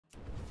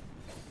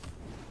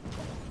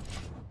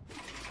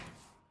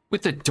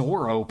With the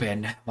door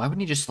open. Why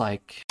wouldn't he just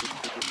like...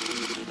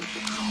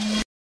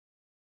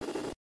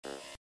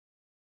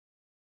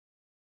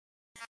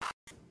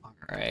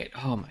 Alright,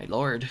 oh my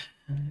lord.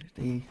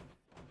 They do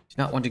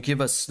not want to give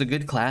us the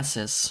good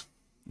classes,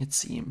 it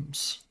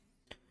seems.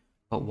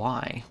 But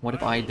why? What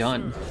have I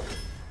done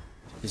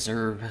to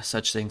deserve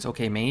such things?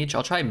 Okay, Mage.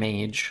 I'll try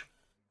Mage.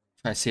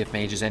 Try to see if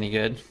Mage is any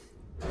good.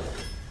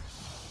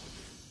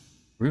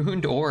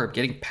 Ruined Orb,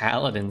 getting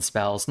Paladin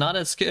spells. Not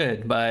as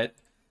good, but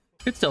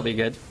could still be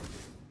good.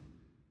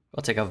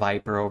 I'll take a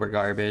Viper over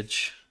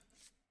garbage.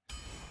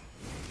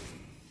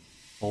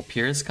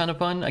 Volpyr is kind of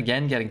fun.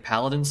 Again, getting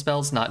Paladin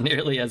spells, not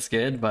nearly as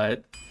good,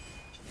 but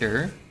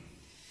sure.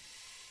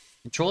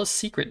 Control a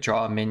secret,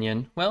 draw a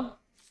minion. Well,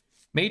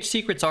 Mage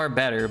secrets are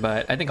better,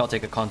 but I think I'll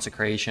take a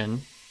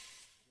Consecration.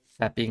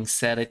 That being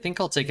said, I think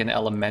I'll take an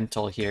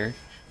Elemental here.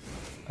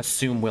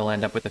 Assume we'll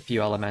end up with a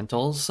few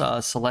Elementals.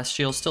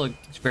 Celestial, still a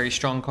very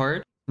strong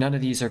card. None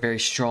of these are very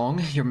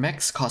strong. Your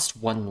mechs cost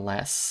 1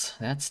 less.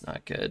 That's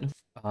not good.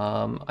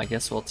 I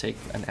guess we'll take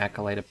an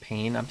Acolyte of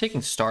Pain. I'm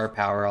taking Star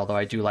Power, although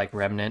I do like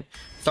Remnant.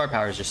 Star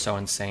Power is just so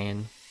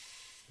insane.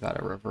 Got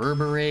a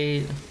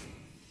Reverberate.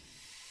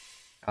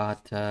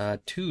 Got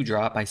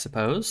 2-drop, I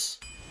suppose.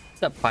 What's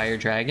that Fire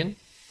Dragon?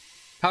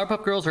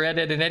 Powerpuff Girls, Red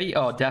Ed and Eddie?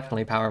 Oh,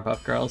 definitely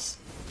Powerpuff Girls.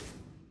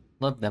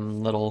 Love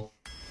them little...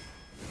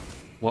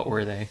 What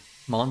were they?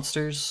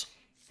 Monsters?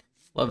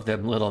 Love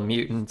them little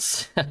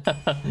mutants.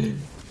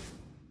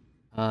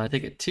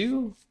 Take a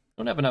 2?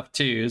 Don't have enough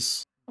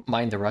 2s. Don't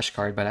mind the rush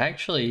card, but I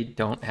actually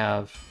don't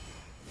have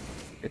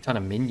a ton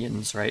of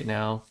minions right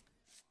now.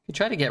 Could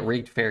try to get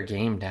Rigged Fair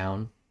Game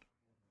down.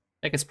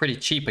 I think it's pretty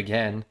cheap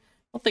again.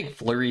 I don't think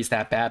Flurry's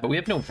that bad, but we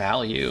have no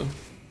value.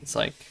 It's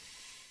like...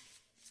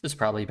 This is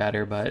probably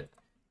better, but...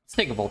 Let's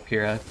take a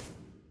Volpyra.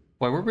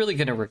 Boy, we're really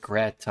gonna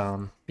regret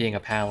being a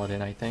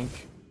Paladin, I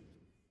think.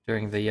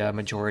 During the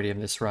majority of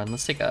this run.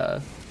 Let's take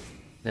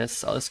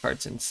this. Oh, this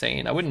card's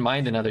insane. I wouldn't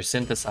mind another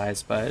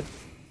Synthesize, but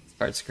this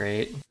card's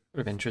great. Sort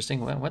of interesting.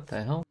 What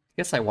the hell?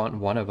 I guess I want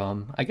one of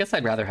them. I guess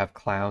I'd rather have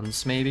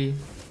Clowns, maybe.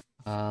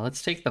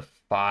 Let's take the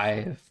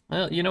 5.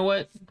 Well, you know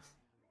what?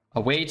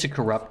 A way to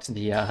corrupt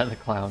the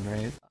Clown,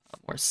 right?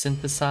 More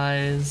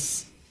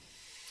Synthesize.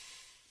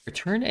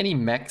 Return any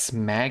mechs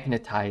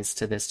magnetized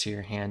to this to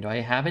your hand. Do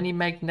I have any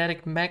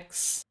magnetic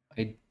mechs?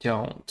 I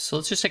don't. So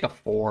let's just take a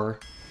 4.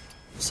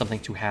 Something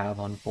to have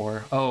on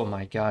 4. Oh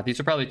my god, these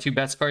are probably 2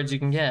 best cards you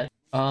can get.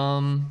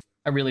 I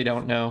really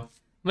don't know.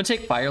 I'm gonna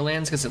take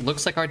Firelands because it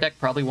looks like our deck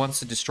probably wants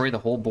to destroy the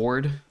whole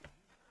board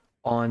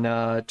on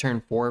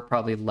turn 4,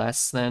 probably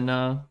less than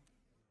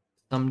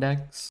some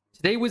decks.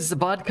 Today was the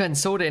vodka and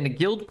soda in a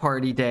guild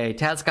party day.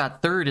 Taz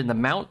got 3rd in the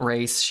mount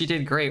race. She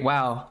did great.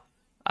 Wow.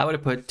 I would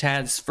have put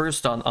Taz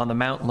first on the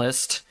mount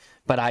list,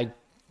 but I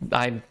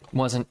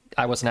wasn't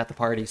at the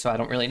party, so I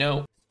don't really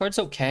know. Card's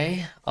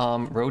okay.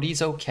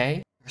 Roadie's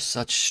okay. They're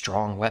such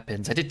strong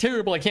weapons. I did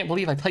terrible. I can't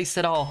believe I placed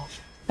it all.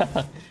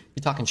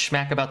 You talking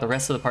schmack about the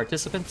rest of the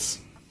participants?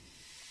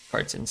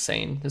 Card's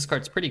insane. This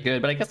card's pretty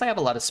good, but I guess I have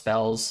a lot of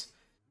spells.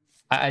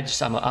 I'm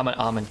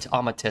an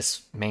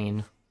Amatis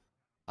main.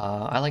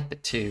 I like the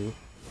 2.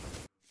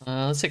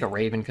 Let's take a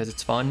Raven because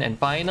it's fun. And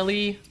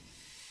finally,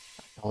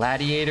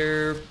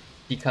 Gladiator,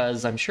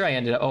 because I'm sure I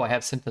ended up... Oh, I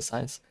have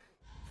Synthesize.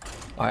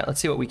 Alright,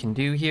 let's see what we can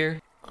do here.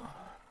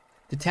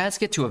 Did Taz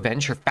get to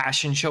avenge her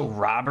fashion show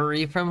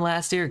robbery from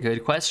last year?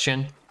 Good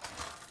question.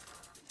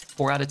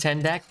 4 out of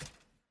 10 deck?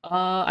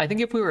 I think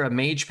if we were a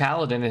Mage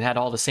Paladin and had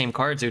all the same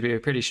cards, it would be a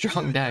pretty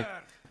strong deck.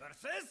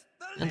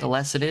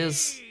 Nonetheless, it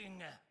is.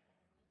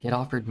 Get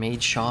offered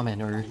Mage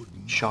Shaman or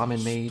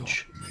Shaman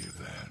Mage.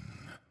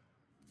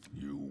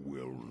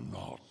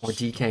 Or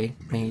DK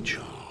Mage.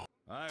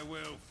 I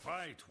will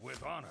fight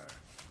with honor.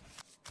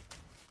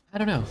 I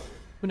don't know.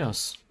 Who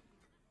knows?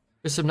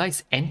 There's some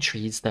nice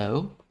entries,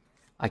 though.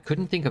 I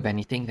couldn't think of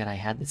anything that I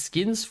had the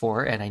skins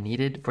for and I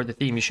needed for the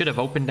theme. You should have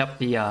opened up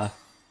the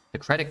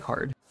credit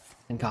card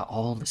and got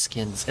all the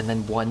skins and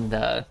then won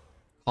the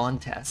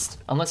contest.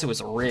 Unless it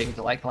was rigged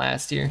like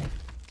last year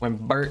when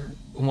Bert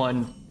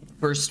won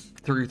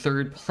 1st through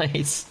 3rd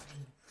place.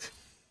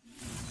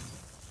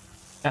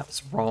 That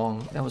was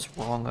wrong. That was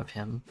wrong of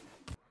him.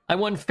 I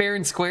won fair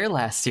and square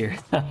last year.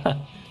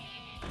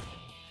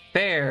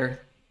 Fair,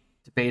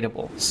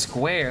 debatable.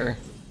 Square,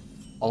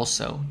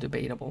 also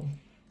debatable.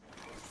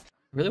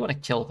 I really want to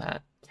kill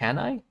that. Can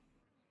I?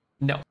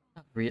 No,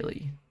 not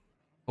really.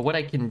 But what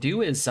I can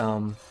do is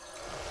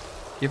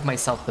give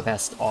myself the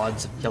best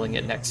odds of killing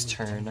it next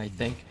turn, I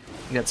think. I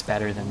think that's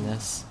better than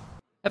this.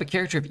 I have a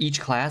character of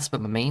each class, but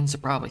my mains are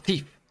probably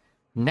Thief,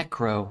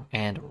 Necro,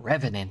 and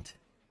Revenant.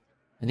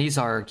 And these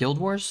are Guild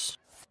Wars.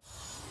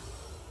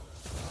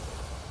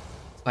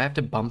 So I have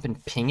to bump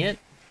and ping it.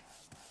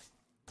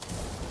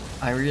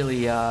 I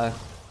really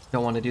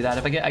don't want to do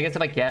that. I guess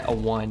if I get a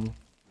 1,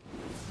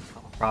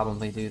 I'll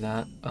probably do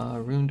that.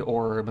 Ruined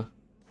Orb.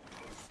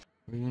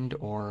 Ruined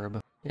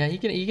Orb. Yeah,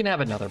 he can have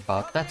another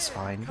buff. That's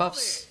fine.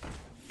 Buffs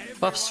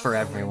for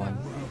everyone.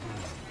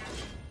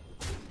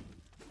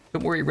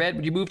 Don't worry, Red.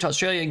 Would you move to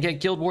Australia and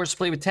get Guild Wars to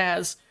play with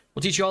Taz?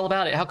 We'll teach you all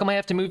about it. How come I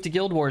have to move to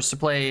Guild Wars to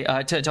play,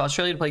 to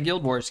Australia to play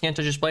Guild Wars? Can't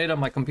I just play it on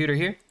my computer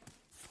here?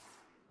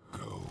 Go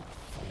forth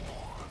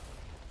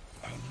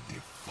and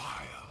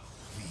defile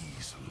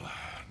these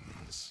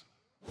lands.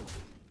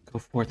 Go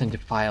forth and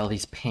defile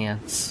these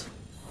pants.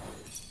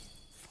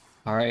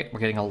 Alright, we're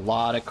getting a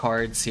lot of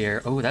cards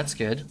here. Oh, that's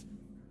good.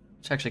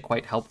 It's actually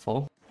quite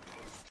helpful.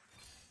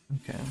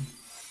 Okay.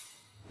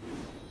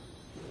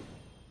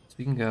 So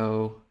we can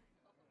go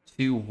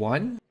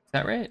 2-1. Is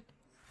that right?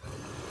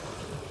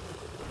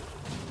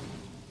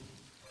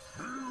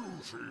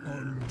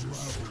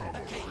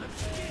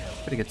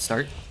 Pretty good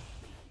start.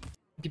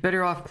 Be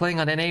better off playing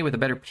on NA with a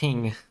better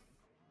ping.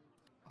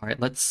 Alright,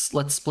 let's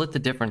split the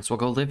difference. We'll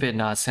go live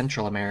in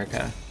Central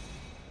America.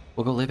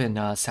 We'll go live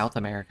in South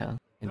America.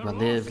 And we'll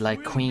live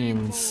like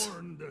queens.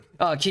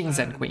 Kings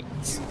and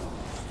queens.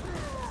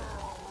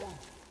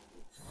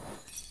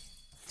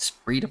 It's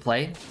free to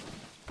play.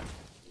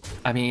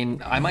 I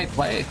mean, I might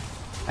play.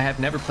 I have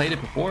never played it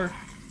before. Do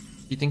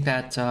you think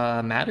that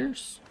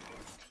matters?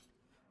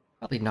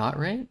 Probably not,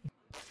 right?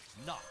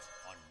 Not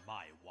on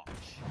my watch.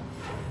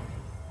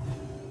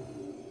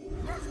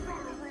 Let's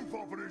run a roof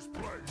over this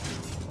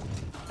place.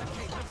 A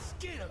game of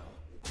skill.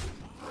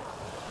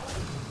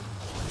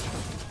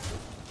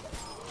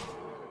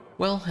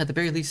 Well, at the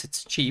very least,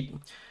 it's cheap.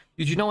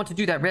 You do not want to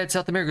do that, Red.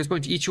 South America is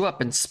going to eat you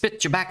up and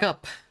spit you back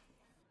up.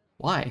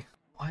 Why?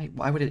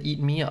 Why would it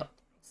eat me up?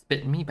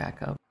 Spit me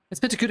back up. I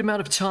spent a good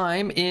amount of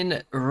time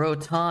in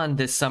Rotan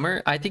this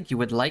summer. I think you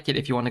would like it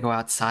if you want to go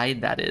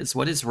outside, that is.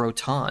 What is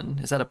Rotan?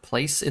 Is that a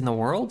place in the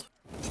world?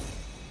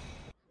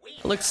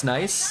 It looks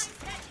nice.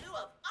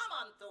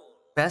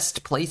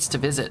 Best place to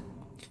visit.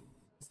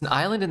 It's an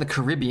island in the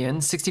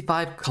Caribbean,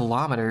 65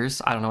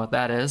 kilometers. I don't know what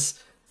that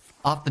is.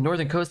 Off the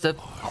northern coast of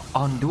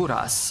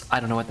Honduras. I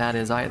don't know what that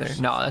is either.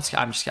 No,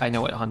 I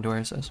know what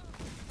Honduras is.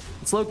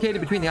 It's located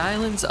between the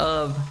islands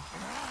of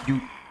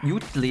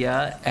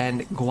Utlia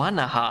and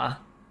Guanaja.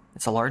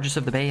 It's the largest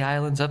of the Bay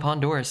Islands of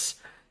Honduras.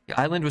 The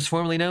island was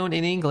formerly known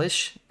in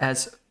English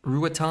as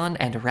Ruatan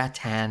and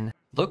Ratan.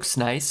 Looks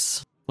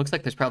nice. Looks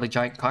like there's probably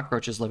giant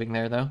cockroaches living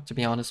there, though, to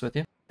be honest with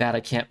you. That I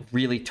can't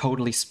really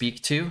totally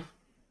speak to.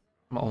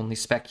 I'm only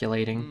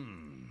speculating.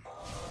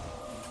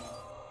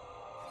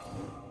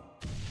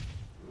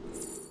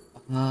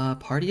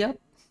 Party up?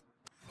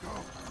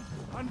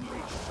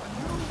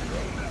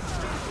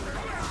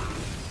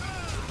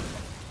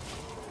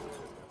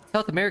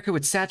 South America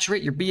would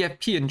saturate your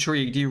BFP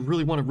intrigue. Do you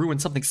really want to ruin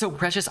something so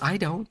precious? I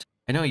don't.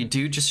 I know you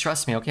do. Just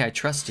trust me. Okay, I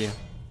trust you.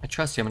 I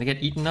trust you. I'm gonna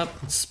get eaten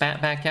up and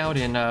spat back out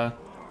in,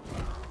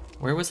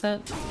 where was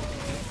that?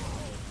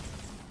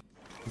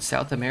 In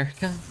South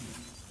America?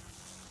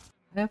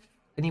 Do I have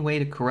any way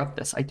to corrupt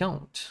this? I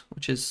don't,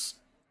 which is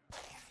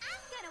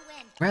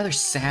rather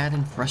sad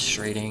and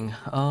frustrating.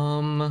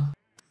 Oh,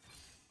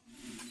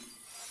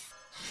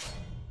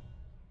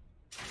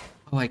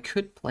 I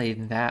could play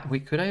that.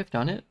 Wait, could I have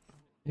done it?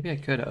 Maybe I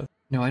could have.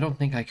 No, I don't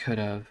think I could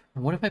have.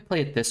 What if I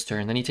play it this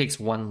turn? Then he takes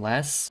one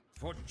less.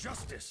 For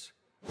justice.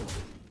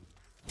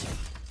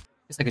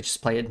 Guess I could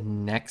just play it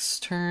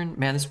next turn.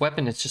 Man, this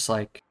weapon is just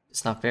like,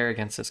 it's not fair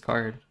against this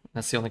card.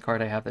 That's the only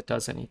card I have that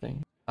does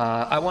anything.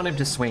 I want him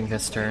to swing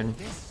this turn.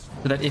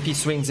 So that if he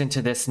swings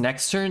into this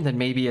next turn, then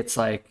maybe it's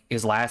like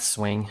his last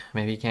swing.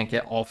 Maybe he can't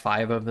get all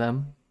 5 of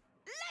them.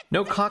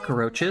 No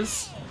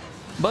cockroaches.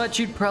 But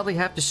you'd probably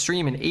have to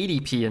stream in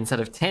 80p instead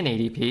of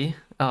 1080p.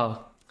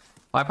 Oh.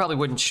 I probably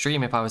wouldn't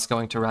stream if I was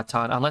going to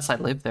Ratan, unless I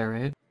lived there,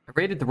 right? I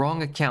rated the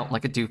wrong account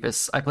like a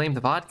doofus. I blame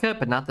the vodka,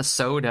 but not the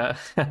soda.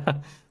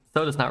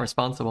 Soda's not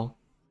responsible.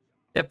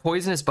 They have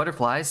poisonous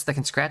butterflies that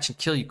can scratch and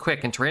kill you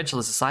quick, and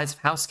tarantulas the size of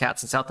house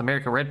cats in South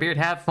America. Redbeard,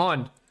 have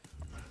fun!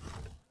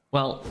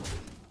 Well,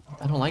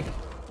 I don't like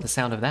the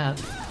sound of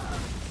that.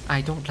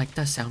 I don't like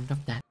the sound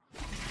of that.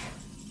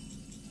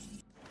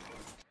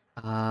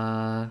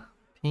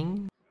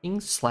 Ping?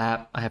 Ping,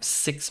 slap. I have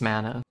 6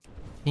 mana.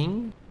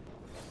 Ping?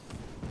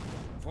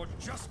 For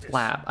justice.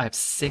 Slap. I have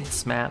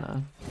 6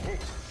 mana.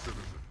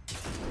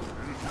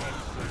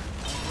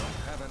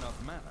 Have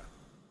enough mana.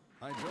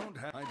 I don't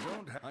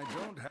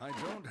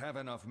have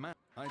enough mana.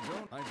 I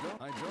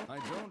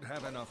don't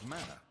have enough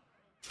mana.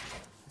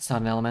 It's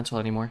not an elemental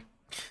anymore.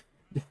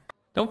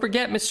 Don't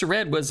forget, Mr.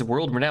 Red was a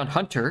world-renowned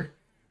hunter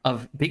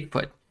of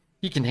Bigfoot.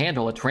 He can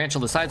handle a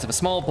tarantula the size of a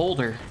small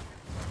boulder.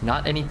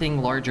 Not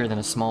anything larger than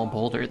a small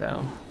boulder,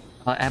 though.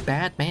 A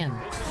bad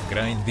man.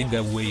 Grinding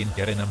away in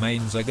arena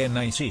mines again,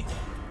 I see.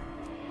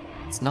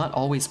 It's not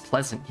always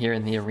pleasant here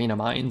in the arena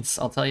mines.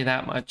 I'll tell you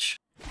that much.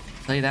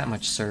 I'll tell you that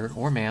much, sir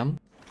or ma'am.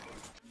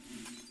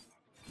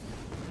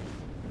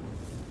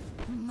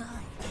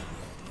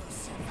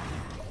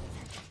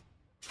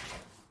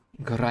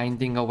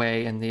 Grinding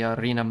away in the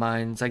arena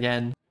mines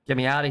again. Get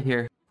me out of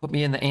here. Put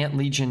me in the Ant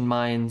Legion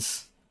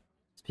mines.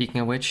 Speaking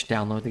of which,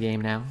 download the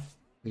game now.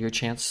 For your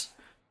chance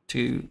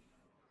to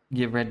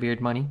give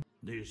Redbeard money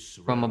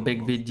from a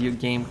big video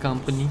game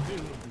company.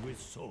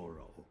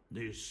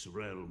 This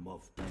realm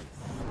of death.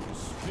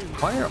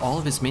 Why are all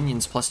of his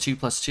minions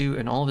 +2/+2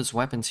 and all of his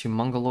weapons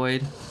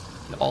humongoloid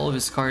and all of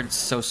his cards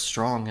so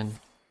strong and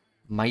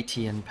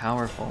Mighty and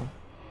powerful.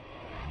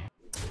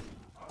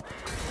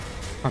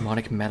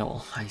 Harmonic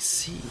metal, I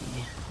see.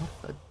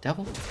 What the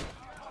devil?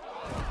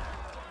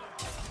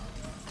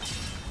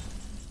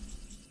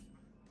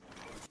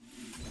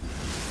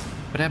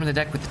 What happened to the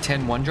deck with the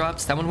 10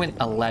 1-drops? That one went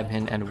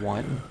 11 and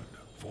 1.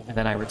 And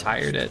then I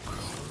retired it.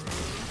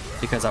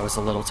 Because I was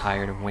a little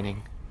tired of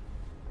winning.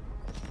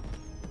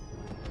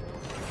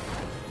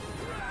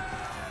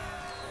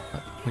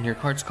 When your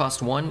cards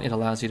cost 1, it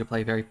allows you to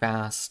play very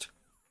fast.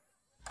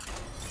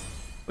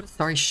 What a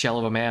sorry shell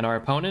of a man, our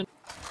opponent.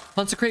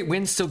 Consecrate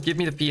wins still give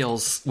me the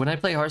feels. When I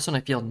play Hearthstone,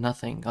 I feel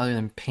nothing other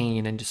than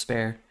pain and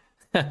despair.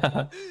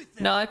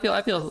 No, I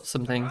feel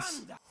some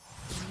things.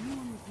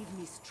 You give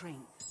me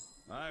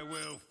strength. I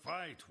will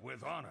fight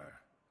with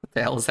honor. What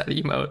the hell is that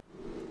emote?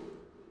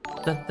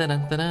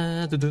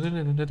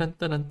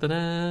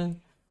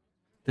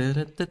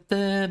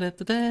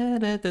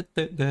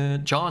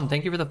 John,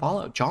 thank you for the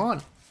follow.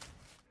 John,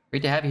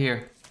 great to have you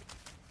here.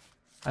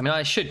 I mean,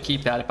 I should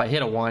keep that if I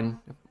hit a 1.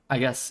 I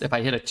guess if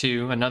I hit a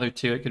 2, another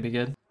 2, it could be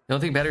good. The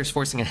only thing better is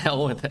forcing a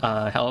hell with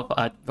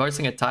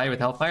forcing a tie with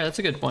Hellfire. That's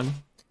a good one.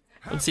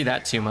 Don't see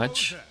that too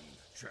much.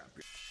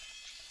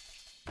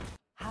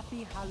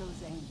 Happy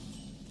Hallow's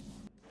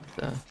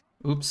End.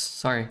 Oops,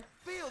 sorry.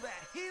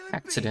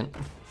 Accident.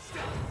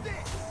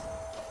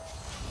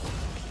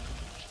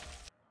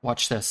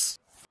 Watch this.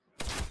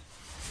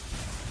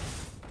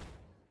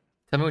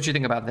 Tell me what you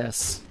think about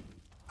this.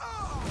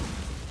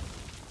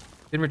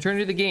 Been returned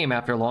to the game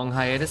after a long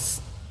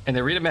hiatus, and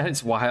the read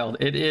is wild.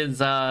 It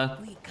is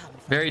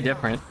very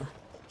different.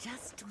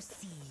 Just to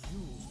see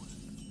you.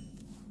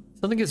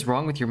 Something is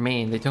wrong with your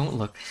main. They don't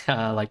look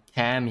like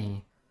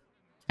Cammy.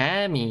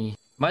 Cammy.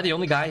 Am I the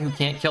only guy who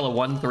can't kill a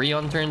 1/3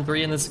 on turn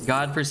 3 in this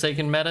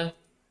godforsaken meta?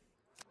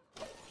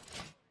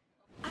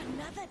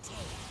 Another tale.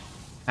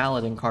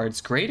 Paladin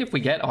cards. Great if we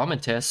get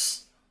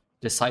Amatis.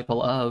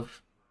 Disciple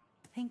of.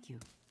 Thank you.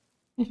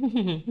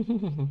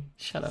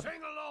 Shut up.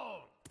 Sing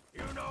along.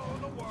 You know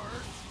the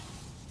words.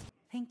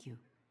 Thank you.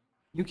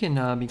 You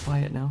can be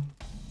quiet now.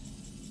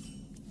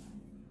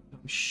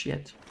 Oh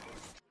shit.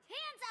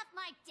 Hands off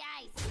my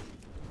dice!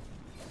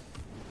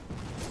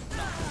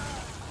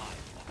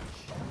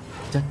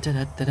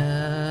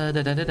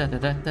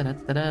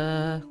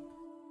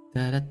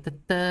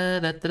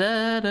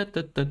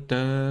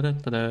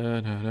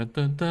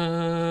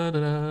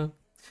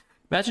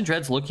 Imagine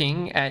Dread's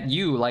looking at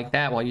you like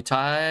that while you're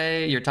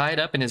tied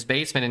up in his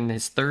basement in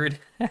his 3rd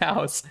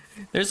house.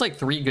 There's like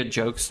 3 good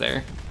jokes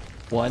there.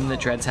 1, that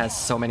Dreads has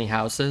so many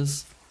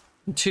houses.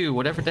 2,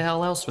 whatever the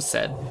hell else was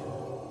said.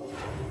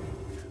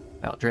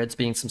 About Dreads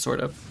being some sort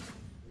of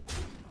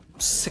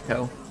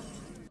sicko.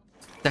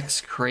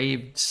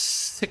 Sex-craved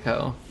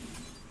sicko.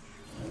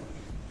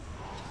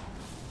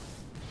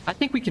 I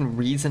think we can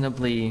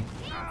reasonably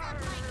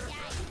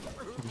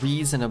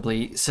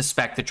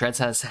suspect that Dreads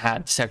has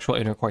had sexual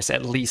intercourse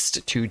at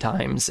least 2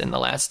 times in the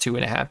last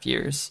 2.5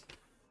 years.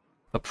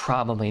 But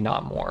probably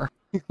not more.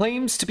 He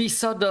claims to be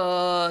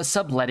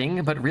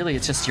subletting, but really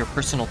it's just your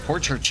personal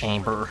torture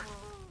chamber.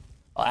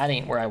 Well, that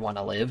ain't where I want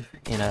to live,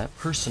 in a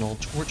personal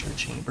torture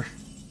chamber.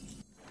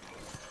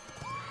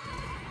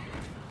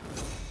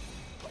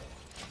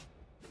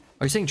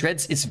 Are you saying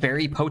Dreads is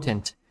very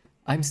potent?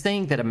 I'm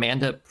saying that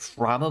Amanda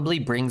probably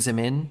brings him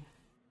in,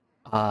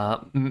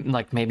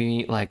 like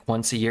maybe like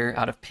once a year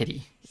out of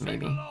pity,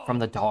 maybe, from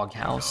the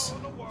doghouse.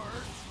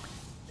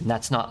 And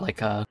that's not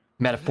like a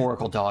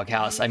metaphorical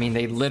doghouse. I mean,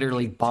 they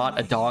literally bought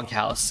a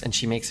doghouse and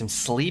she makes him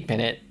sleep in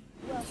it,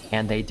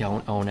 and they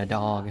don't own a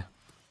dog.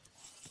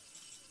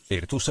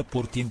 Per tu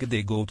supporting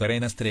the Goat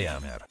Arena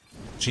streamer.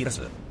 Cheers.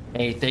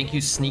 Hey, thank you,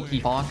 Sneaky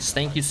Fox.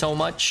 Thank you so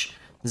much.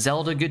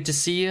 Zelda, good to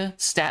see you.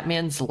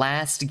 Statman's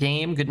last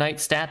game. Good night,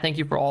 Stat. Thank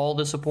you for all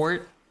the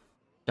support.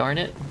 Darn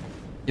it.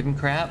 Give him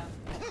crap.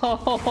 Ho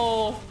ho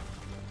ho.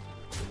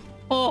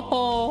 Ho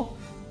ho.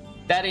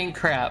 That ain't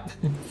crap.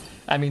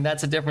 I mean,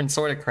 that's a different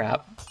sort of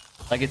crap.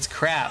 Like, it's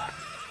crap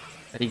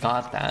that he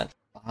got that.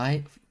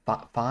 5,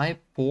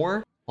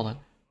 4? Hold on.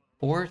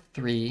 4,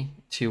 3,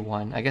 2,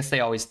 1. I guess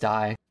they always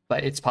die,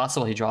 but it's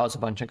possible he draws a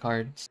bunch of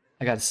cards.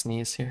 I gotta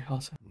sneeze here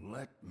also.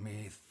 Let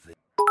me think.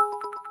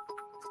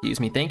 Excuse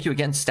me. Thank you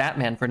again,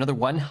 Statman, for another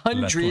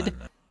 100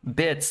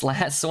 bits.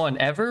 Last one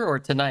ever or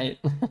tonight?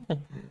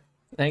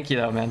 Thank you,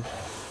 though, man.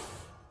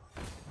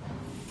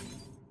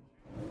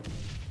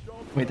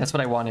 Wait, that's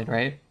what I wanted,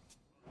 right?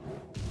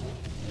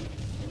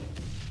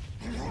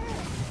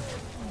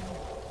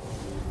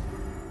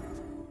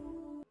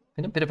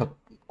 In a bit of a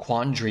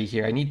quandary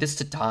here. I need this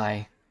to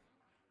die.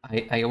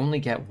 I only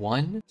get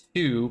 1,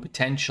 2,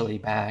 potentially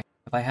back.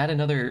 If I had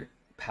another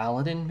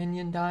Paladin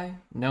minion die?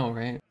 No,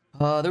 right?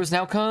 There was an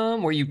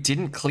outcome where you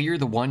didn't clear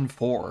the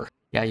 1/4.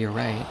 Yeah, you're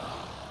right.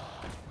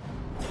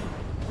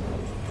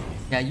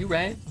 Yeah, you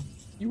right.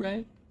 You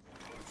right.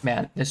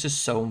 Man, this is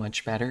so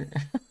much better.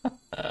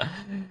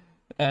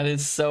 That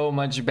is so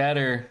much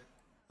better.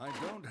 I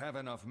don't have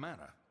enough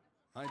mana.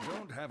 I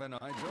don't have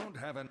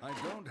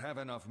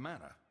enough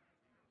mana.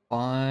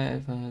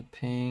 5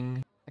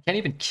 ping. I can't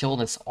even kill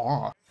this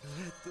off.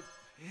 Let the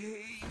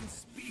pain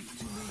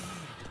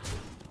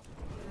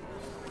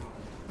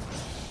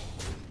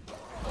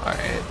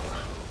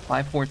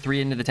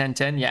 5-4-3 into the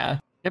 10-10, yeah.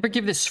 Never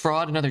give this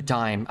fraud another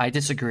dime. I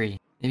disagree.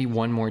 Maybe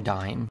one more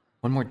dime.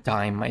 One more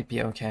dime might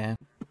be okay.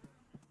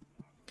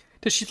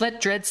 Does she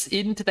let Dreads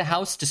into the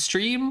house to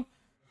stream?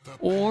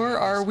 Or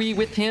are we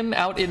with him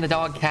out in the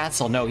dog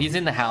castle? No, he's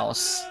in the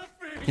house.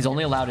 He's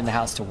only allowed in the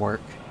house to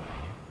work.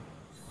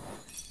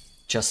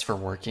 Just for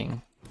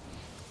working.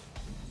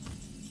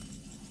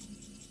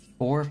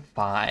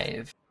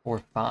 4-5.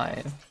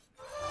 4-5.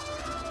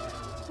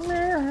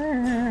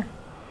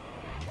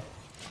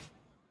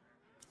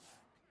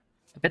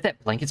 I bet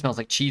that blanket smells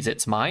like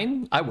Cheez-Its.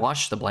 Mine? I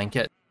washed the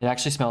blanket. It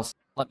actually smells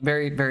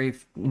very, very,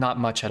 not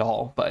much at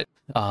all, but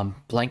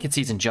blanket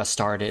season just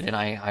started and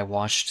I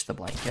washed the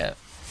blanket.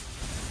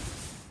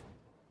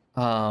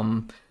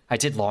 I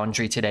did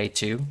laundry today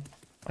too.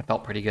 I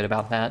felt pretty good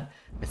about that.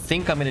 I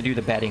think I'm gonna do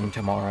the bedding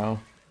tomorrow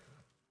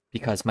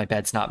because my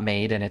bed's not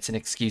made and it's an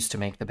excuse to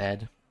make the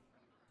bed.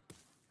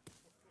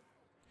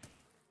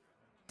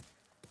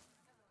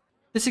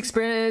 This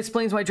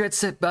explains why Dred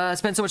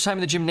spends so much time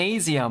in the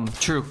gymnasium.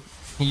 True.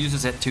 He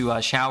uses it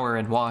to shower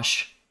and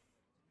wash.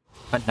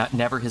 But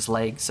never his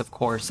legs, of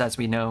course, as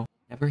we know.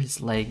 Never his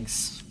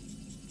legs.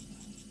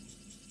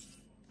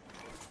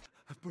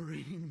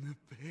 Bring the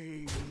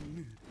pain.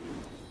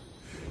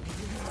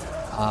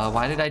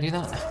 Why did I do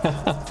that?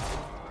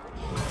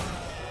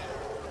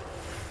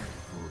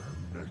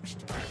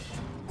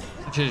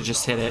 I should have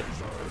just hit it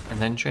and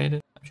then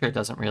traded. I'm sure it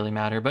doesn't really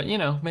matter, but you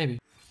know, maybe.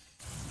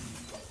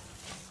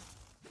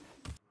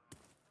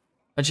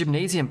 A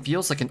gymnasium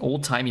feels like an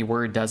old-timey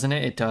word, doesn't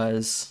it? It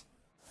does.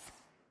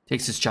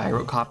 Takes his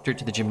gyrocopter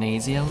to the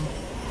gymnasium.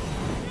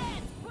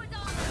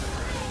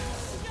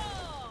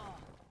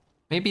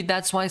 Maybe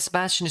that's why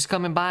Sebastian is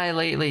coming by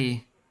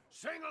lately.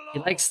 He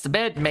likes the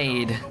bed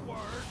made.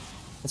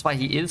 That's why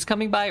he is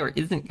coming by or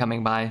isn't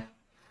coming by.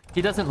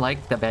 He doesn't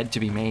like the bed to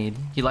be made.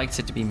 He likes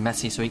it to be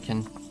messy so he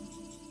can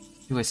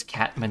do his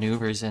cat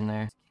maneuvers in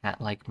there.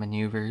 Cat-like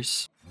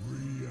maneuvers.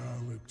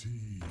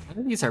 None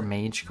of these are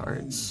mage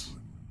cards.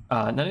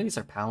 None of these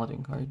are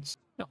paladin cards.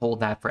 I'm gonna hold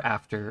that for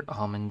after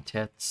almond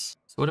tits.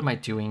 So what am I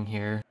doing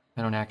here?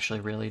 I don't actually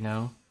really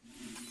know.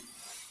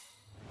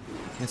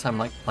 I guess I'm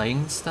like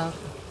playing stuff.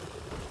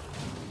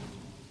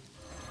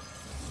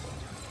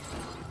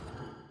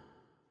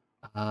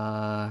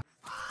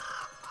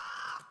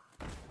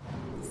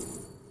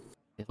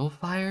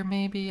 Fiddlefire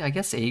maybe? I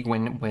guess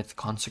Aegwin with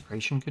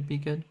Consecration could be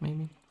good,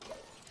 maybe.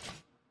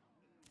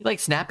 He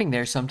likes napping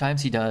there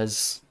sometimes, he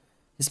does.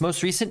 His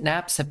most recent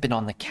naps have been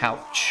on the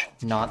couch,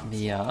 not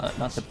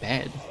the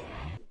bed.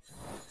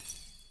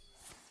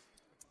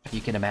 If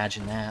you can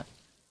imagine that.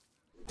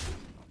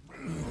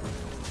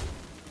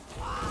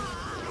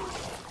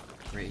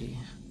 3.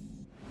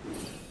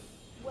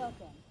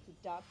 Welcome to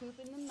Dog Poop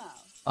in the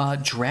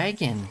Mouth.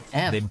 Dragon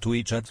F. Dem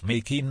Twitch at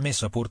making me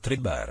support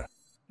bar.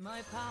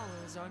 My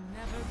powers are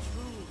never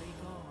truly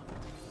gone.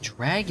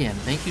 Dragon,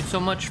 thank you so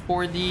much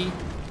for the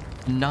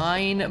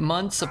 9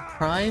 months of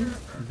Prime.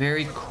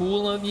 Very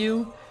cool of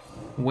you.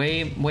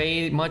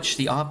 Way much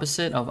the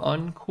opposite of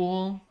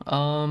uncool.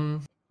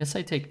 Guess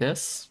I take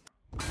this.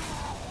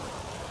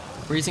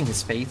 Freezing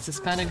his face is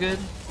kind of good.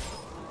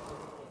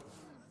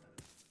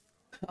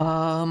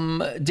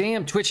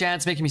 Damn, Twitch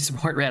ads making me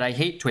support Red. I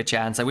hate Twitch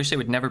ads. I wish they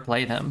would never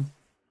play them.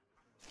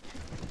 If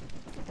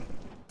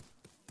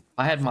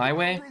I had my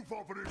way,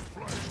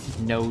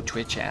 no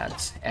Twitch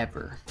ads,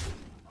 ever.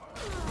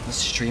 These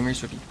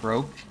streamers would be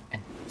broke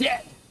and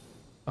dead.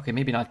 Okay,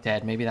 maybe not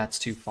dead. Maybe that's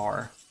too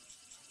far.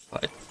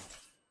 But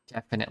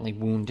definitely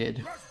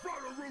wounded.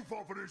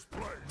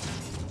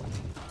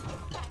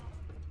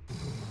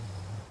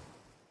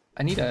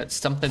 I need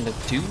something to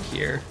do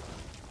here.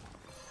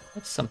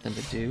 That's something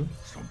to do.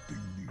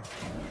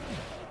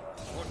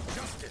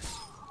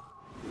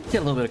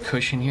 Get a little bit of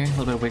cushion here, a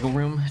little bit of wiggle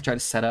room. Try to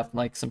set up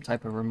like some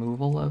type of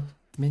removal of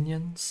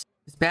minions.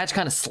 This badge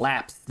kind of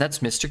slaps. That's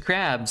Mr.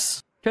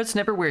 Krabs. Judge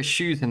never wears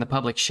shoes in the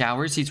public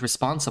showers. He's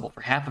responsible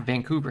for half of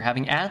Vancouver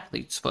having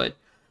athlete's foot,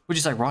 which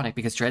is ironic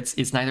because Dreads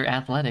is neither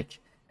athletic,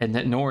 and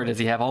nor does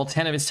he have all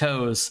 10 of his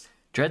toes.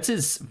 Dreads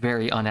is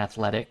very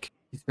unathletic.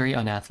 He's very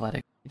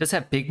unathletic. He does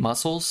have big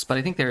muscles, but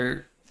I think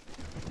they're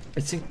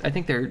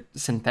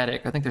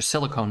synthetic. I think they're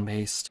silicone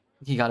based.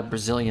 He got a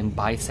Brazilian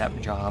bicep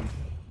job,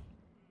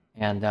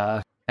 and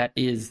that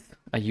is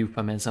a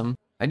euphemism.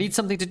 I need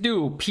something to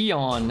do.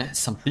 Peon.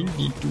 Something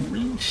need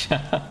doing.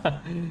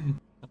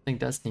 Something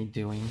does need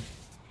doing.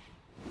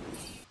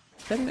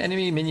 Set an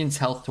enemy minion's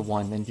health to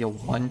 1, then deal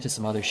 1 to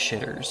some other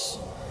shitters.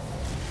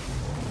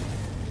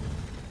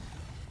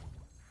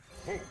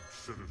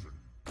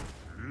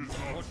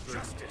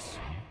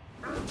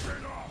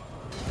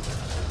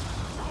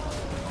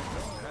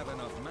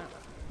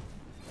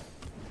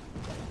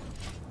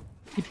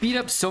 He beat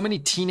up so many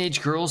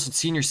teenage girls and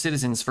senior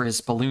citizens for his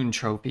balloon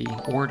trophy.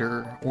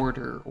 Order.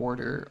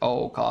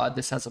 Oh god,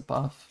 this has a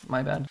buff.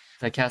 My bad.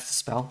 Did I cast a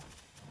spell?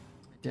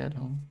 I did.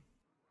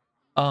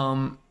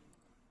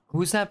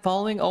 Who's that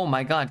falling? Oh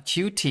my god,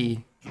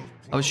 QT.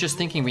 I was just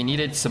thinking we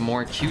needed some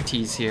more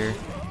QTs here.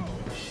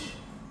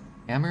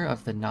 Hammer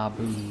of the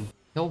Naboo.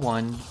 Kill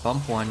one,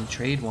 bump one,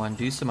 trade one,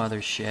 do some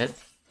other shit.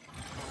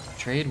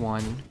 Trade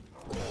one.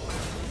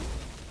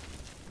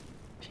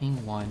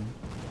 Ping one.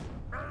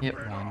 Hit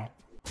one.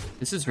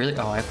 This is really...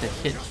 Oh, I have to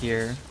hit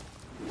here.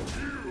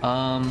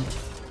 I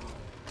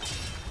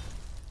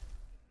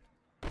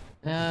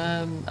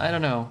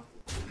don't know.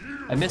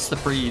 I missed the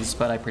freeze,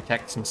 but I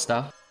protect some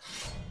stuff.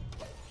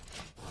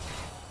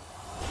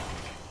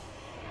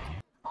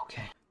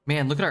 Okay.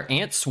 Man, look at our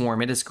ant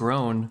swarm. It has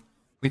grown.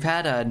 We've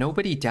had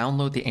nobody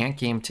download the ant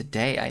game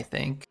today, I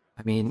think.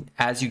 I mean,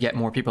 as you get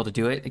more people to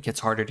do it, it gets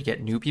harder to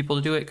get new people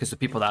to do it because the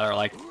people that are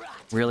like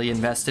really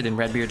invested in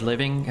Redbeard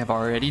Living have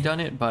already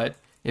done it. But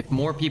if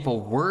more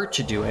people were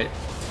to do it,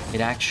 it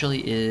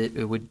actually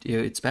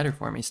it's better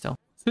for me still.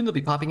 Soon they'll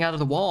be popping out of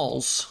the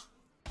walls.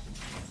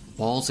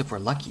 Walls if we're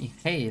lucky.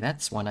 Hey,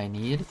 that's one I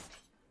need.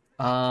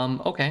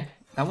 Okay.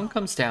 That one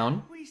comes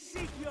down. We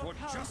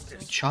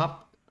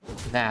chop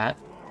that,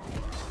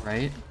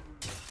 right?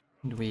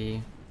 And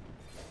we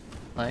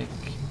like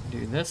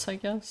do this, I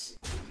guess.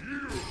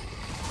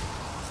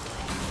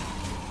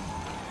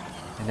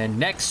 And then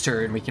next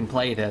turn we can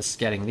play this,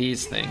 getting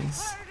these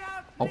things.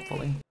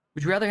 Hopefully.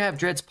 Would you rather have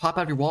dreads pop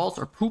out of your walls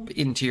or poop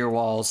into your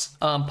walls?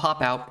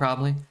 Pop out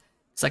probably.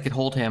 Because I could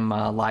hold him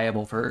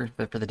liable for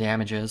the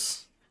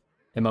damages.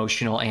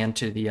 Emotional and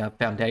to the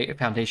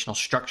foundational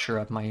structure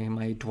of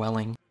my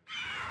dwelling.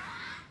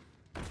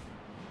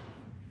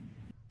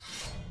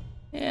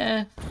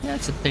 Yeah,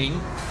 that's a thing.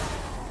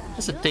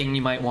 That's a thing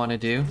you might want to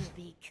do.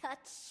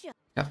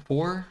 Got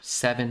 4,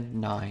 7,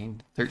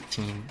 9,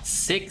 13,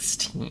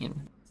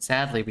 16.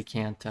 Sadly, we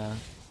can't,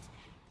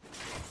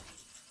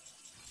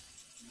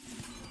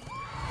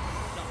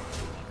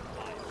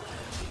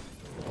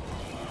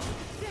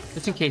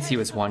 Just in case he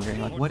was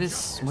wondering, like, what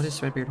is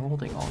Redbeard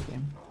holding all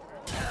game?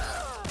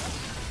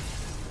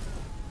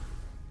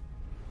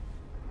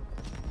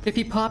 If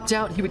he popped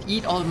out, he would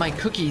eat all of my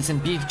cookies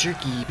and beef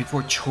jerky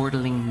before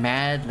chortling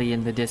madly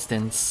in the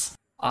distance.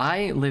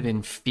 I live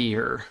in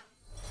fear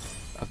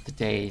of the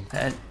day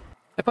that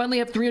I finally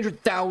have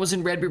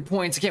 300,000 Redbeard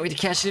points. I can't wait to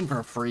cash it in for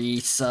a free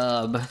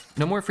sub.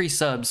 No more free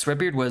subs.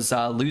 Redbeard was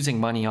losing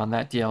money on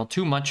that deal.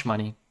 Too much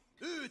money.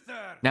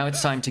 Now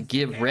it's time to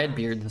give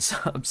Redbeard the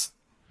subs.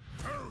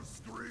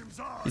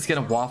 He's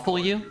gonna waffle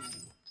you?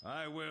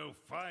 I will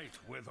fight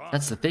with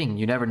That's the thing.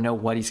 You never know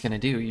what he's gonna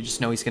do. You just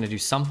know he's gonna do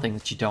something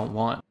that you don't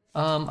want.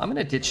 I'm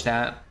gonna ditch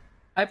that.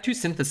 I have 2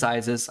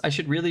 synthesizers. I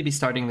should really be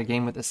starting the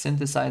game with a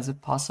synthesizer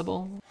if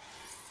possible.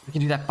 We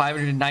can do that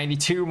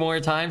 592 more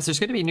times. There's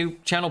gonna be new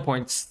channel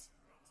points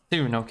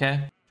soon,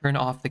 okay? Turn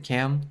off the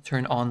cam,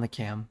 turn on the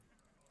cam.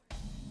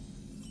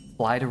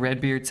 Fly to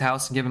Redbeard's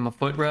house and give him a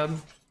foot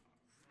rub.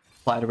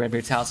 Fly to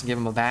Redbeard's house and give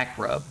him a back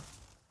rub.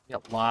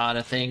 Got a lot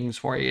of things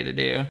for you to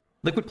do.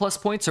 Liquid Plus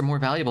points are more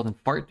valuable than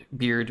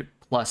Fartbeard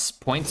Plus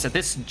points at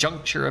this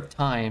juncture of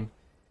time.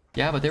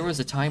 Yeah, but there was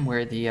a time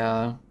where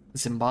the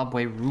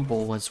Zimbabwe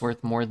ruble was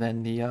worth more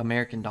than the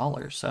American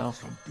dollar, so...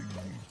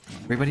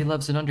 Everybody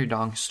loves an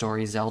underdog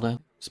story, Zelda.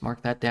 Just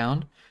mark that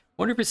down.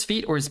 Wonder if his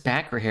feet or his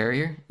back are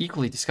hairier.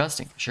 Equally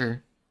disgusting, for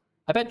sure.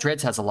 I bet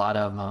Dreads has a lot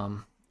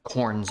of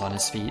corns on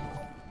his feet.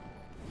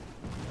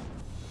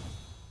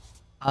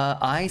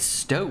 I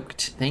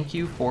stoked. Thank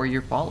you for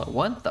your follow.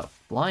 What the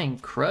flying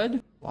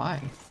crud?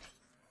 Why?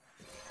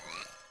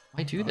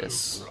 Why do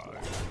this?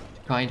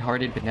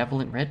 Kind-hearted,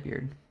 benevolent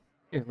Redbeard.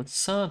 Here,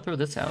 let's throw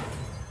this out.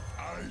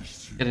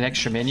 Get an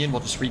extra minion.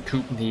 We'll just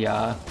recoup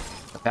the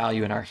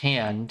value in our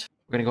hand.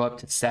 We're gonna go up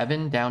to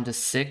 7, down to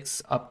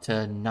 6, up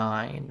to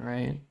 9,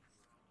 right?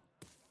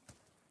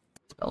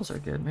 Spells are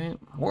good, right?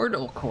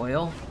 Mortal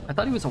Coil. I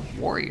thought he was a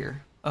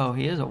warrior. Oh,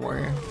 he is a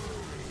warrior.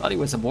 Thought he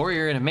was a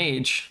warrior and a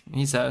mage.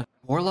 He's a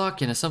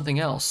warlock and a something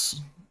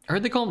else. I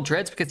heard they call him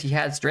Dreads because he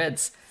has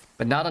dreads,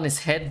 but not on his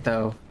head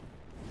though.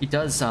 He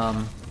does,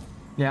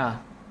 yeah.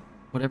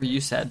 Whatever you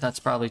said,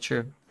 that's probably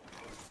true.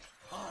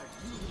 I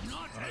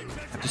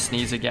have to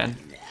sneeze again.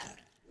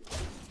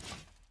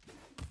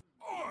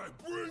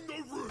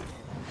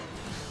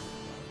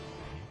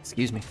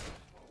 Excuse me.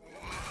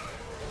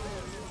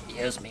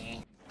 Excuse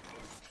me.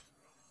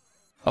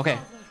 Okay.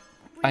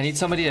 I need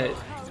somebody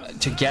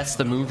to guess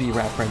the movie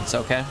reference,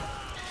 okay?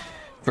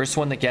 First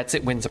one that gets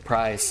it wins a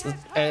prize.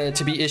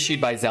 To be issued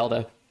by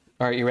Zelda.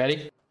 Alright, you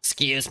ready?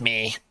 Excuse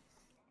me.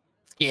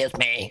 Excuse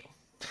me.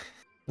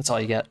 That's all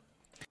you get.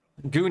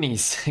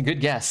 Goonies. Good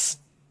guess.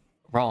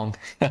 Wrong.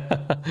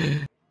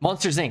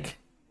 Monsters Inc.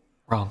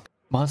 Wrong.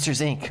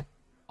 Monsters Inc.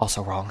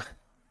 Also wrong.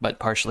 But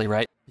partially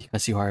right.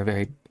 Because you are a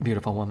very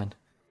beautiful woman.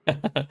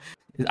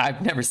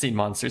 I've never seen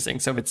Monsters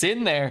Inc. So if it's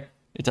in there,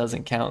 it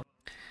doesn't count.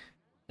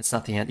 It's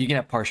not the end. You can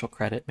have partial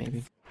credit,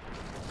 maybe.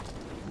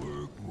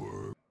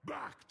 work.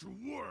 Back to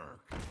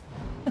work.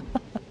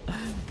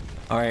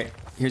 Alright,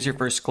 here's your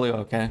first clue,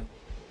 okay?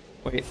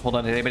 Wait, hold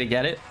on. Did anybody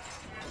get it?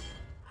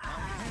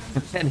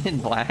 Men in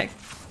Black?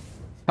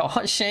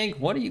 Oh, Shank,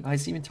 what are you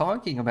guys even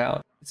talking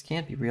about? This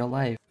can't be real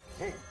life.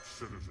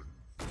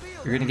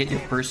 You're gonna get your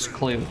first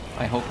clue.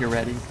 I hope you're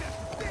ready.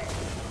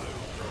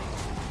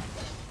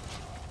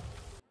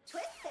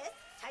 Twist this,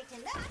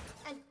 tighten that,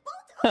 and bolt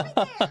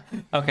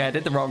Okay, I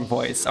did the wrong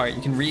voice. Alright,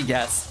 you can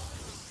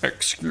re-guess.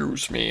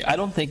 Excuse me. I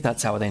don't think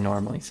that's how they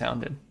normally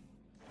sounded.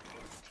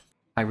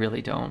 I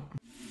really don't.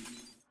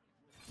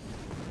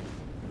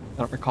 I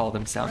don't recall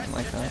them sounding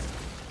like that.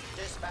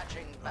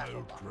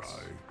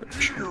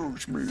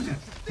 Excuse me.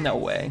 No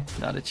way.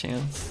 Not a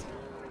chance.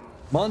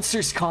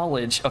 Monsters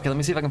College. Okay, let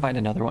me see if I can find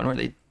another one where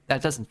they...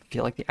 That doesn't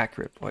feel like the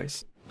accurate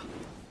voice.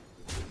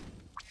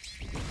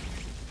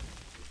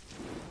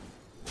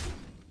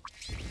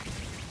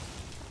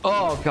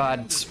 Oh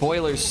god,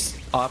 spoilers,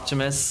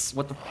 Optimus.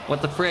 What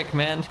the frick,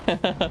 man?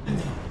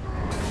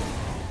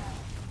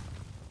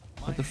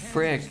 What the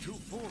frick?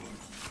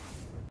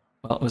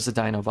 Well, it was the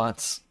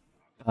Dinobots.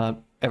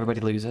 Everybody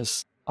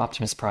loses.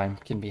 Optimus Prime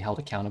can be held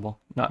accountable,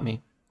 not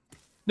me.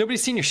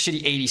 Nobody's seen your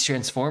shitty 80s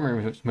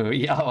Transformer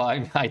movie. Oh,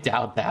 I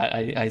doubt that.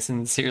 I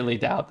sincerely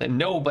doubt that.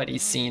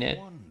 Nobody's seen it.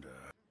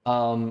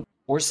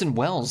 Orson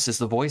Welles is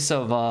the voice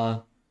of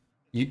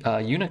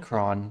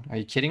Unicron. Are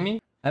you kidding me?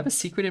 I have a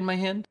secret in my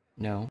hand?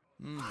 No.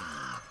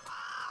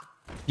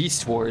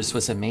 Beast Wars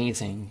was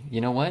amazing. You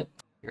know what?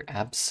 You're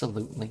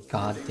absolutely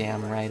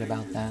goddamn right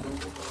about that.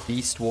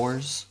 Beast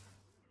Wars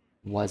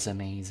was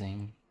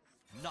amazing.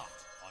 Not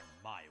on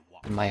my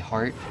watch. In my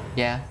heart,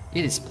 yeah,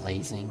 it is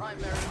blazing.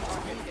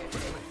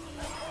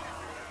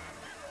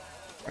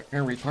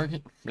 Primary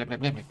target.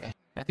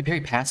 Matthew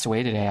Perry passed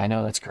away today. I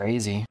know, that's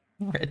crazy.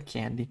 Red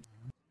candy.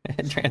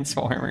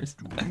 Transformers.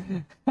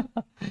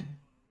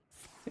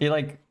 He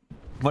like,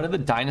 one of the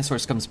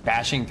dinosaurs comes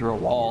bashing through a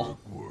wall.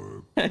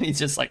 And he's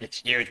just like,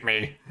 excuse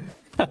me.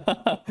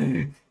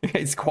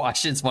 He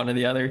squashes one of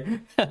the other.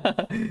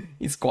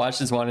 He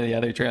squashes one of the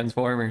other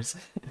Transformers.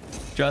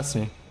 Trust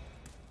me.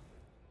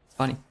 It's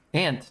funny.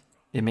 And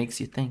it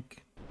makes you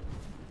think.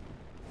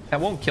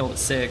 That won't kill the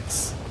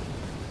 6.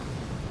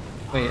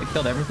 Wait, it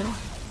killed everything?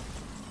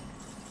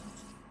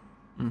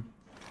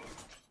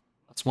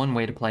 That's one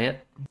way to play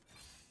it.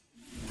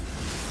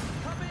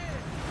 Come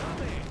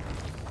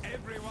in.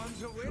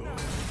 Everyone's a winner.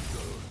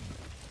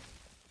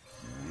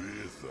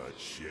 With a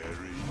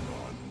cherry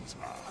on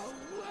top.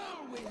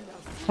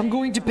 I'm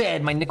going to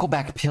bed. My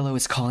Nickelback pillow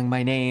is calling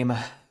my name.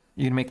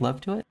 You gonna make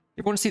love to it?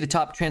 You want to see the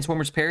top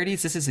Transformers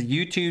parodies? This is a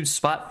YouTube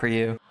spot for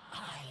you.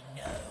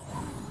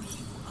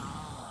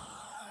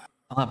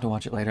 I'll have to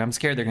watch it later. I'm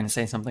scared they're gonna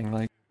say something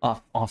like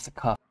off the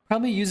cuff.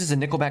 Probably uses a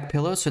Nickelback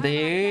pillow so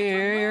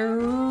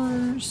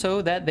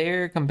that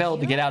they're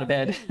compelled to get out of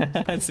bed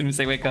as soon as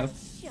they wake up.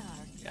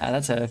 Yeah,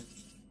 that's a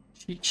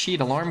cheat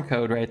sheet alarm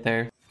code right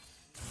there.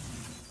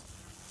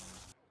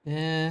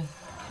 Yeah. Do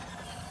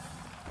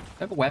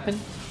I have a weapon?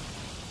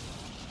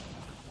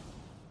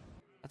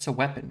 That's a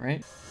weapon,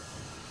 right?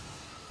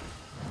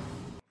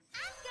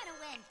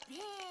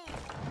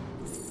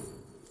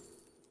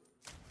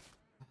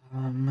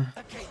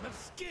 A game of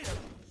skill.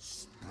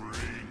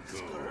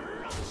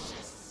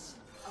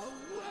 A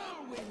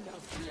whirlwind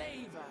of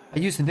flavor. I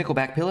use the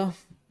Nickelback pillow,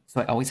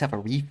 so I always have a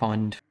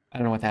refund. I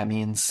don't know what that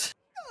means.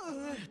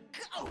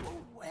 Go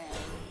away.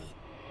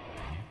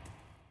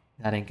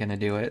 That ain't gonna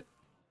do it.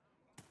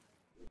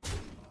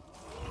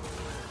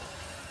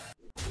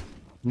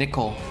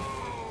 Nickel.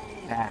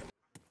 Back.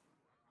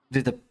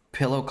 Did the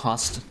pillow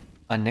cost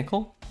a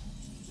nickel?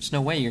 There's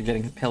no way you're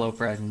getting a pillow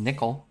for a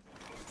nickel.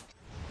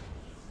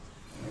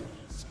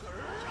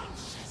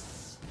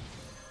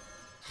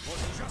 For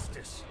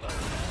justice.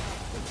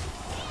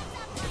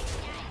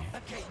 A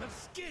game of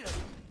skill.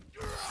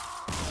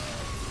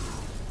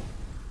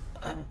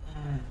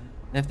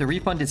 If the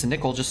refund is a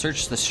nickel, just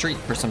search the street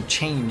for some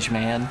change,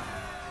 man.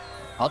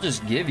 I'll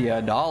just give you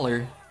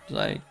 $1.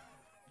 Like,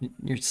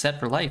 you're set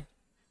for life.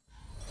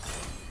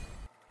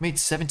 Made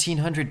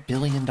 $1,700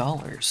 billion.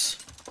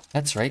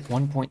 That's right,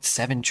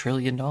 $1.7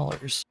 trillion.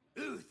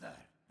 Uther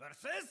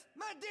versus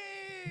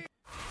Mage.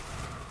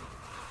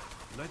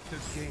 Let the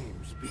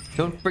games begin.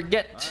 Don't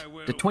forget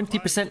the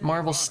 20%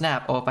 Marvel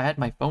Snap. Oh, if I had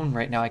my phone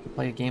right now, I could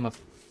play a game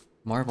of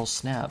Marvel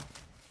Snap.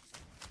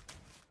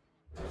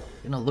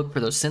 Gonna look for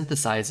those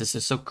synthesizers.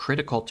 They're so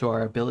critical to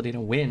our ability to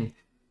win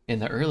in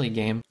the early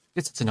game.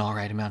 Guess it's an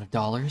alright amount of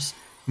dollars.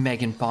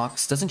 Megan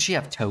Fox, doesn't she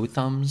have toe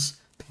thumbs?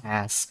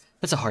 Pass.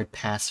 That's a hard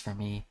pass for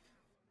me.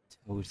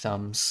 Toe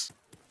thumbs.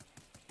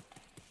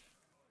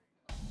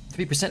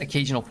 3%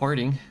 occasional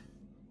farting.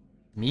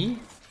 Me?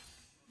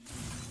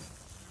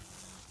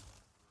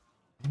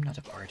 I'm not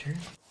a farter.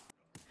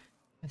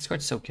 That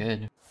scored so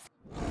good.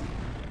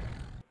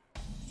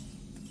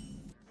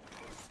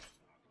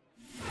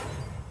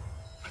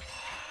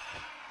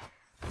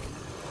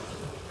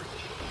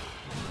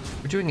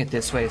 We're doing it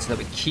this way so that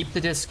we keep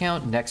the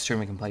discount. Next turn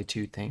we can play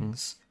 2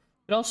 things.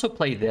 We could also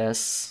play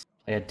this.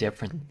 Play a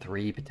different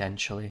 3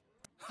 potentially.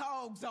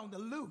 Hogs on the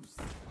loose.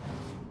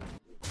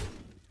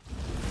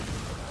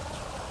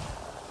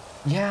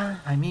 Yeah,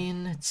 I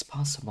mean, it's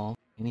possible.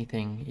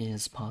 Anything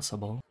is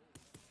possible.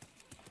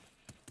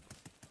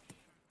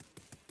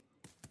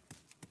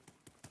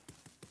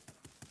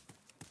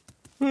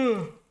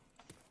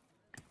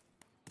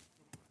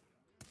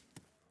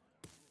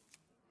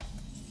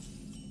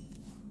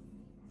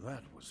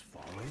 That was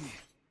folly.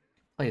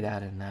 Play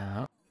that in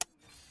that.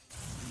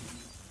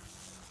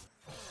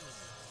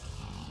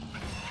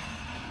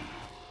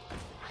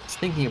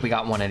 Thinking if we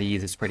got one of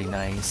these, it's pretty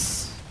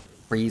nice.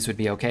 Freeze would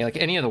be okay. Like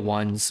any of the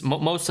ones,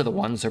 most of the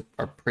ones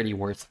are pretty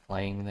worth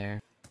playing there.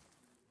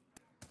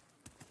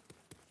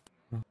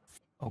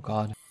 Oh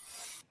god.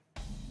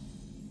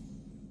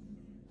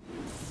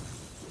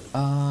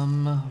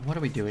 What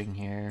are we doing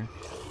here?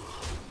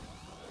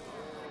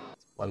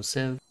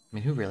 Explosive? I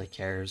mean, who really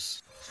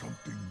cares? Feel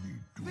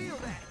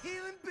that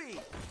healing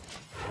beat.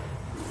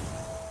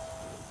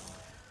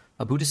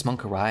 A Buddhist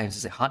monk arrives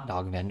as a hot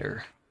dog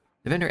vendor.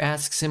 The vendor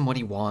asks him what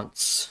he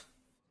wants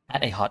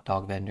at a hot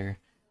dog vendor.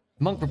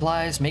 The monk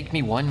replies, "Make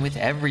me one with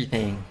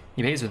everything."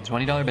 He pays with a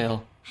 $20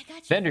 bill.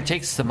 Vendor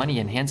takes the money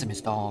and hands him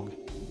his dog.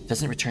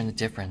 Doesn't return the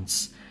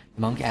difference.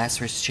 The monk asks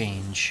for his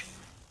change.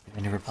 The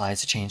vendor replies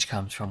the change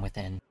comes from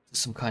within. Is this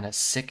some kind of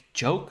sick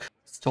joke?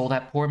 Stole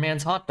that poor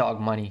man's hot dog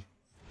money.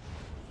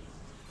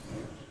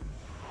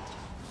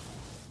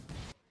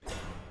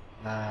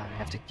 I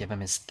have to give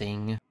him his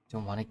thing.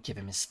 Don't want to give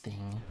him his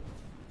thing.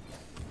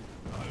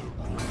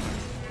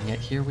 And yet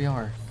here we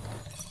are,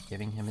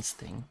 giving him his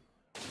thing.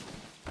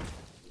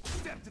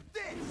 Step to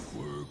this.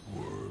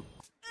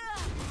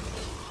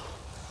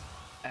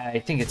 I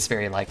think it's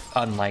very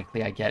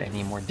unlikely I get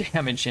any more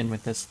damage in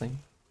with this thing.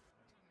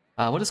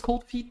 What does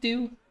Cold Feet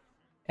do?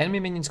 Enemy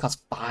minions cost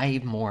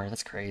 5 more.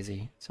 That's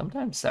crazy.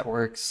 Sometimes that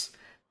works.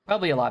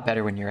 Probably a lot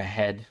better when you're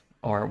ahead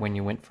or when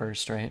you went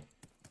first, right?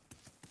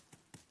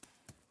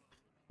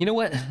 You know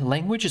what?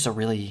 Language is a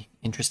really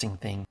interesting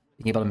thing.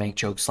 Being able to make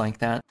jokes like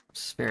that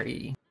is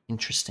very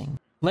interesting.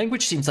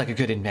 Language seems like a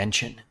good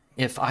invention.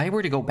 If I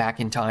were to go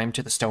back in time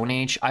to the Stone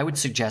Age, I would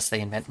suggest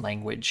they invent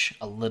language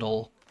a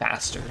little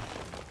faster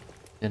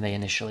than they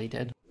initially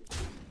did.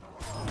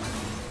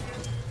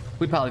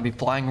 We'd probably be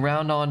flying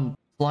around on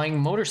flying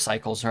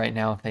motorcycles right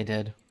now if they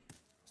did.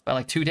 It's by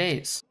like 2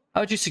 days.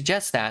 How would you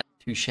suggest that?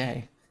 Touche.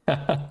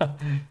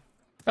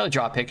 Probably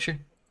draw a picture,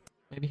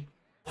 maybe.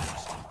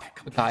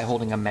 A guy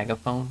holding a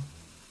megaphone.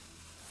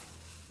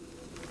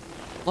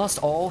 Lost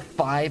all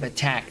 5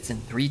 attacks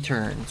in 3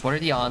 turns. What are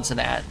the odds of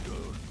that?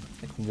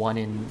 Like 1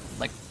 in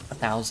like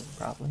 1,000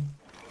 probably.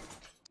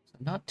 So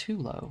not too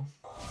low.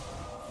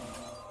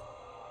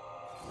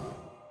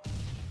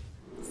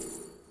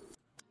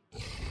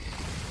 Let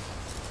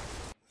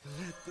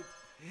the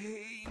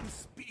pain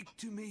speak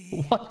to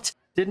me. What?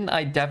 Didn't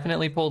I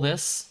definitely pull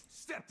this?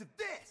 Step to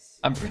this.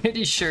 I'm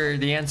pretty sure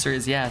the answer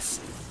is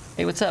yes.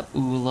 Hey, what's up,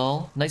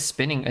 Oolol? Nice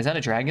spinning. Is that a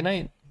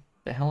Dragonite?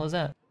 The hell is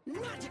that?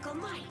 Magical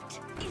light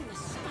in the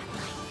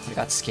spotlight. I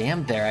got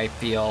scammed there, I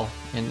feel,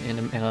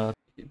 in a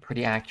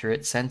pretty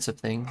accurate sense of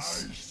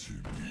things.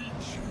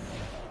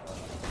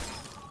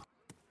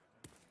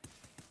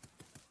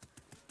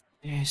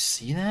 You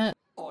see that?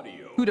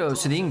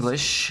 Kudos to the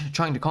English,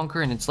 trying to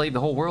conquer and enslave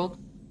the whole world,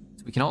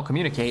 so we can all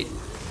communicate.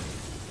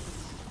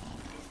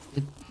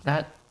 Did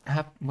that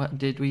happen? What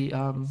did we,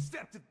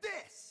 Step to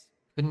this.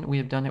 couldn't we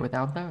have done it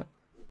without that?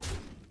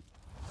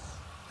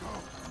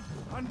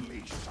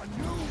 Unleash a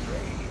new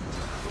reign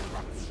of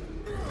corruption.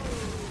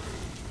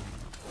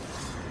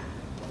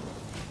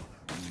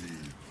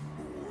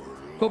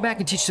 Go back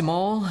and teach them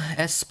all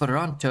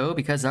Esperanto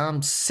because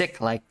I'm sick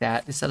like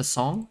that. Is that a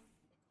song?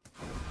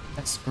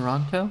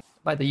 Esperanto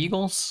by the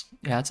Eagles?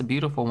 Yeah, it's a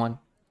beautiful one.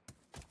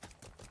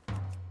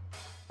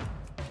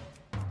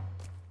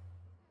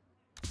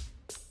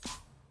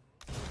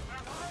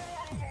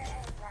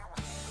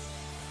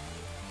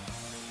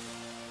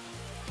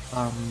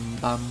 Bum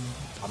bum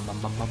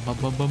bum bum bum bum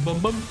bum bum bum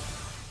bum.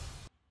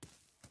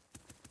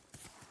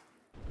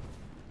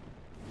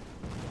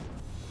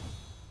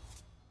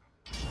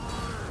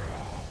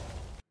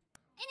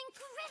 An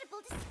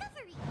incredible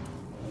discovery.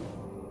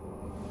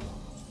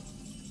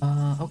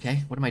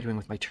 Okay, what am I doing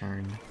with my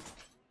turn?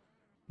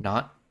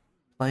 Not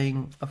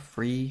playing a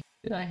free...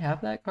 Did I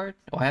have that card?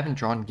 Oh, I haven't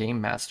drawn Game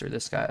Master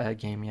this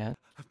game yet.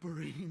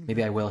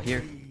 Maybe I will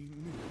here.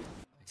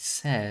 I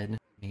said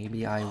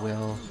maybe I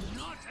will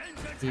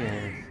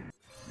here.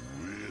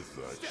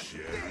 With a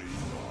cherry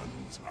on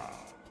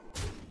top.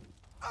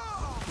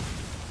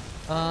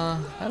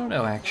 I don't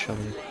know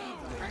actually.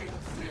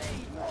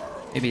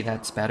 Maybe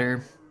that's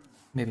better.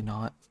 Maybe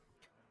not.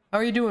 How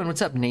are you doing?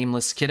 What's up,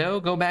 nameless kiddo?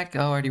 Go back.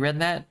 Oh, already read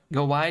that?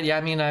 Go wide? Yeah,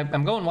 I mean,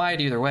 I'm going wide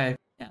either way.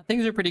 Yeah,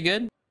 things are pretty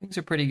good. Things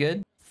are pretty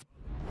good.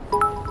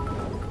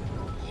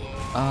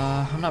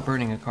 I'm not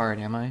burning a card,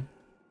 am I?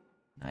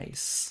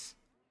 Nice.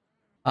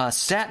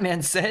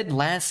 Statman said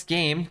last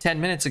game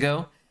 10 minutes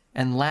ago,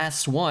 and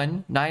last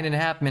one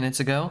 9.5 minutes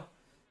ago,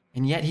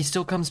 and yet he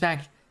still comes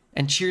back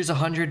and cheers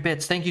 100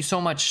 bits. Thank you so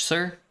much,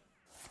 sir.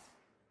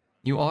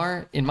 You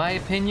are, in my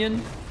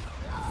opinion,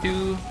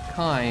 too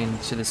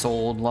kind to this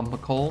old lump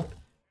of coal.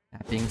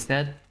 That being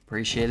said,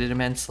 appreciate it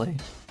immensely.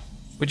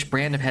 Which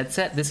brand of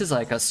headset? This is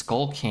like a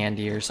Skull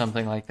Candy or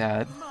something like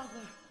that.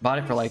 Bought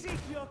it for like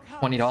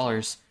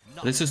 $20.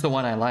 This is the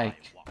one I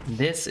like.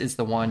 This is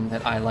the one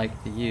that I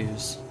like to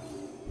use.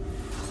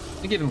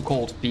 Let me give him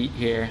Cold Feet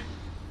here.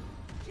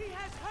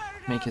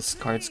 Make his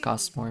cards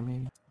cost more,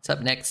 maybe. What's up,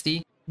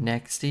 Nexty?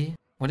 Nexty?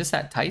 What is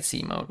that Tice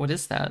emote? What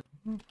is that?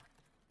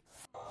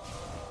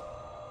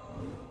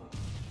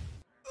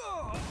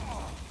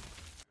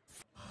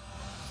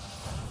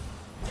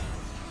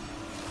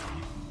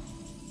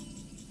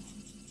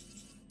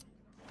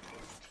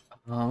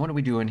 What are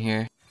we doing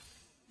here?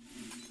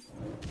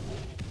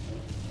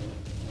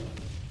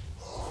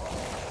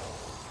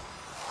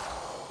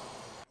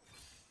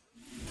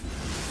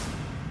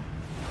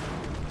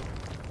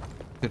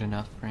 Good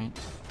enough, right?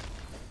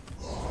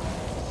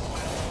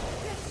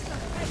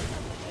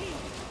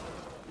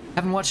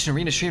 Haven't watched an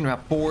arena stream in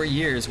about 4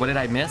 years. What did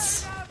I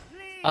miss?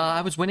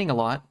 I was winning a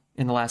lot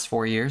in the last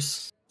 4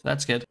 years. So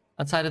that's good.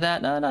 Outside of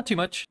that, no, not too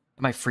much.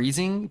 Am I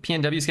freezing?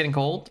 PNW's getting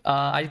cold.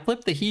 I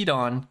flipped the heat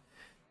on.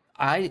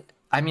 I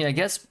mean, I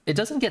guess it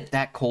doesn't get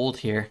that cold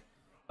here,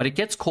 but it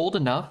gets cold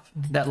enough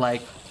that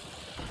like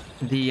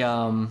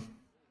the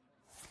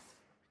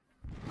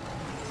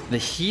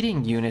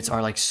heating units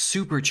are like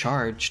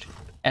supercharged,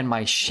 and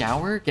my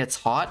shower gets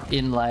hot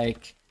in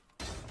like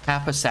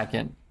half a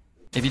second.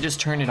 If you just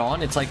turn it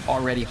on, it's like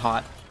already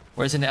hot.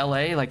 Whereas in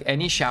LA, like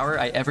any shower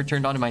I ever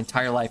turned on in my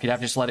entire life, you'd have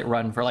to just let it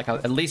run for like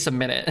at least a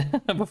minute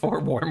before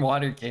warm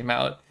water came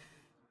out.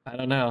 I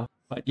don't know.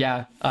 But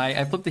yeah,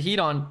 I flipped the heat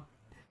on,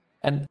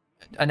 and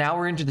an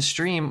hour into the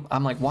stream,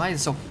 I'm like, why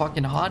is it so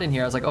fucking hot in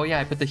here? I was like, oh yeah,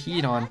 I put the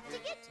heat on.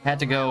 Had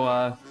to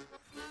go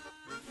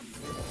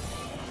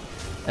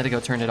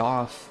turn it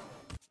off.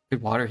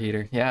 Good water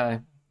heater. Yeah.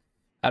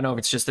 I don't know if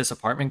it's just this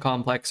apartment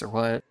complex or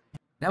what.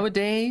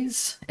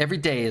 Nowadays, every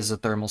day is a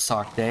thermal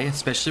sock day,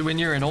 especially when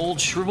you're an old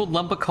shriveled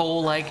lump of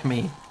coal like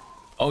me.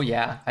 Oh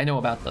yeah, I know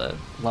about the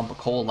lump of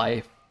coal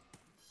life.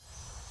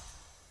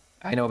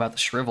 I know about the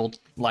shriveled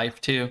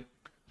life too.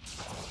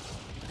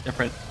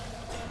 Different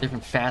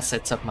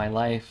facets of my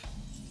life.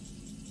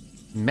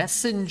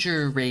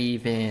 Messenger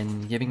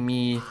Raven giving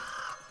me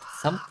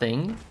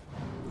something.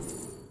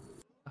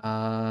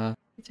 Let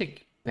me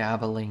take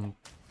Babbling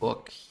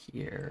Book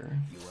here.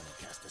 You want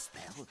to cast a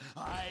spell?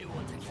 I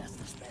want to cast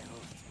a spell.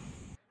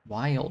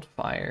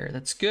 Wildfire.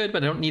 That's good,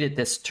 but I don't need it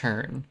this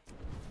turn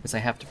because I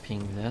have to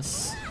ping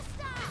this.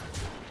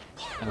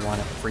 I want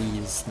to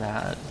freeze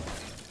that.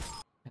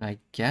 And I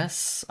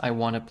guess I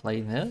want to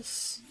play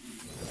this.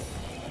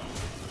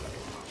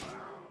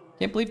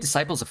 Can't believe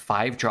Disciple's a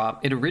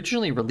 5-drop. It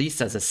originally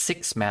released as a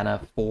 6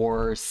 mana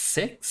for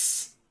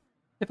 6,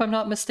 if I'm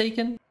not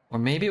mistaken. Or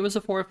maybe it was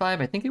a 4 or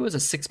 5. I think it was a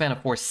 6 mana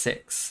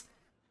 4/6.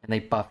 And they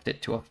buffed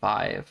it to a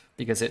 5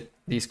 because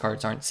these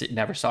cards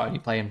never saw any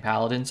play in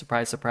Paladin.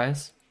 Surprise,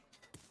 surprise.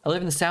 I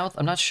live in the South.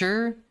 I'm not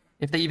sure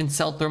if they even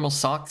sell thermal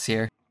socks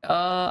here.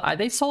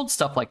 They sold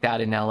stuff like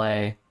that in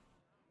LA,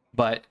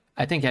 but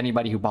I think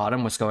anybody who bought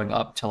them was going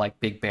up to like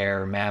Big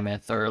Bear or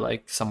Mammoth or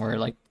like somewhere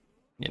like,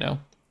 you know,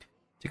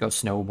 to go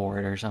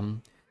snowboard or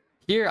something.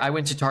 Here, I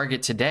went to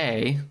Target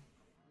today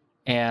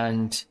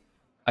and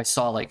I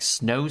saw like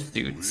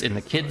snowsuits in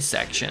the kids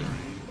section.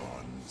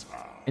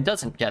 It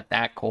doesn't get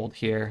that cold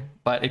here,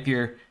 but if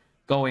you're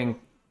going,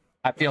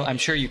 I'm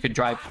sure you could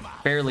drive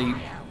fairly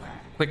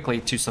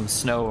quickly to some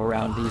snow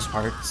around these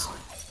parts.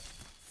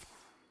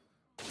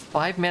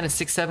 5 mana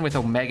 6/7 with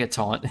Omega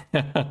Taunt.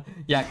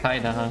 Yeah,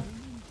 kinda, huh?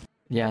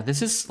 Yeah,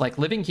 this is like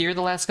living here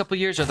the last couple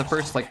years are the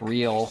first like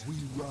real,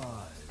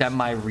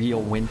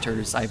 semi-real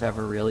winters I've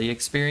ever really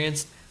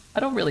experienced.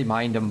 I don't really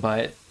mind them,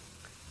 but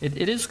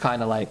it is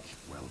kind of like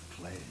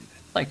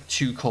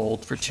too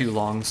cold for too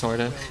long,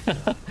 sort of.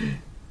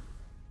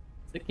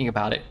 Thinking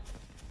about it,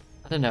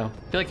 I don't know.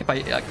 I feel like if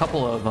a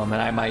couple of them,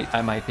 and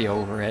I might be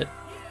over it.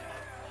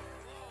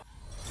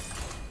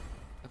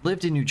 I've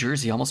lived in New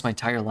Jersey almost my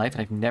entire life,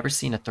 and I've never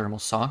seen a thermal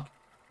sock.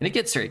 And it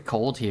gets very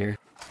cold here.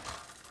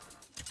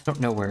 I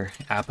don't know where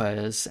Appa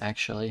is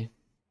actually.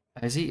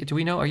 Is he? Do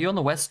we know? Are you on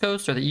the West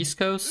Coast or the East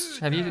Coast?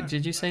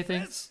 Did you say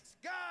things?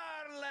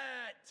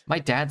 My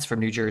dad's from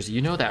New Jersey.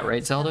 You know that,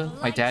 right, Zelda?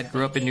 My dad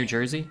grew up in New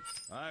Jersey.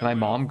 And my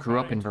mom grew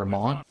up in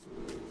Vermont.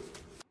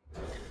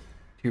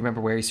 Do you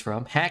remember where he's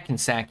from?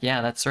 Hackensack.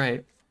 Yeah, that's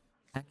right.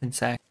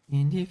 Hackensack.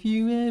 And if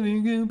you ever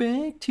go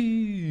back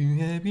to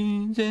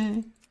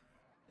Hackensack,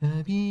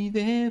 I'll be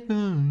there for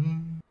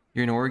you.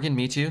 You're in Oregon?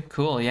 Me too?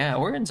 Cool, yeah.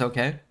 Oregon's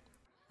okay.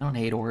 I don't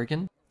hate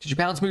Oregon. Did your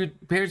parents move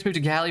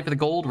to Cali for the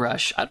gold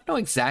rush? I don't know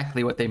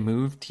exactly what they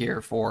moved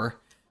here for.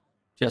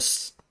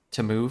 Just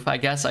to move, I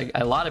guess.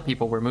 A lot of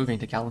people were moving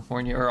to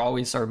California, or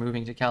always are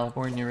moving to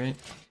California, right?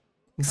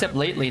 Except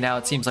lately now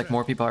it seems like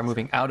more people are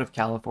moving out of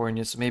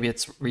California, so maybe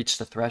it's reached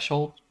the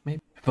threshold,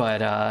 maybe.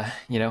 But,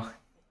 you know,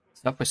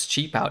 stuff was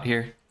cheap out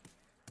here.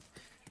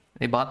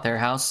 They bought their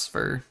house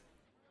for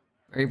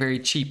very, very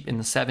cheap in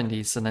the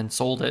 70s and then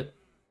sold it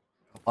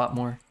a lot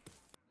more.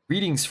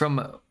 Greetings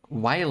from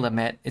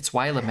Willamette. It's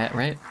Willamette,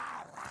 right?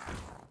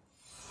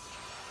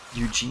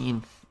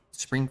 Eugene.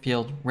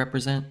 Springfield,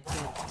 represent.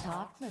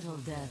 Talk, little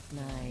Death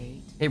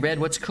Knight. Hey, Red,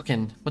 what's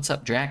cooking? What's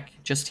up, Drac?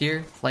 Just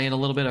here, playing a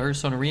little bit of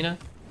Hearthstone Arena.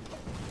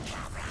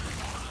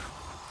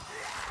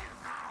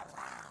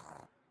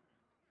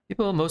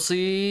 People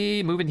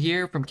mostly moving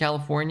here from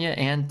California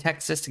and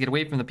Texas to get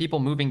away from the people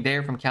moving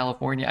there from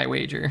California, I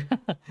wager.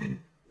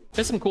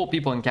 There's some cool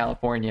people in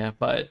California,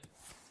 but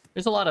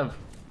there's a lot of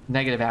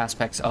negative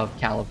aspects of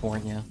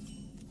California.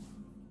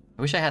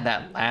 I wish I had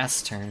that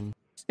last turn. I'm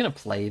just gonna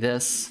play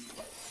this.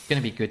 It's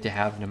gonna be good to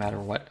have no matter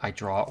what I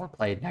draw or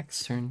play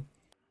next turn.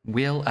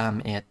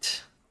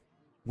 Willamette.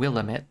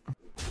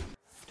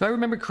 Do I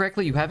remember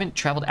correctly, you haven't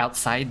traveled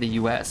outside the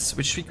US?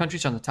 Which 3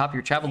 countries are on the top of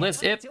your travel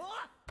list? If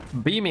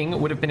beaming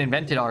would have been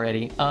invented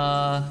already.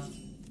 I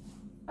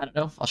don't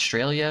know.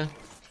 Australia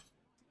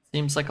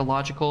seems like a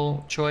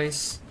logical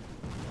choice.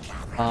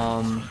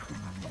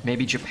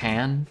 Maybe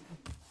Japan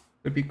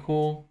would be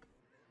cool.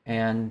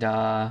 And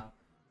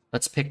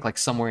let's pick like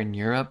somewhere in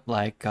Europe,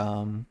 like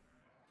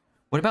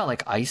what about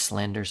like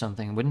Iceland or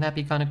something? Wouldn't that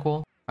be kind of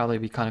cool? Probably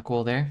be kind of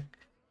cool there.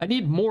 I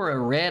need more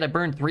red. I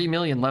burned 3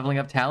 million leveling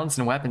up talents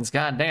and weapons.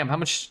 God damn, how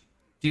much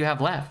do you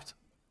have left?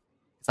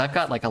 Because I've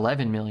got like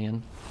 11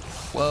 million.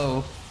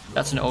 Whoa,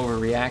 that's an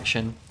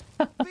overreaction.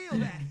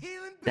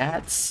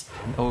 That's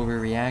an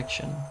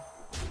overreaction.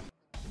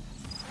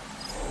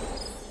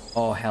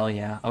 Oh, hell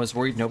yeah. I was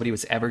worried nobody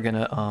was ever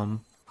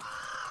gonna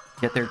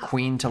get their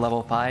queen to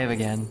level 5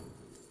 again.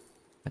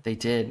 But they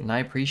did, and I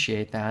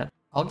appreciate that.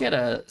 I'll get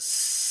a...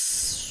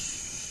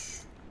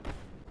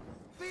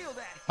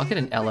 I'll get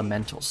an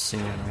elemental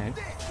soon, right?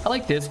 I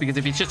like this because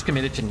if he's just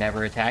committed to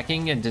never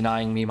attacking and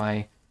denying me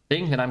my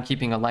thing, then I'm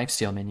keeping a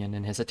lifesteal minion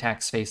and his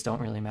attacks face don't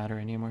really matter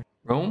anymore.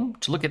 Rome?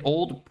 To look at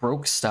old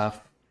broke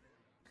stuff.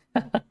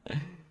 Look at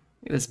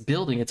this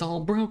building, it's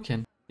all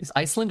broken. Is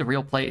Iceland a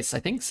real place? I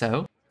think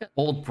so. Got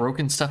old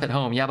broken stuff at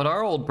home. Yeah, but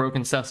our old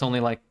broken stuff's only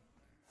like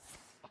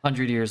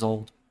 100 years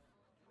old.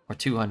 Or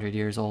 200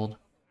 years old.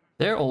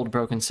 Their old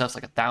broken stuff's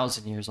like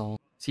 1,000 years old.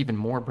 It's even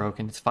more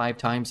broken. It's 5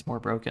 times more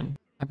broken.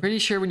 I'm pretty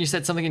sure when you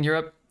said something in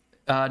Europe,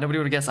 nobody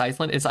would have guessed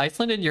Iceland. Is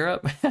Iceland in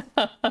Europe?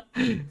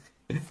 I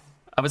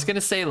was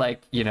gonna say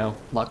like, you know,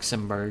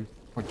 Luxembourg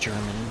or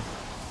Germany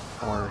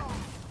or,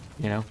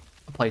 you know,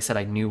 a place that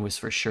I knew was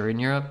for sure in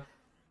Europe.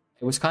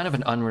 It was kind of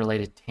an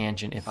unrelated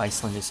tangent if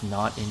Iceland is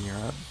not in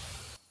Europe.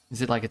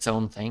 Is it like its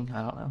own thing?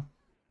 I don't know.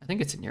 I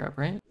think it's in Europe,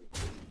 right?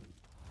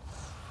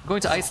 I'm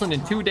going to Iceland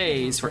in 2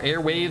 days for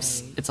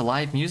Airwaves. It's a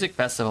live music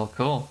festival.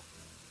 Cool.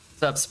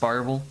 What's up,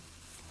 Sparble?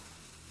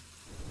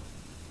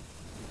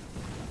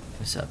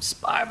 What's up,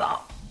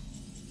 Sparble?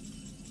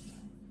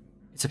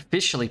 It's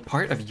officially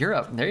part of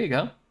Europe. There you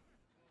go.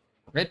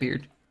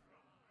 Redbeard.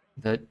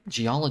 The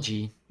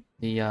geology.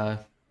 The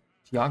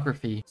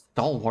geography.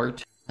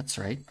 Stalwart. That's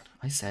right.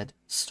 I said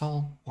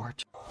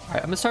stalwart. Alright,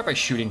 I'm gonna start by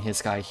shooting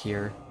his guy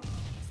here.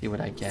 See what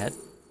I get.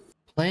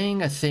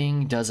 Playing a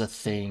thing does a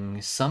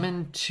thing.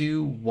 Summon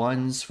 2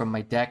 1s from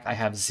my deck. I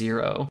have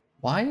 0.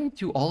 Why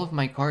do all of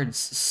my cards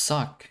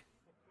suck?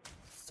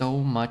 So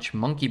much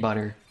monkey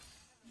butter.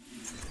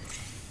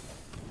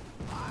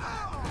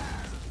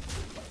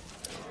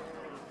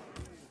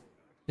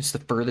 It's the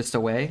furthest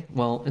away?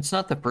 Well, it's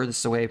not the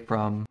furthest away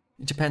from...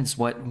 It depends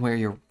where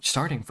you're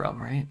starting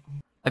from, right?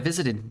 I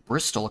visited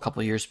Bristol a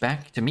couple years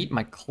back to meet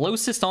my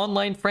closest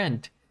online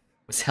friend.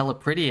 It was hella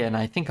pretty and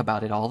I think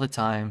about it all the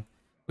time.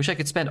 Wish I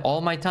could spend all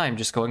my time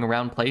just going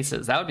around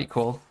places. That would be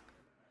cool.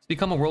 To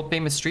become a world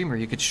famous streamer,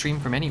 you could stream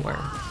from anywhere.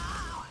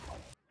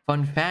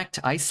 Fun fact,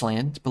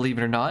 Iceland, believe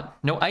it or not,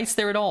 no ice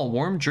there at all.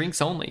 Warm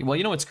drinks only. Well,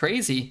 you know what's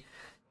crazy?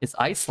 Is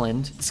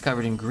Iceland is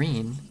covered in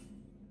green.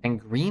 And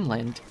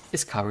Greenland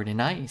is covered in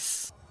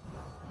ice.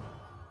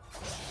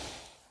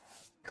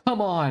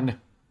 Come on!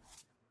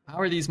 How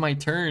are these my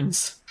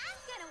turns?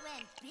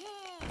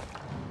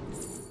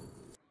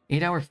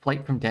 8-hour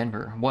flight from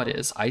Denver. What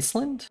is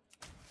Iceland?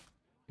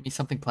 Give me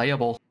something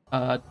playable.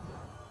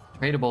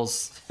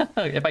 Tradables.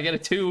 If I get a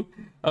 2,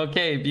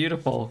 okay,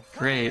 beautiful,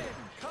 great.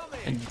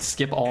 And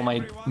skip all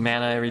my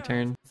mana every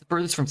turn. It's the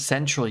furthest from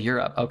Central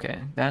Europe. Okay,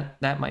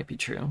 that might be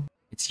true.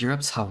 It's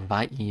Europe's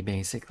Hawaii,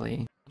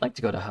 basically. I'd like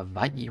to go to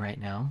Hawaii right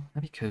now.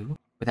 That'd be cool.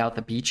 Without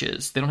the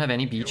beaches. They don't have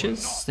any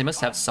beaches? They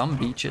must have some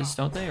beaches,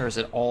 don't they? Or is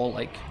it all,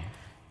 like,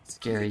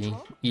 scary,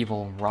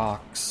 evil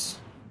rocks?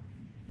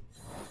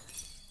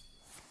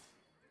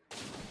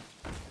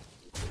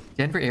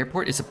 Denver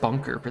Airport is a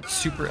bunker for the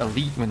super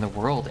elite when the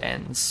world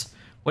ends.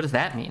 What does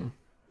that mean?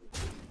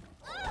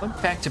 Fun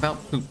fact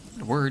about poop.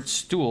 The word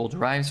stool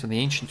derives from the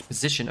ancient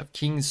position of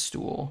king's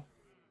stool,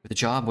 where the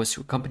job was to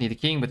accompany the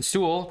king with a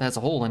stool that has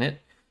a hole in it,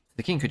 so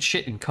the king could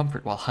shit in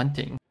comfort while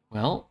hunting.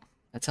 Well,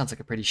 that sounds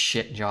like a pretty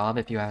shit job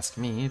if you ask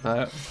me,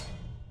 but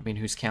I mean,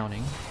 who's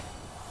counting?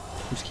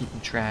 Who's keeping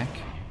track?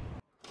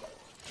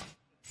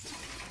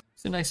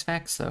 These are nice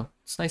facts, though.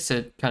 It's nice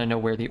to kind of know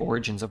where the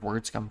origins of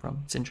words come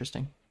from. It's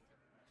interesting.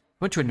 I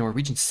went to a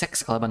Norwegian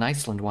sex club on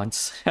Iceland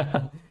once.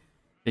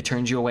 They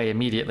turned you away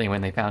immediately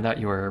when they found out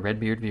you were a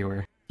Redbeard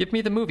viewer. Give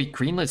me the movie.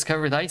 Greenland's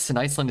covered with ice and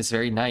Iceland is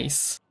very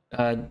nice.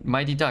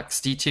 Mighty Ducks,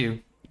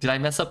 D2. Did I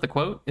mess up the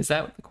quote? Is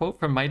that the quote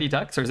from Mighty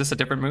Ducks, or is this a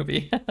different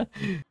movie?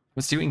 I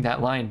was doing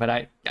that line, but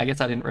I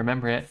guess I didn't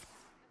remember it.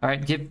 All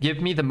right,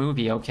 give me the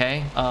movie,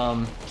 okay?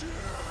 Ba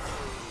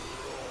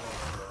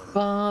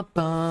ba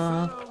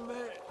ba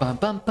ba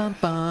ba ba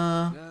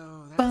ba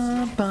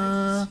ba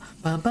ba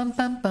ba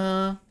ba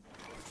ba.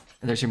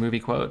 There's your movie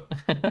quote.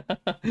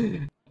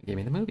 Give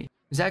me the movie. It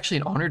was actually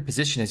an honored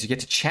position as you get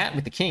to chat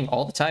with the king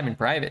all the time in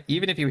private,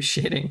 even if he was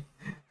shitting.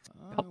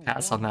 I'll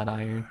pass on that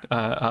iron.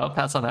 I'll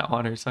pass on that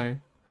honor, sorry.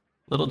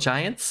 Little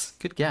Giants?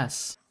 Good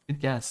guess. Good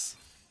guess.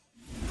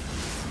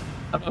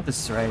 I don't know if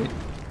this is right.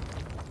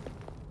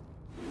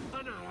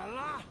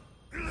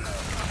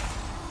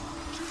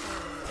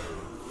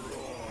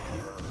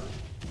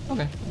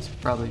 Okay, that's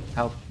probably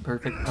how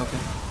perfect. Okay.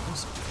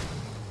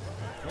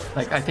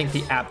 Like, I think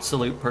the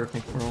absolute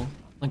perfect roll.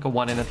 Like a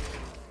 1 in a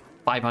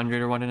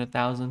 500 or 1 in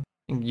 1,000.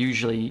 And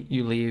usually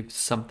you leave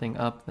something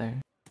up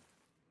there.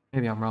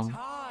 Maybe I'm wrong.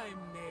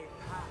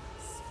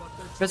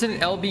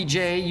 President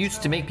LBJ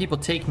used to make people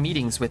take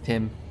meetings with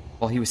him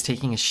while he was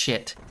taking a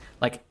shit.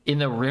 Like, in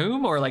the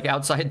room or like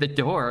outside the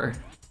door?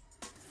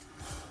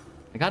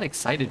 I got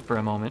excited for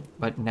a moment,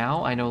 but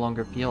now I no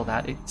longer feel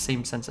that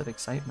same sense of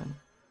excitement.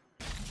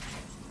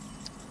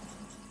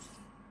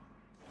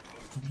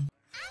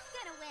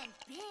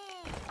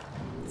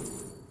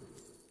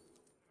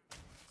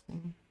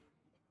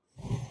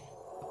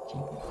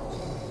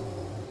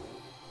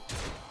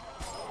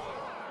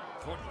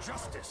 For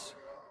justice.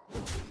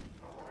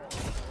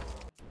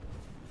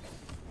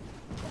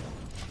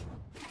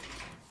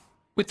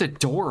 With the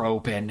door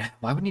open,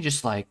 why wouldn't he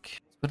just like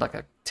put like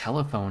a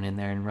telephone in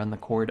there and run the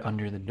cord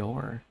under the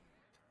door?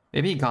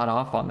 Maybe he got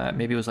off on that.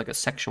 Maybe it was like a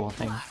sexual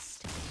thing.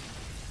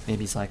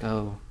 Maybe he's like,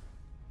 oh,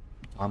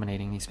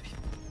 dominating these people.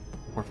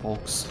 Poor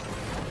folks.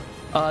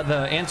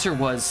 The answer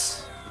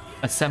was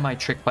a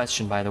semi-trick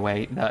question, by the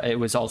way. It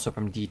was also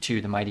from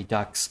D2, the Mighty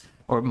Ducks,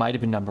 or it might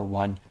have been number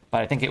 1,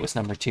 but I think it was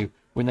number 2.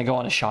 When they go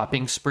on a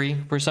shopping spree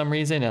for some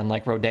reason on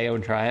like Rodeo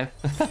Drive.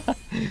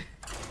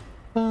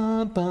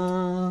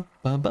 Why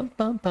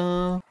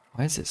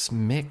is this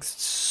mixed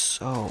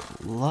so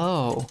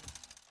low?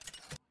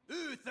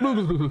 Uther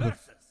versus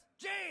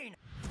Jane.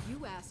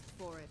 You asked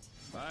for it.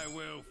 I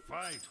will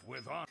fight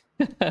with honor.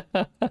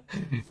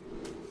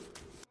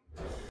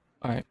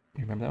 Alright,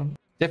 you remember that one?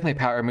 Definitely a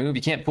power move.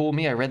 You can't fool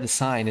me. I read the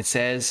sign. It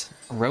says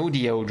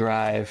Rodeo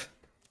Drive.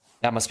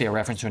 That must be a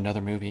reference to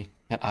another movie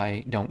that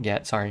I don't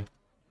get. Sorry.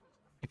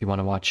 If you want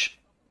to watch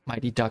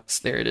Mighty Ducks,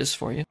 there it is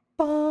for you.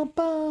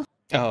 Oh,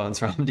 it's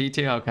from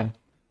D2? Okay.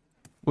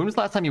 When was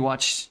the last time you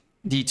watched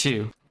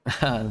D2?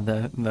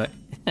 Yeah,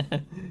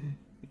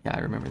 I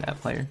remember that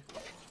player.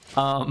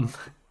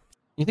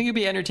 You think it'd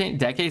be entertaining?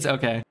 Decades?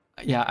 Okay.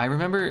 Yeah, I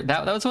remember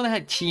that was one that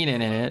had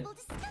Keenan in it.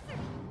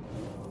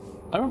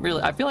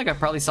 I feel like I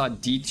probably saw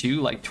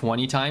D2 like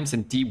 20 times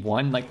and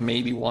D1 like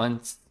maybe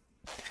once.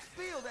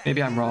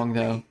 Maybe I'm wrong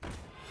though.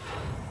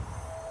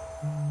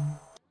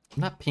 I'm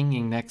not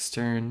pinging next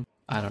turn.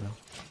 I don't know.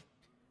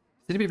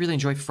 Did anybody really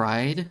enjoy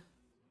fries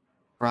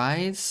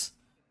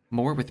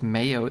more with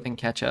mayo than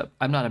ketchup?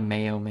 I'm not a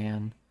mayo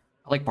man.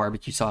 I like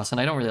barbecue sauce and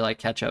I don't really like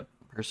ketchup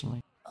personally.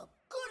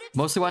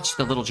 Mostly watched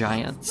The Little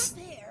Giants.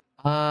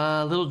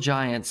 Little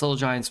Giants.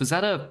 Was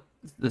that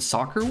the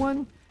soccer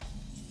one?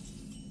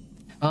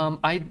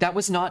 That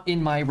was not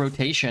in my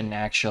rotation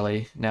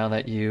actually, now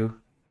that you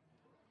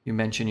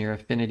mention your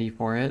affinity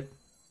for it.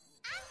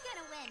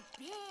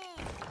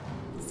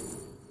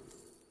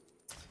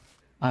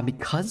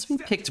 Because we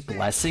picked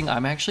Blessing,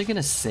 I'm actually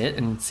gonna sit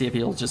and see if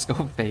he'll just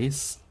go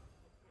face.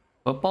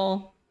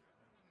 Football?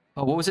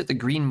 Oh, what was it? The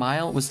Green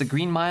Mile? Was the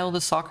Green Mile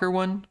the soccer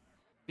one?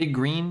 Big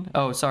Green?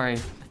 Oh, sorry.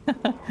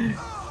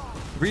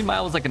 Green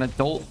Mile was like an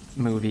adult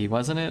movie,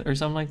 wasn't it? Or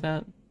something like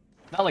that?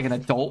 Not like an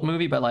adult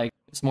movie, but like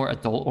it's more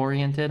adult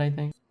oriented, I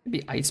think. It'd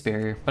be Ice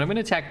Barrier, but I'm gonna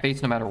attack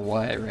face no matter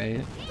what,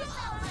 right?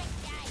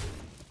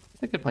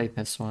 I could play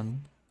this one.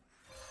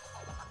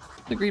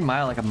 The Green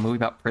Mile, like a movie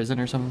about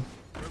prison or something.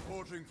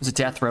 It was a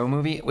death row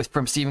movie with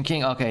from Stephen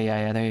King. Okay,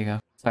 yeah, there you go.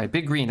 Sorry,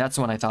 Big Green, that's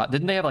the one I thought.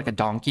 Didn't they have like a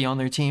donkey on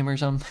their team or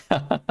something?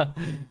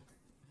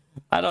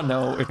 I don't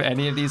know if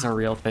any of these are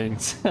real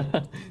things.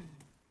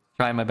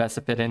 Trying my best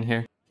to fit in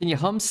here. Can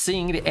you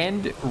sing the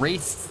end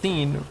race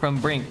scene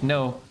from Brink?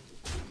 No,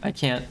 I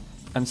can't.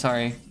 I'm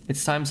sorry.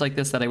 It's times like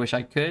this that I wish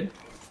I could,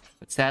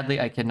 but sadly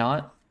I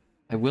cannot.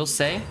 I will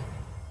say,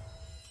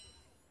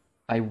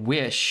 I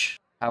wish,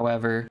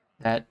 however,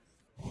 that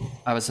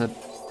I was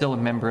still a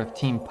member of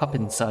Team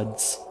Puppin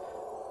Suds.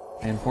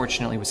 I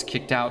unfortunately was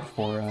kicked out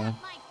for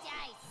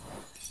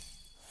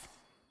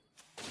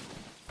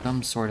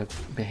some sort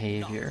of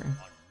behavior.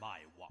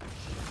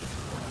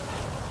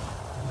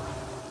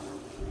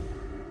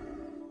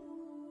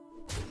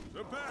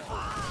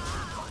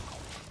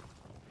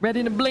 Red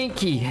in a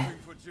blankie.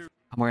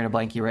 I'm wearing a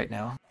blankie right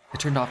now. I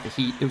turned off the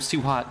heat. It was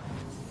too hot.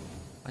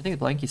 I think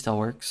the blankie still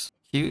works.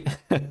 Cute.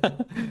 Yeah,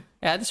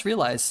 I just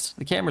realized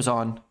the camera's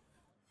on.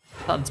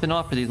 I thought it's been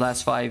off for these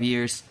last 5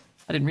 years.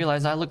 I didn't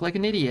realize I look like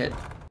an idiot.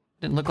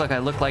 Didn't look like I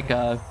look like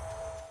a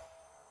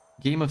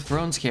Game of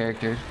Thrones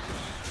character.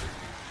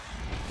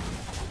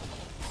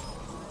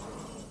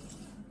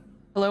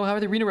 Hello, how are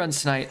the arena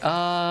runs tonight?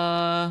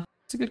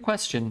 It's a good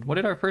question. What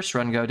did our first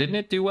run go? Didn't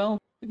it do well?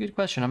 It's a good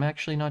question. I'm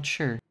actually not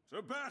sure.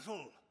 To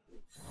battle.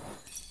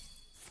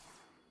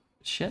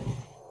 Shit.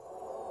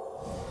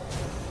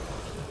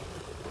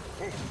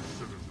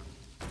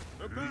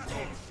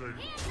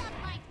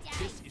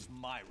 This is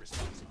my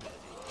responsibility.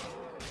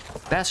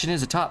 Bastion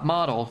is a top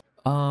model.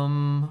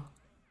 Can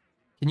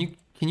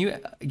you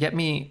get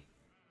me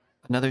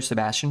another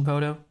Sebastian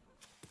photo?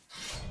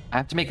 I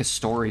have to make a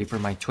story for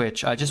my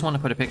Twitch. I just want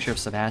to put a picture of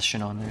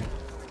Sebastian on there.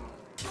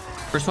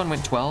 First one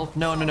went 12?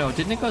 No.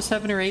 Didn't it go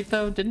 7 or 8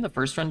 though? Didn't the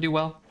first run do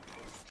well?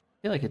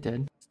 I feel like it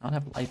did. Does not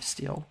have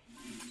lifesteal.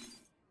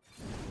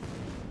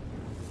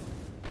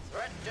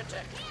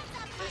 Check.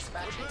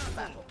 Dispatching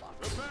battle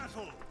box. The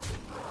battle!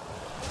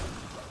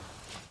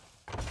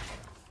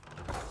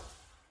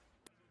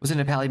 Wasn't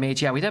it a Pally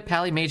Mage? Yeah, we had a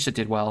Pally Mage that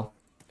did well.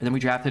 And then we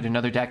drafted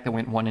another deck that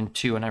went 1 and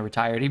 2 and I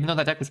retired, even though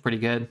that deck was pretty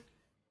good.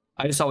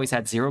 I just always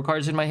had 0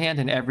 cards in my hand,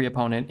 and every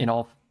opponent in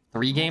all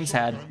 3 games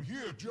had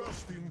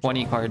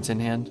 20 cards in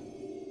hand.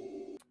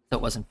 So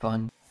it wasn't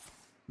fun.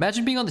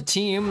 Imagine being on the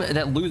team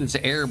that loses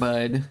to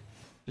Airbud.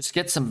 Just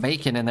get some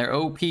bacon and their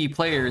OP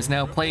player is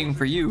now playing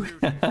for you.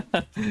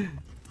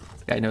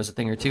 This guy knows a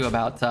thing or two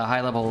about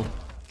high-level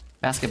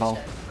basketball.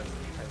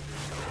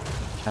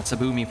 That's a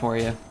boomy for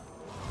you.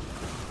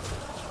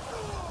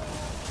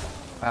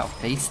 Wow,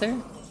 face there?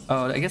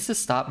 Oh, I guess to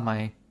stop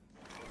my...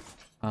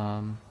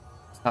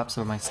 stop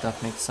some of my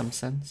stuff makes some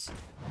sense.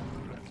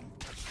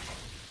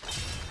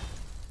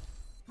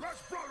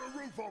 Let's blow the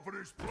roof off of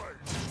this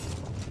place.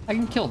 I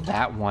can kill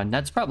that one.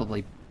 That's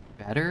probably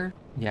better.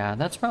 Yeah,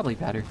 that's probably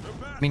better.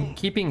 I mean,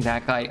 keeping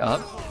that guy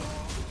up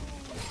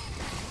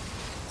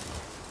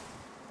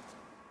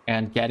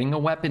and getting a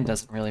weapon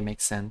doesn't really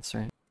make sense,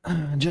 right?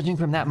 Judging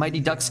from that Mighty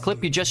Ducks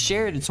clip you just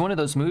shared, it's one of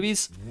those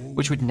movies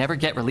which would never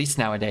get released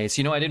nowadays.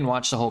 You know, I didn't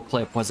watch the whole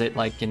clip. Was it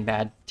like in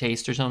bad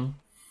taste or something?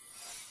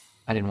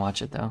 I didn't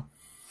watch it though.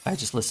 I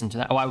just listened to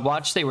that. Oh, I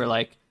watched. They were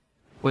like,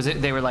 was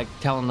it? They were like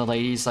telling the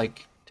ladies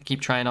like to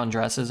keep trying on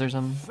dresses or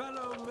something.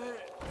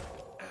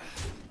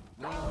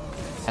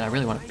 And I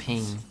really want to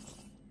ping.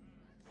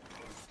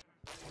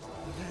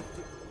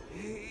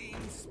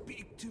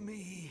 Speak to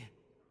me.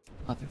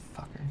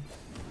 Motherfucker.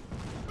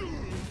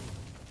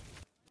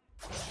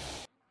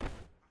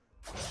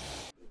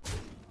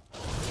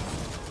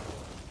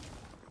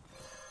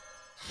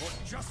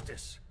 For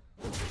justice!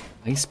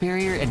 Ice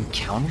barrier and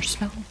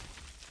counterspell?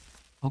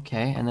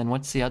 Okay, and then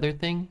what's the other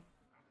thing?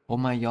 Oh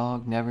my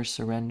yog, never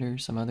surrender,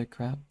 some other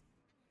crap.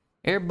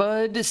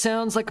 Airbud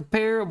sounds like a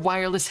pair of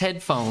wireless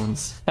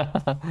headphones.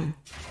 I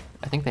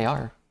think they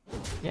are.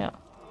 Yeah.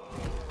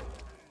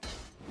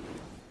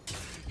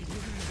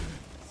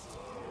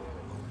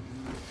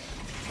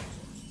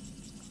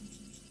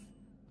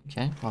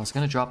 Okay, well I was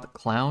gonna drop the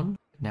clown.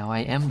 Now I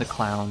am the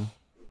clown.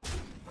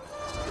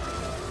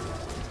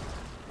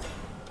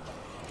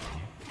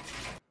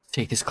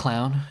 Take this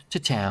clown to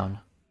town.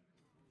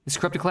 Is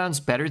Corrupted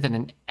Clown's better than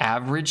an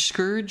average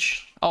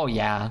Scourge? Oh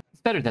yeah,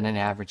 it's better than an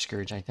average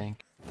Scourge, I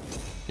think.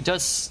 It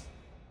does...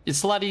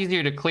 It's a lot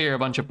easier to clear a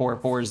bunch of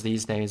 4/4s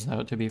these days,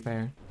 though, to be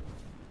fair.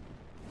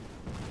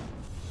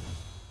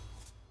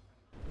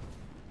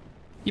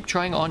 Keep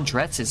trying on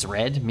dresses,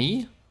 Red.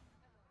 Me?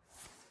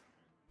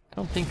 I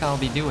don't think I'll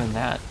be doing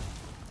that.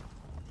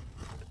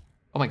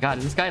 Oh my god,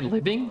 is this guy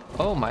living?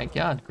 Oh my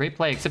god, great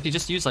play. Except he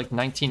just used like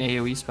 19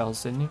 AoE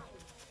spells, didn't he?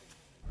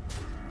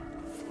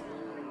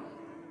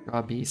 Draw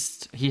a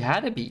beast. He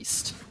had a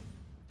beast.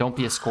 Don't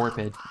be a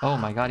Scorpid. Oh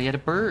my god, he had a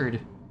bird.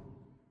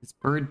 This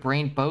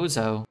bird-brained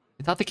bozo.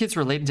 I thought the kid's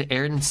related to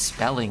Aaron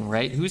Spelling,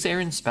 right? Who's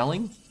Aaron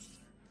Spelling?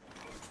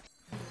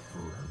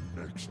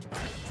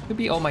 Could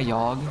be Oh My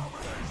Yog.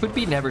 Could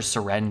be Never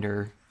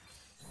Surrender.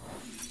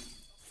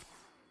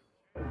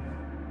 I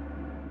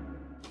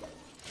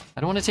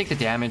don't want to take the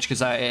damage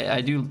because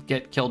I do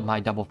get killed by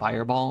double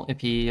fireball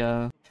if he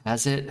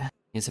has it.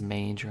 He's a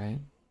mage, right?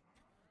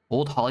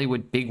 Old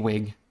Hollywood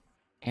bigwig.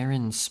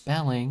 Aaron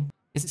Spelling.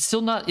 Is it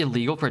still not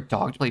illegal for a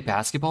dog to play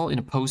basketball in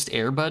a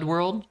post-Airbud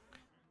world?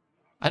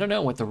 I don't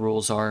know what the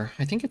rules are.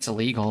 I think it's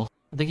illegal.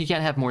 I think you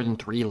can't have more than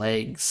 3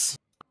 legs.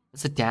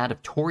 That's the dad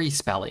of Tori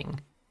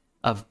Spelling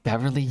of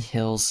Beverly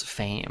Hills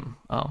fame.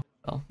 Oh,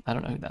 well, I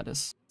don't know who that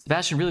is.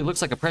 Sebastian really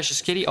looks like a precious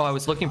kitty. Oh, I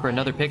was looking for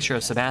another picture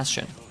of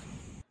Sebastian.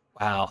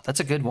 Wow, that's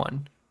a good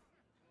one.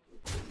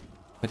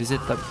 But is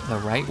it the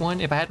right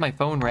one? If I had my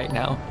phone right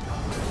now,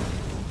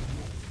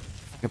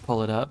 I could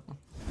pull it up.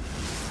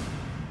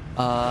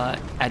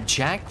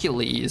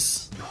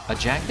 Ejacules.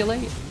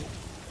 Ejaculate?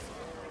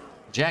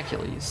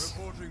 Ejacules.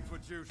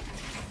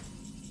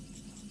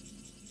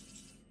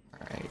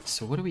 Alright,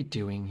 so what are we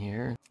doing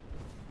here?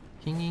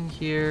 Pinging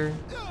here.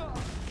 Is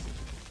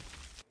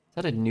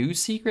that a new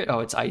secret? Oh,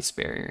 it's Ice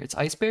Barrier. It's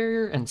Ice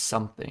Barrier and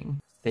something.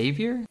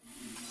 Savior?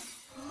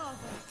 Mother,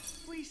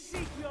 we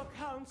seek your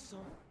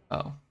counsel.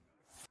 Oh.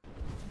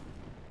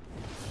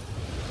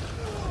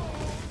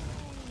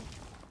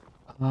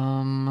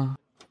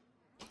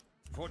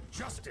 For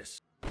justice!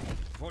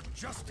 For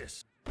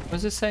justice! What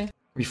does it say?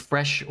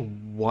 Refresh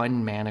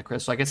 1 mana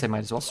crystal. I guess I might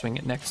as well swing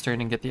it next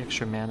turn and get the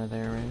extra mana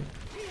there, right?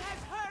 He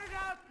has heard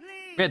our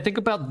plea. Yeah, think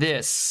about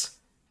this.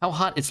 How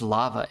hot is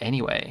lava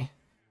anyway?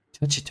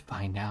 Touch it to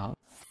find out.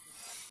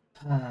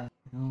 No,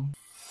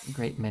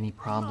 great many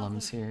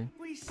problems here.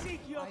 We seek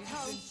your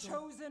counsel.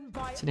 Chosen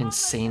by It's an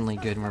insanely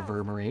good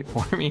reverberate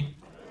for me.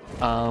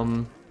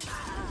 But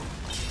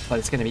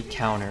it's gonna be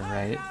counter,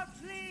 right?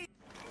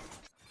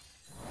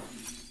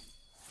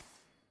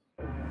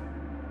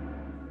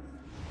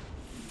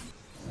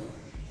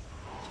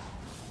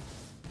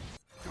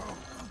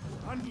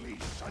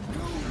 Unleash a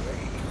new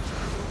rage.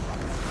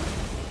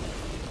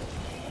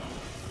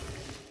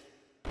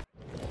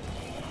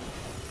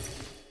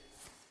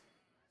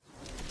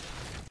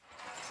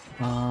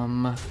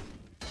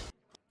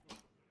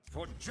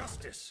 For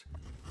justice.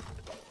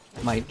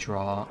 Might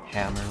draw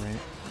hammer, right?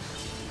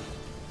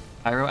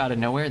 Pyro out of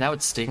nowhere? That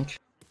would stink.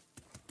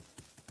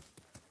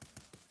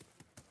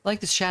 I like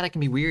this chat, I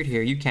can be weird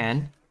here. You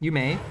can. You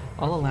may.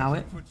 I'll allow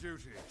it. For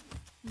duty.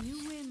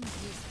 You win.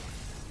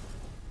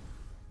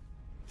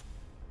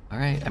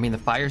 Alright, I mean, the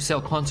fire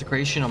sale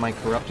consecration on my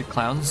corrupted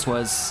clowns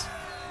was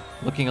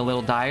looking a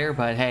little dire,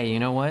 but hey, you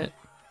know what?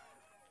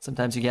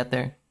 Sometimes you get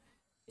there.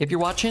 If you're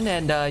watching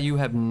and you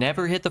have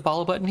never hit the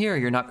follow button here, or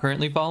you're not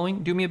currently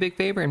following, do me a big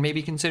favor and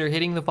maybe consider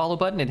hitting the follow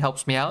button. It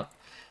helps me out,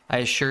 I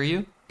assure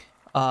you.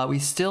 We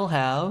still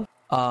have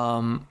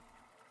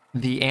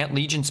the Ant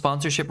Legion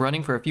sponsorship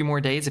running for a few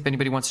more days. If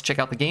anybody wants to check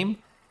out the game,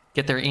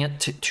 get their Ant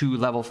to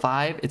level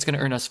 5. It's going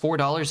to earn us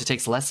 $4. It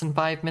takes less than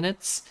 5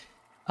 minutes.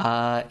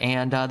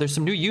 And there's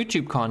some new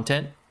YouTube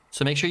content,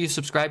 so make sure you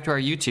subscribe to our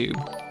YouTube.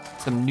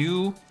 Some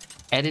new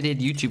edited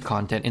YouTube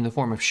content in the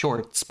form of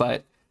shorts,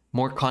 but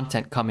more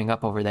content coming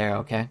up over there,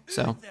 okay?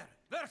 So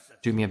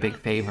do me a big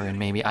favor and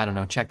maybe, I don't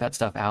know, check that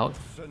stuff out.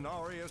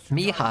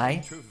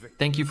 Mihai,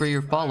 thank you for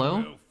your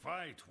follow.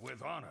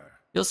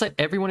 Feels like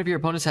every one of your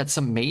opponents had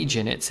some mage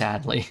in it,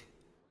 sadly.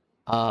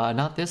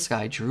 Not this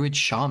guy, Druid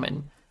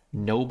Shaman.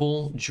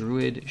 Noble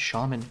Druid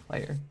Shaman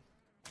player.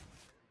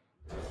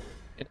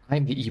 And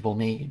I'm the evil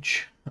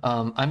mage.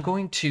 I'm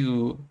going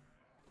to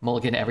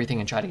mulligan everything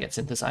and try to get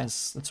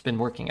synthesized. That's been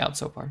working out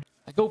so far.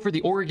 I go for the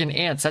Oregon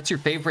Ants. That's your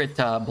favorite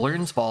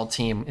Blurnsball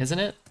team, isn't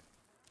it?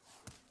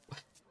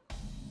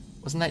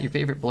 Wasn't that your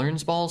favorite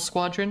Blurnsball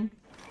squadron?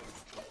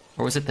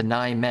 Or was it the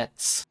Nye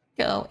Mets?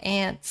 Go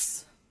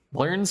Ants!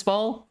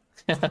 Blurnsball?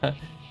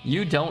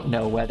 You don't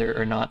know whether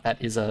or not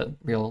that is a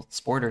real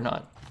sport or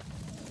not.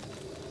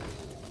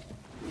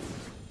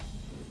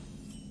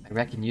 I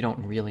reckon you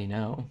don't really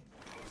know.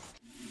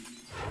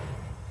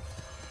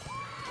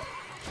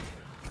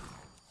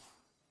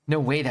 No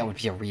way that would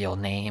be a real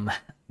name.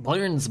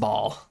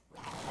 Blurnsball.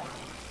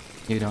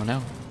 You don't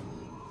know.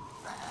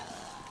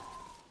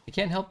 I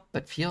can't help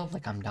but feel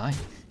like I'm dying.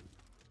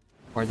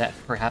 Or that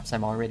perhaps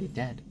I'm already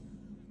dead.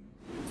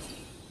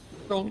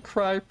 Don't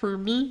cry for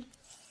me.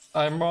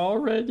 I'm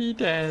already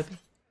dead.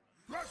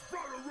 Let's blow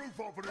the roof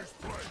off of this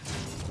place.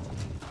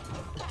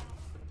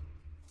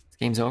 This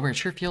game's over. It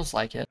sure feels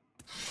like it.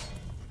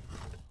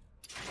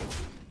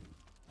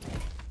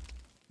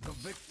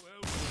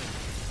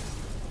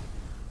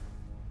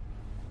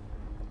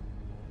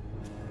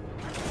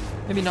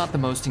 Maybe not the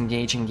most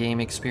engaging game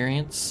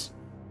experience.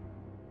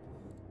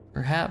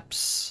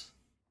 Perhaps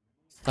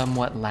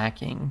somewhat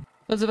lacking.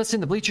 Those of us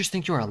in the bleachers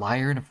think you're a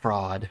liar and a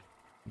fraud.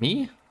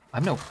 Me?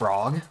 I'm no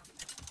frog.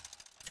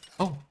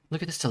 Oh,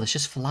 look at this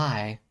delicious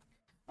fly.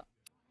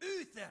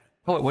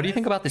 Oh, what do you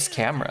think about this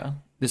camera?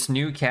 This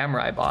new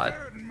camera I bought.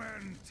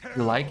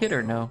 You like it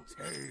or no?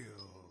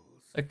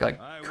 Like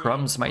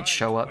crumbs might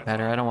show up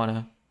better. I don't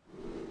want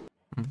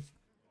to...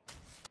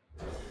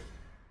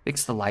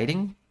 Fix the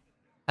lighting?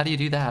 How do you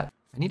do that?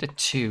 I need a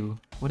 2.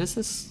 What is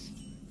this?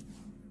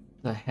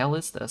 The hell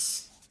is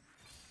this?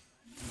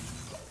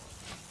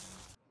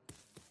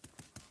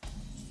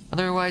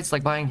 Otherwise,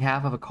 like buying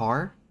half of a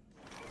car?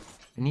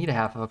 I need a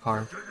half of a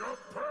car.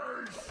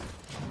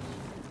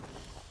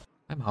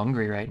 I'm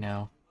hungry right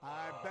now.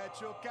 I bet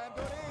you can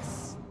do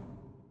this.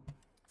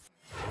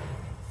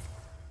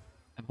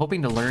 I'm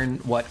hoping to learn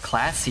what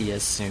class he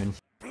is soon.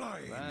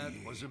 That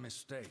was a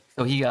mistake.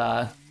 So he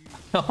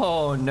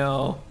oh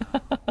no.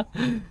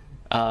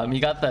 He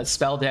got the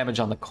spell damage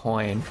on the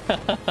coin.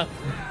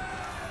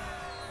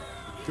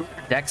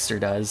 Dexter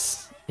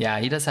does. Yeah,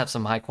 he does have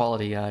some high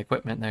quality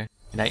equipment there.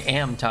 And I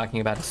am talking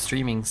about a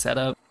streaming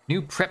setup.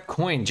 New prep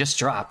coin just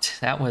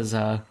dropped. That was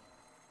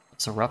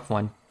it's a rough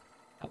one.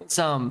 That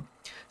was,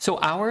 so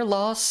our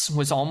loss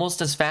was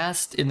almost as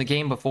fast in the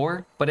game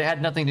before, but it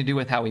had nothing to do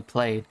with how we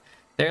played.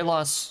 Their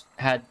loss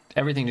had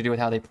everything to do with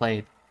how they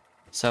played.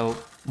 So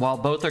while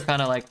both are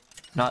kind of like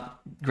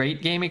not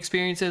great game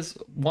experiences,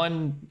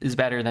 one is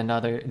better than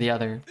the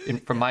other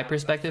from my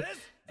perspective,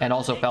 and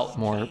also felt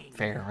more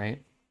fair,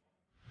 right?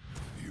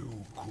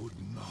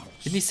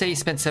 Didn't he say he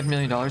spent $7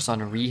 million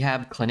on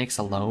rehab clinics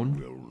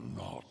alone?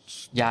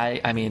 Yeah,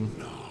 I mean,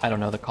 I don't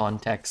know the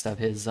context of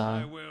his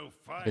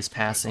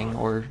passing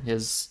or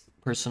his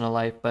personal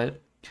life, but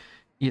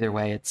either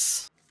way,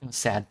 it's a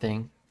sad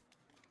thing.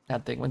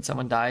 Sad thing when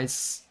someone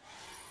dies.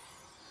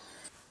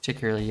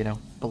 Particularly, you know,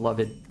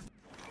 beloved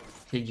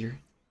figure,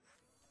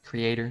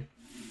 creator,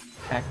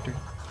 actor,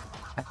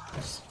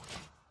 actress.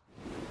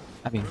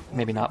 I mean,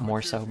 maybe not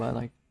more so, but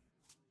like,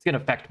 it's gonna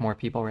affect more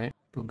people, right?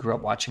 Who grew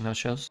up watching those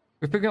shows.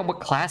 We're figuring out what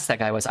class that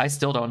guy was. I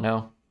still don't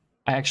know.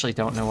 I actually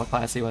don't know what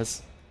class he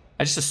was.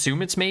 I just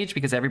assume it's mage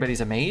because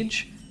everybody's a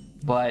mage,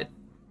 but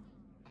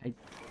I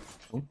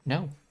don't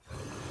know.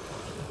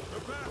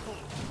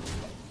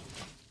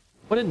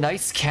 What a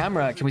nice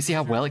camera. Can we see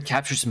how well it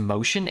captures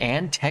motion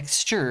and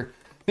texture?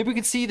 Maybe we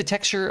can see the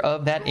texture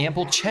of that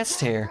ample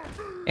chest hair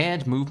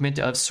and movement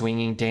of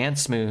swinging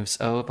dance moves.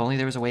 Oh, if only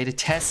there was a way to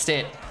test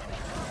it.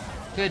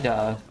 Could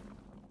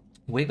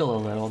wiggle a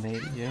little,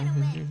 maybe, yeah.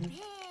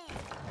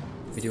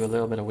 We do a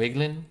little bit of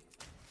wiggling.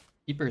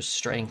 Keeper's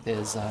Strength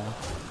is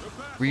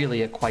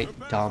really a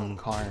quite dumb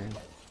card.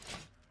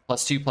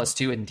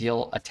 +2/+2 and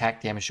deal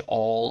attack damage to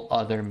all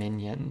other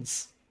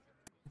minions.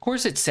 Of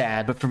course it's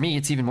sad, but for me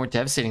it's even more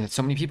devastating that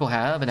so many people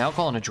have an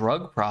alcohol and a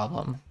drug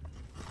problem.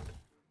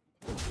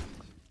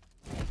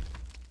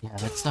 Yeah,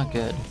 that's not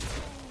good.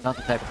 Not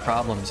the type of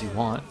problems you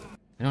want.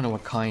 I don't know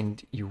what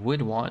kind you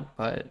would want,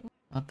 but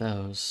not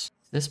those.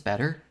 Is this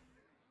better?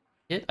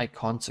 I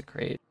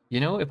consecrate. You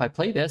know, if I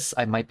play this,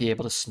 I might be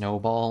able to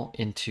snowball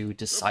into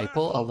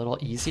Disciple a little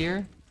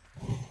easier.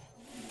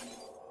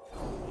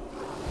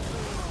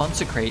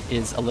 Consecrate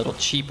is a little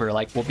cheaper.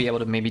 Like, we'll be able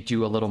to maybe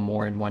do a little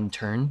more in one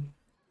turn.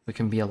 We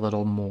can be a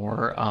little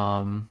more,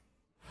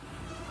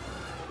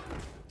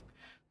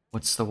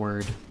 what's the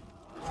word?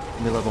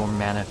 Be a little more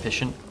mana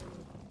efficient.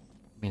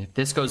 I mean, if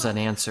this goes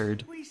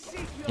unanswered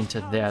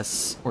into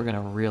this, we're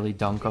gonna really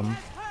dunk them.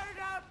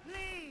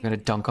 We're gonna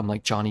dunk them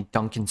like Johnny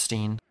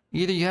Duncanstein.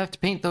 Either you have to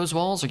paint those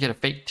walls or get a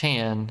fake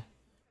tan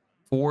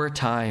 4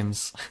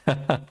 times.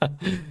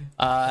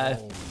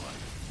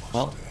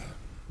 Well,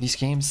 these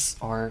games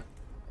are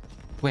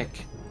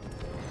quick.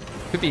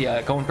 Could be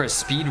going for a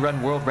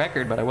speedrun world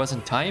record, but I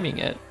wasn't timing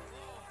it.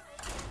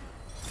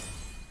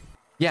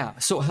 Yeah,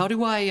 so how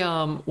do I,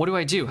 what do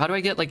I do? How do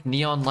I get like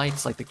neon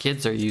lights like the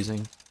kids are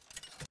using?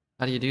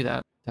 How do you do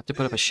that? Have to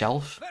put up a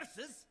shelf?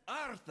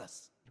 I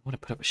want to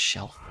put up a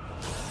shelf.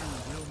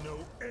 You will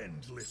know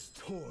endless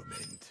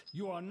torment.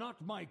 You are not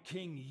my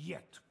king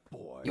yet,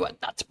 boy. You are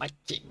not my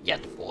king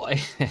yet,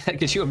 boy.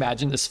 Could you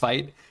imagine this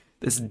fight?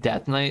 This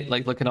Death Knight,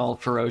 like, looking all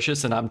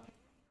ferocious, and I'm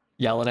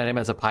yelling at him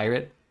as a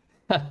pirate.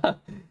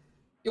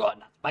 You are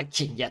not my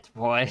king yet,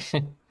 boy.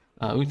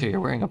 Uther, you're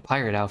wearing a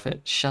pirate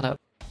outfit. Shut up.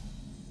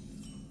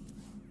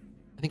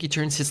 I think he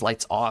turns his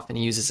lights off and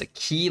he uses a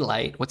key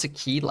light. What's a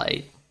key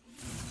light?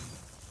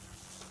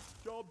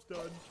 Job's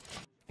done.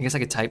 I guess I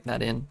could type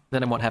that in.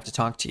 Then I won't have to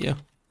talk to you.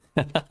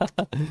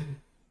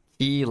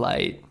 Key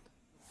light.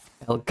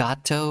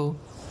 Elgato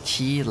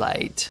key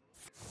light.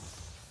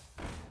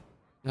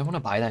 I want to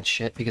buy that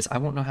shit because I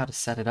won't know how to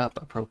set it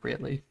up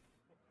appropriately.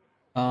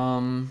 Do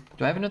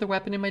I have another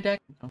weapon in my deck?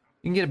 No.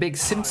 You can get a big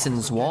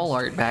Simpsons wall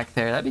art back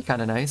there. That'd be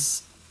kind of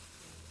nice.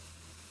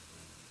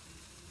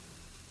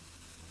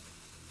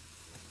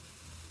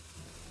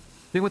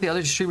 Doing what the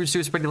other distributors do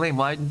is pretty lame.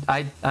 Well,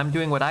 I'm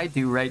doing what I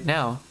do right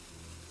now.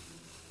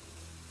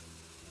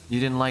 You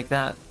didn't like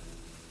that?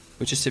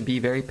 Which is to be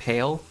very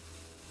pale.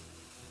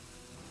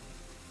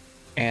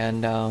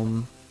 And,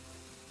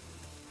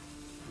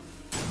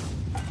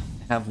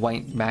 have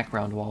white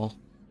background wall.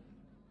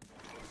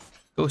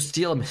 Go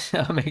steal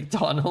a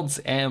McDonald's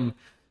M.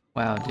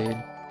 Wow, dude.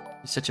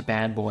 You're such a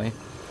bad boy.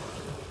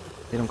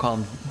 They don't call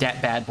him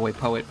that bad boy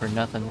poet for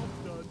nothing.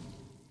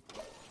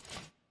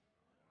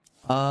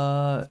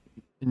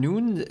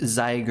 Noon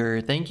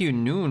Zyger. Thank you,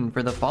 Noon,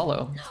 for the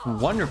follow.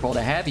 Wonderful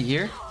to have you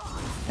here.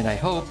 And I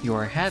hope you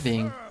are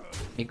having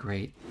a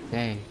great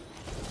day.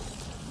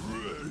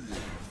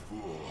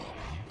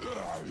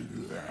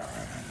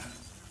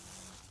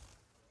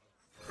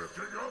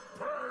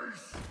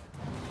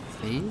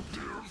 Saved?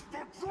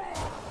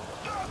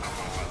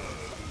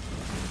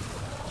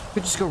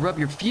 Could just go rub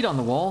your feet on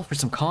the wall for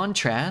some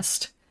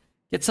contrast.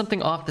 Get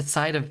something off the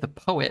side of the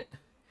poet.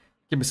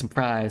 Give me some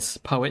prize.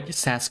 Poet,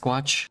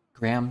 Sasquatch.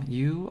 Graham,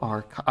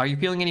 are you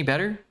feeling any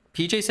better?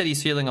 PJ said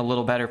he's feeling a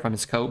little better from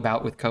his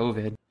bout with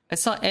COVID. I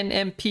saw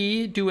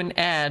NMP do an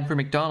ad for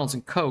McDonald's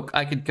and Coke.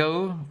 I could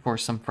go for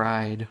some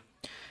fried.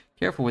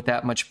 Careful with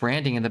that much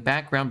branding in the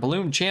background.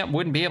 Balloon Champ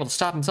wouldn't be able to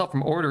stop himself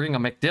from ordering a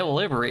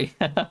McDelivery.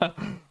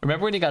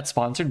 Remember when he got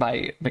sponsored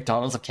by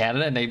McDonald's of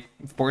Canada and they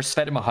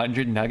force-fed him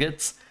 100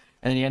 nuggets?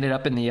 And then he ended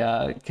up in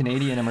the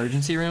Canadian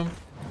emergency room?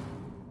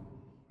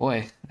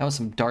 Boy, that was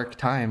some dark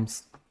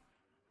times.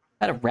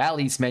 I had a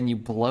Rally's menu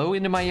blow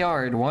into my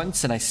yard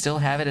once and I still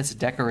have it as a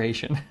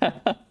decoration.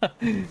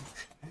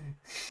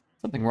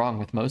 Something wrong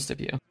with most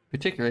of you.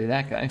 Particularly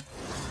that guy.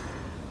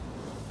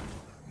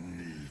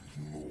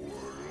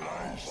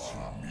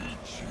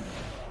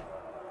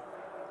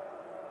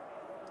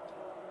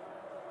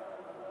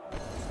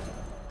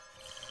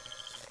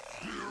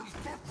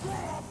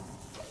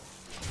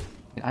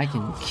 I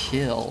can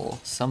kill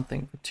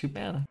something for 2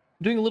 mana.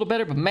 I'm doing a little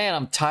better, but man,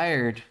 I'm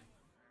tired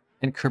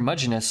and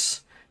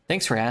curmudgeonous.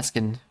 Thanks for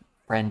asking,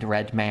 friend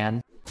Red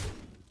Man.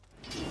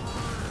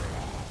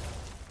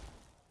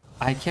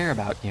 I care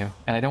about you,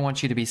 and I don't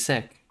want you to be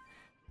sick.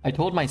 I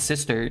told my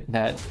sister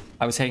that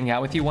I was hanging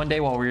out with you one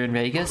day while we were in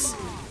Vegas,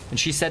 and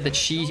she said that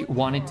she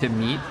wanted to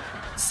meet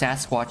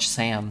Sasquatch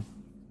Sam.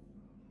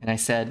 And I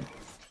said,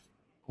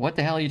 what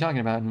the hell are you talking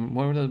about? And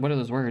what are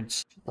those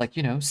words? Like,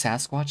 you know,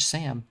 Sasquatch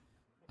Sam.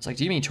 I was like,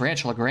 do you mean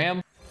Tarantula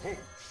Graham?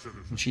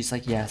 And she's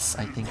like, yes,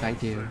 I think I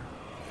do.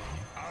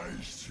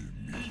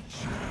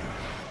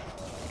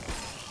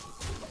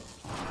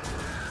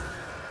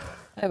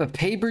 I have a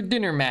paper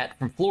dinner mat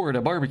from Florida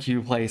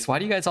barbecue place. Why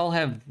do you guys all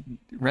have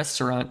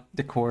restaurant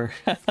decor?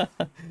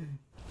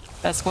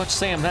 Sasquatch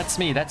Sam, that's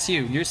me, that's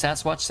you. You're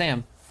Sasquatch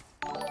Sam.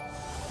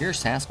 You're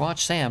Sasquatch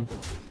Sam.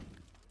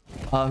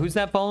 Who's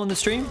that following the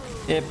stream?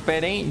 If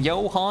it ain't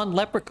Johan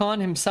Leprechaun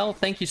himself,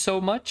 thank you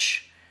so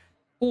much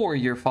for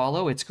your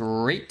follow. It's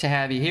great to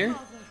have you here.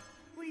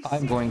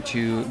 I'm going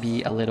to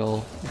be a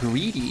little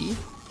greedy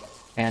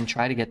and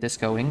try to get this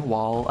going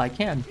while I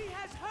can.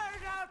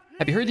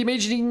 Have you heard the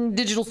Amazing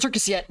Digital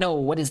Circus yet? No,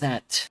 what is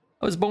that?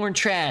 I was born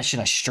trash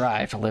and I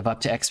strive to live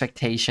up to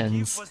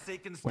expectations.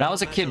 When I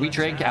was a kid, we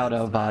drank out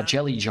of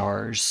jelly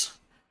jars.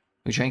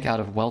 We drank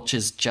out of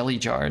Welch's jelly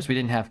jars. We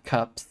didn't have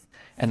cups.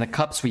 And the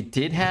cups we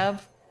did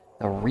have,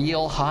 the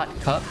real hot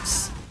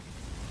cups,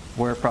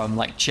 were from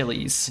like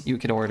Chili's. You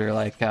could order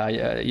like,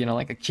 you know,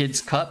 like a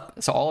kid's cup.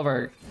 So all of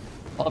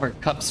our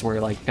cups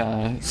were like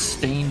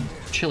stained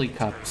chili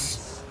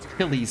cups,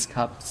 Chili's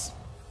cups.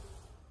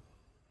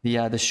 The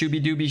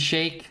Shooby Dooby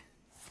Shake,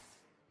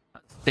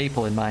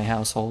 staple in my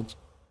household.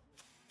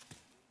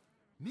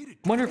 I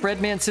wonder if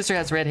Redman's sister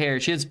has red hair.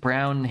 She has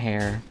brown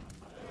hair.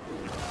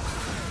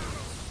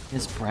 She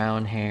has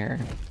brown hair.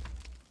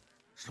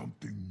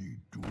 Something need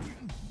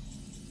doing.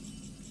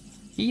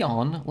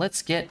 Peon?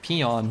 Let's get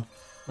Peon.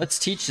 Let's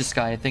teach this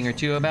guy a thing or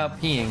two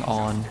about peeing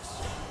on.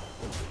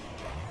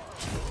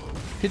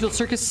 Digital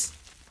Circus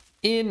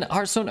in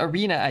Hearthstone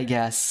Arena, I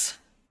guess.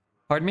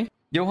 Pardon me?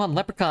 Johan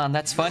Leprechaun,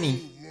 that's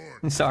funny.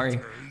 Sorry.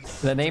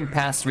 The name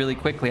passed really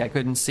quickly. I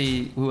couldn't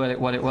see what it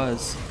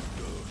was.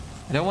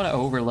 I don't want to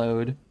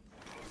overload.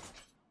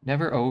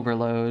 Never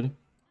overload.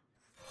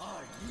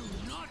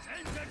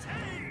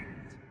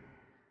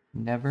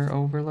 Never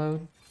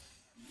overload.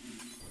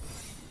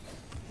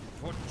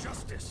 For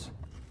justice.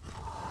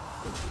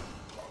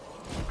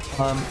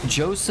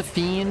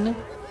 Josephine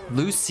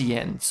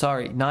Lucien.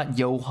 Sorry, not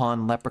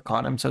Johan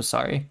Leprechaun. I'm so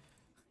sorry.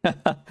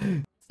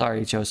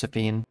 Sorry,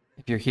 Josephine.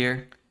 If you're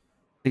here,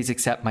 please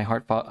accept my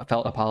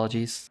heartfelt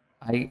apologies.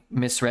 I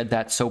misread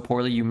that so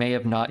poorly, you may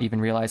have not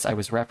even realized I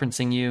was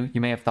referencing you.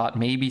 You may have thought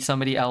maybe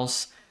somebody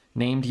else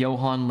named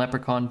Johan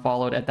Leprechaun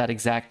followed at that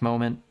exact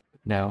moment.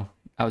 No,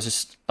 I was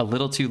just a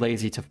little too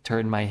lazy to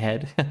turn my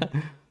head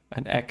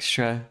an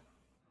extra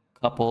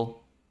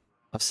couple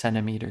of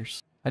centimeters.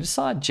 I just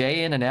saw a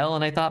J and an L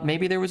and I thought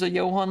maybe there was a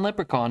Johan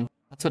Leprechaun.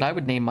 That's what I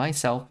would name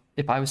myself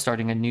if I was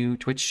starting a new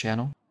Twitch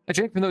channel. I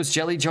drank from those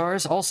jelly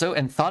jars also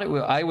and thought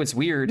I was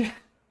weird.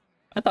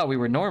 I thought we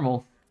were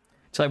normal.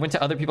 So I went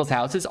to other people's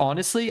houses.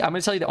 Honestly, I'm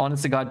going to tell you the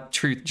honest to God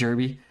truth,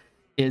 Jerby,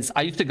 is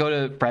I used to go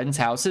to friends'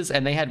 houses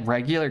and they had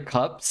regular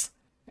cups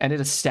and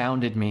it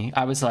astounded me.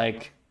 I was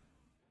like,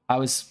 I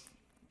was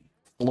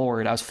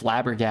floored. I was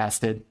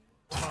flabbergasted.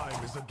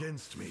 Time is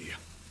against me.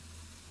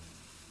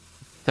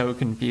 So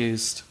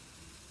confused.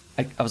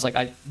 I was like,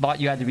 I thought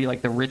you had to be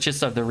like the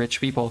richest of the rich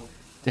people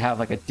to have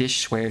like a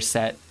dishware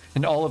set.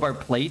 And all of our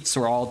plates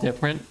were all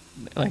different.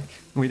 Like,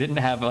 we didn't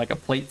have like a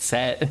plate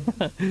set.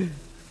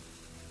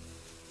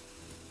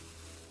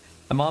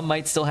 My mom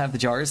might still have the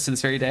jars to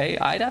this very day.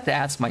 I'd have to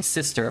ask my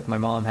sister if my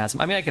mom has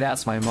them. I mean, I could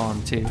ask my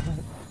mom too.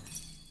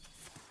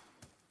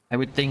 I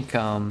would think,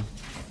 I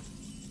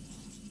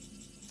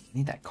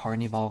need that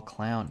Carnival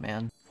clown,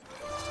 man.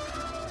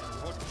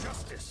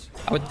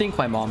 I would think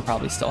my mom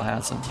probably still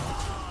has them.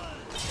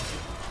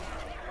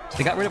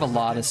 They got rid of a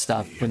lot of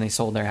stuff when they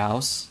sold their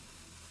house.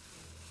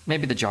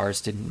 Maybe the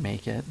jars didn't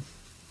make it.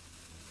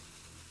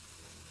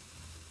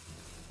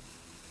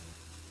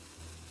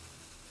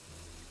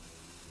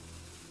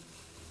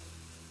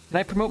 Can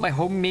I promote my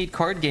homemade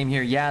card game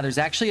here? Yeah, there's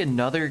actually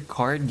another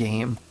card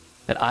game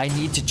that I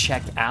need to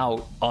check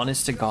out,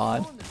 honest to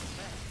God.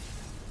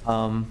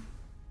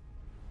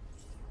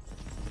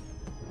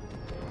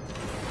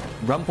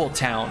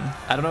 Rumpletown.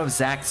 I don't know if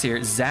Zach's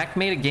here. Zach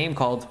made a game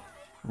called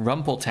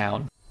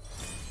Rumpletown.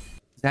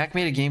 Zach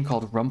made a game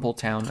called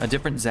Rumpletown, a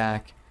different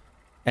Zach.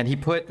 And he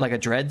put like a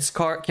Dreads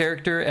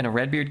character and a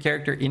Redbeard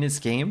character in his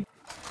game.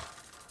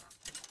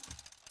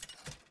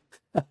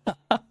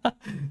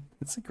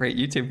 It's a great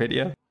YouTube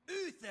video.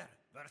 Uther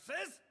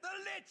versus the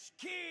Lich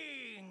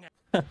King.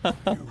 You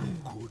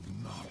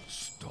could not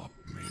stop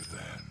me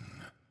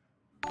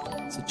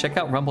then. So check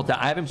out Rumpletown.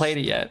 I haven't played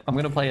it yet. I'm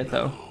gonna play it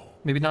though.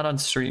 Maybe not on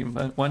stream,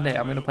 but one day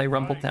I'm gonna play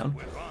Rumpletown.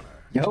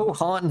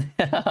 Johan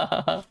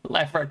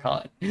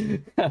Leprechaun.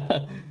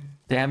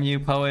 Damn you,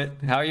 poet.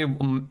 How are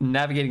you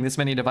navigating this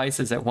many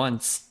devices at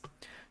once?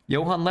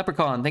 Johan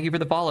Leprechaun, thank you for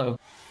the follow.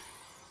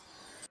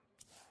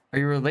 Are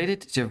you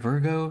related to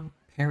Virgo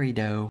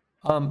Perido?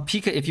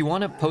 Pika, if you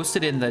want to post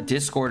it in the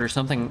Discord or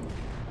something,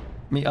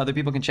 other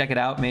people can check it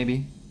out,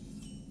 maybe.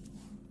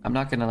 I'm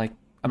not gonna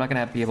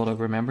be able to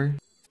remember.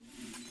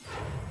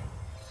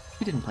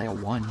 You didn't play a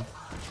 1.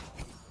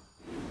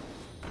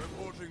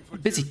 You're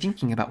busy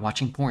thinking about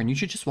watching porn. You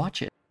should just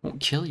watch it. Won't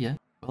kill you,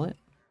 will it?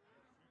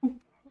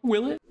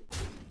 Will it?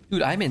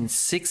 Dude, I'm in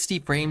 60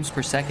 frames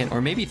per second,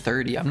 or maybe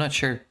 30. I'm not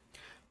sure.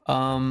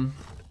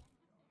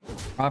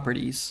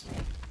 Properties.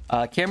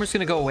 Camera's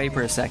gonna go away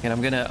for a second.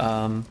 I'm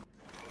gonna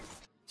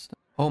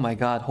oh my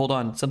god, hold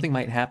on. Something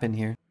might happen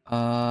here. What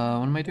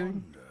am I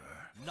doing?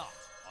 Not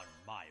on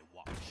my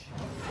watch.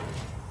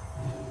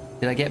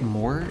 Did I get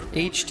more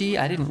HD?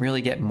 I didn't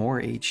really get more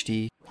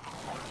HD.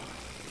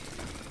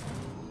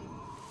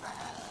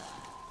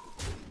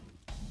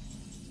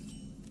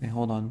 Okay,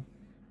 hold on.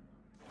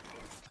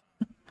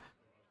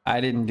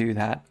 I didn't do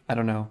that. I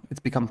don't know. It's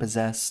become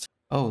possessed.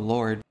 Oh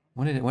lord.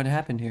 What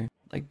happened here?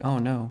 Like, oh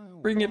no.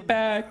 Bring it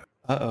back.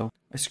 Uh-oh.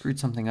 I screwed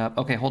something up.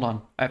 Okay, hold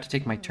on. I have to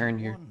take my turn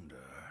here.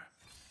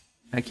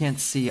 I can't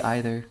see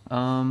either.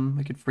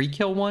 I could free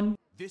kill one.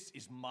 This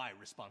is my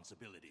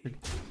responsibility.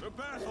 The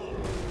battle.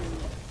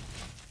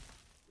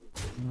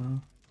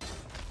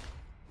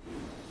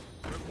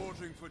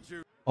 Reporting for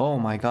duty. Oh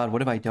my god,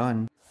 what have I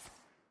done?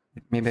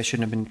 Maybe I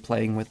shouldn't have been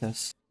playing with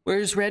this.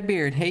 Where's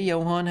Redbeard? Hey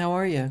Johan, how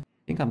are you?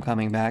 I think I'm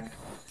coming back.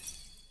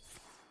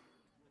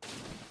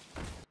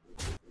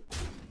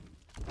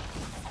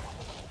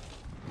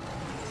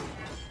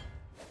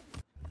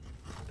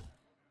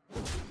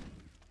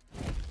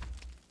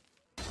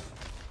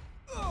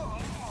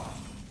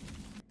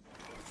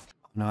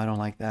 No, I don't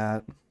like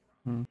that.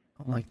 I don't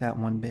like that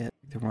one bit.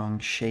 The wrong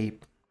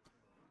shape.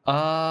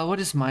 What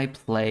is my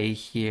play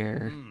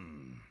here?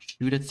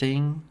 Shoot a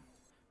thing?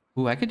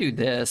 Ooh, I could do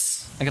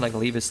this. I could like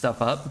leave his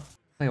stuff up.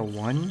 Play a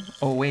 1?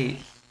 Oh wait.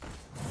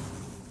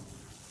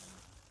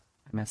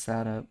 I messed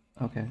that up.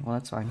 Okay, well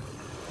that's fine.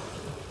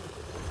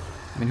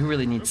 I mean, who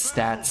really needs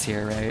stats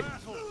here, right?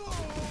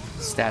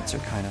 Stats are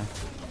kind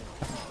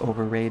of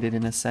overrated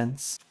in a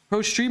sense.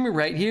 Pro streamer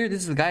right here.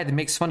 This is the guy that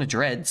makes fun of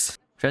dreads.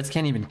 Dreads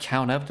can't even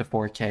count up to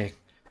 4K,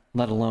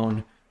 let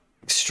alone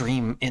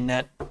extreme in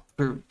that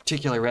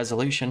particular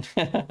resolution.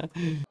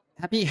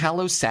 Happy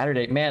Hallow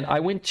Saturday. Man, I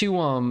went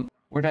to,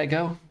 where'd I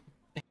go?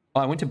 Oh,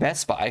 I went to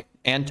Best Buy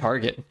and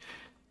Target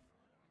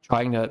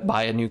trying to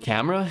buy a new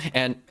camera,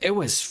 and it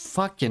was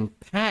fucking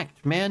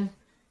packed, man.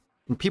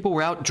 And people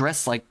were out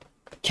dressed like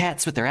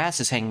cats with their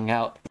asses hanging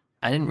out.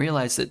 I didn't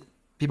realize that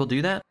people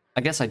do that.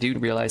 I guess I do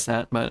realize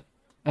that, but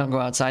I don't go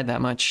outside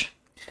that much.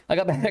 I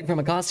got back from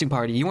a costume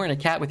party. You weren't a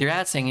cat with your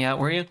ass hanging out,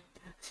 were you?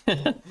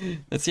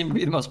 That seemed to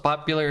be the most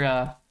popular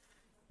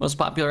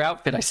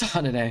outfit I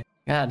saw today.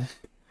 God.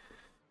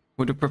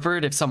 Would have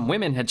preferred if some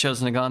women had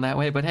chosen to go that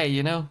way, but hey,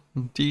 you know,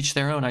 to each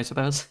their own, I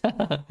suppose.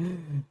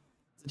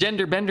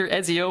 Gender Bender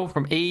Ezio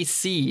from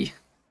AC.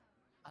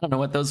 I don't know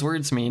what those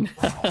words mean.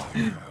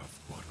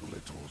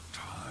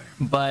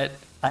 But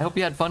I hope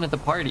you had fun at the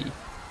party.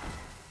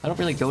 I don't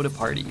really go to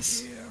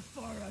parties.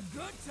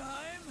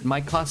 My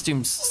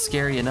costume's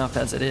scary enough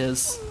as it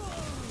is.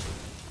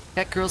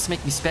 Cat girls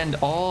make me spend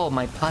all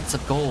my pots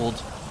of gold.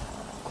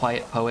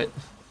 Quiet poet.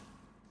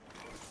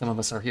 Some of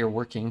us are here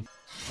working.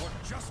 For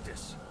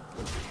justice.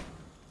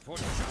 For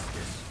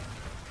justice.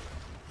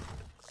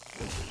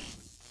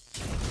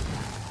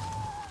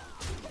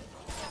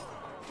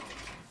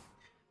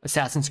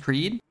 Assassin's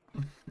Creed?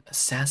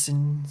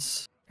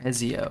 Assassin's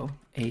Ezio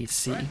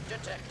AC.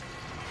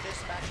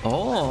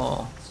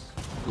 Oh,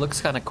 looks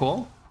kind of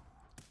cool.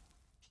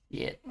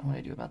 Yeah, what do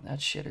I do about that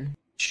shitter?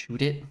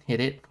 Shoot it, hit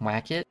it,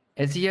 whack it.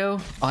 Ezio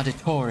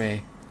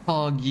Auditore.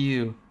 Hog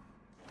you.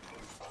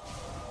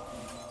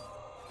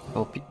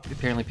 Oh,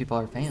 apparently people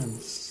are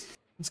fans.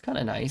 It's kind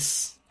of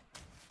nice.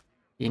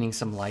 Gaining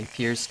some life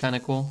here is kind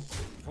of cool.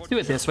 Let's do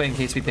it this way in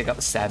case we pick up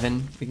a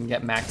 7. We can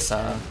get max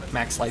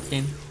life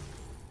gain.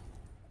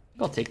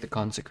 I'll take the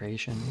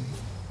consecration.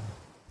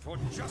 For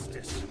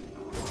justice.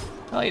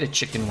 I'll eat a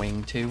chicken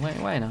wing too.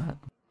 Why not?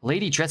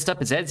 Lady dressed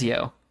up as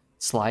Ezio.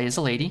 Sly is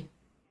a lady.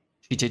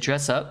 She did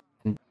dress up,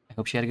 and I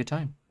hope she had a good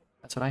time.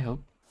 That's what I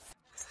hope.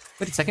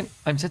 Wait a second.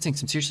 I'm sensing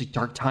some seriously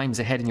dark times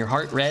ahead in your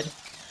heart, Red.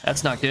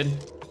 That's not good.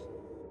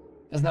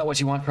 That's not what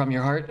you want from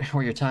your heart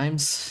or your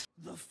times.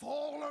 The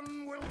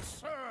fallen will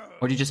serve.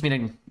 Or do you just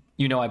mean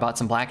you know I bought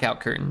some blackout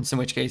curtains, in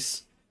which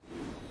case...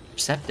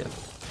 Perceptive.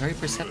 Very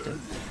perceptive.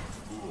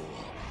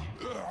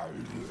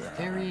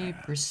 Very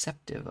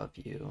perceptive of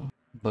you,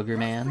 Booger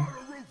Man.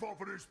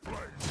 For justice.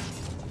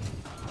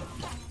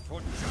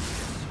 For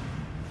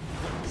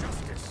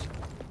justice.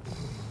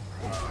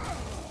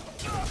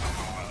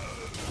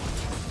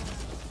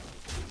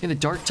 Can the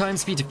dark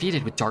times be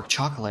defeated with dark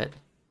chocolate?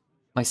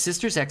 My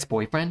sister's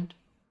ex-boyfriend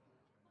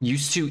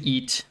used to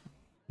eat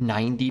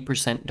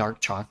 90% dark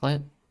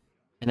chocolate.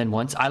 And then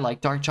once I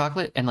like dark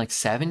chocolate and like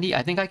 70,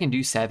 I think I can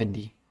do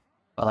 70.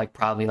 But like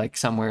probably like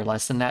somewhere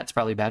less than that's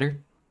probably better.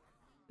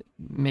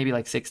 Maybe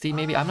like 60,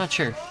 maybe, I'm not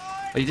sure.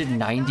 But he did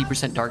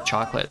 90% dark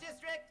chocolate.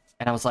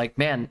 And I was like,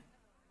 man,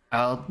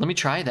 let me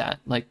try that.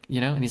 Like,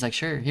 you know, and he's like,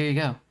 sure, here you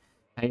go.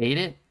 I ate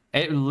it.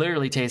 It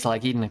literally tasted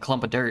like eating a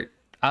clump of dirt.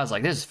 I was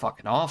like, this is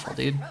fucking awful,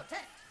 dude.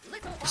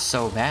 It's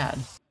so bad.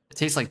 It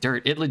tastes like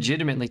dirt. It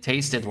legitimately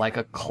tasted like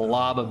a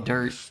glob of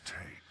dirt.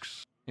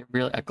 It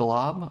really, a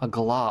glob? A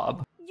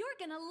glob.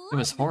 It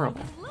was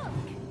horrible.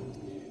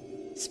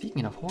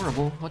 Speaking of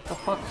horrible, what the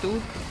fuck,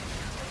 dude?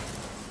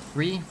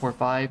 3, 4,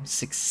 5,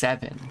 6,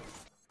 7.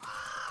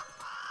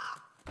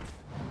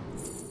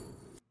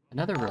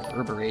 Another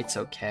reverberate's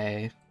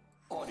okay.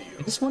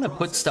 I just want to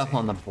put stuff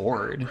on the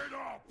board.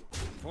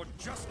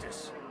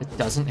 It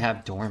doesn't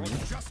have dormant.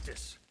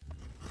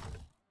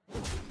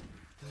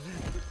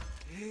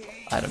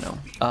 I don't know.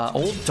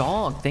 Old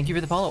Dog, thank you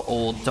for the follow.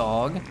 Old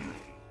Dog,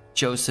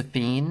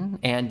 Josephine,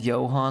 and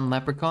Johan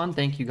Leprechaun,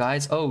 thank you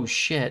guys. Oh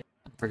shit,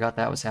 I forgot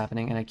that was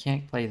happening, and I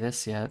can't play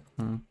this yet.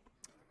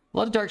 A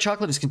lot of dark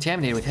chocolate is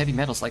contaminated with heavy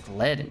metals like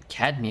lead and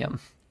cadmium.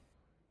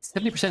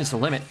 70% is the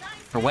limit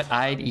for what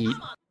I'd eat.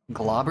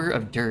 Globber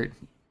of dirt.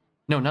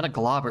 No, not a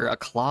globber, a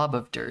clob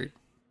of dirt.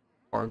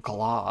 Or a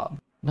glob.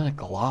 Not a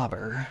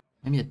globber.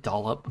 Maybe a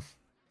dollop.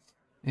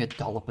 Maybe a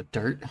dollop of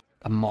dirt.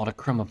 A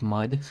modicum of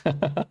mud.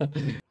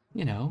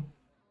 You know.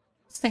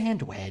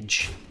 Sand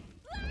wedge.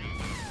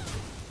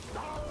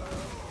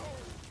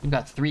 We've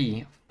got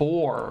 3,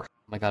 4. Oh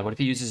my god, what if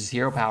he uses his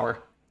hero power?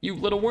 You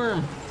little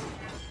worm!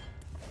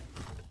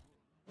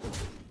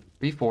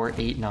 3, 4,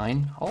 8,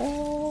 9.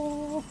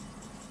 Oh!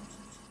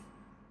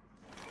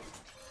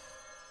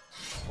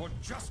 For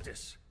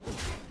justice.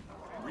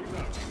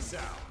 Remounting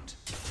sound.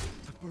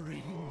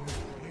 Bring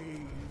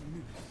pain.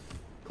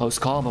 Close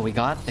call, but we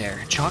got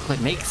there.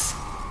 Chocolate makes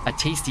a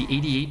tasty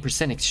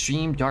 88%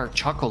 extreme dark.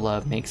 Choco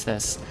Love makes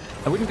this.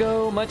 I wouldn't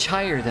go much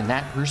higher than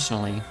that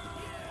personally.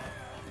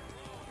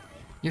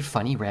 You're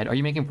funny, Red. Are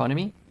you making fun of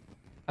me?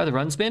 How the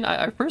run's been?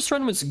 Our first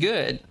run was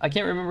good. I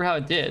can't remember how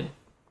it did.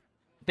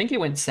 I think it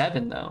went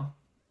 7 though,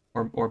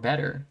 or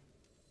better.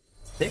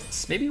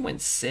 6? Maybe it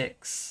went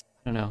 6.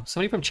 I don't know.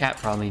 Somebody from chat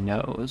probably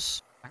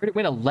knows. I heard it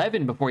went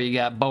 11 before you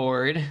got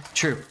bored.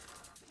 True.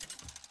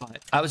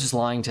 But I was just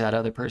lying to that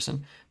other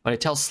person. But I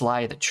tell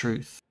Sly the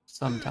truth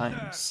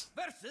sometimes.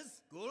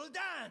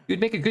 You'd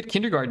make a good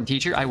kindergarten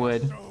teacher. I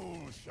would.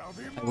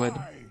 I would.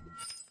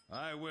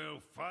 I will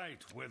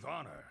fight with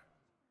honor.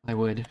 I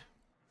would.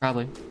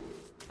 Probably.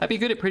 I'd be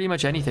good at pretty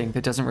much anything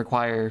that doesn't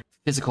require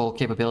physical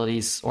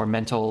capabilities or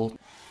mental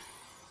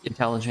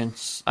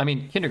intelligence. I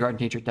mean, kindergarten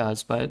teacher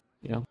does, but,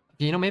 you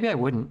know, maybe I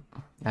wouldn't,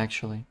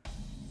 actually.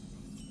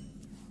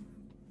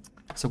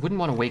 So I wouldn't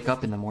want to wake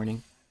up in the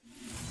morning.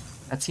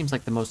 That seems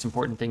like the most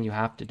important thing you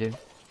have to do.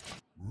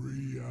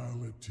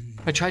 Reality.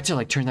 I tried to,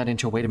 like, turn that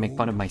into a way to make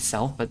fun of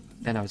myself, but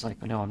then I was like,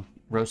 oh, no, I'm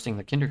roasting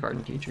the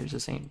kindergarten teachers.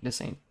 This ain't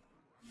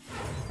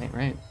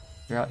right.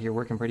 They're out here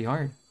working pretty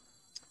hard.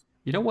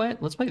 You know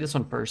what? Let's play this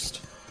one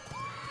first.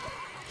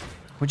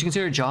 Would you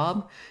consider a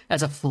job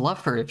as a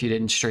fluffer if you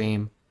didn't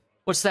stream?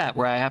 What's that?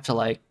 Where I have to,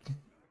 like,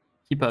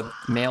 keep a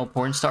male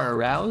porn star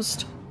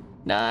aroused?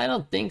 Nah, I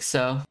don't think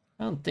so.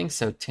 I don't think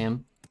so,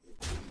 Tim.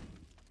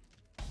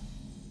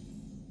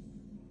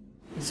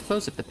 I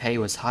suppose if the pay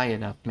was high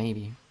enough,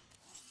 maybe.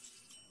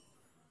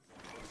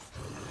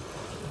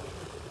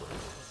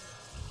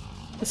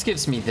 This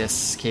gives me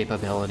this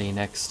capability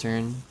next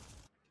turn.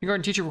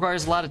 Kindergarten teacher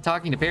requires a lot of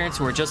talking to parents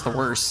who are just the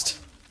worst.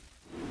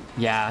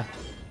 Yeah,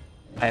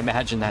 I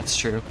imagine that's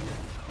true.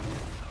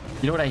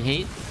 You know what I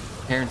hate?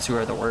 Parents who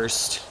are the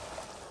worst.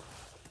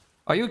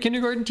 Are you a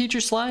kindergarten teacher,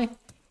 Sly?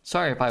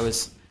 Sorry if I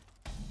was...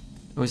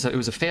 It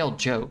was a failed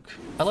joke.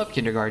 I love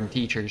kindergarten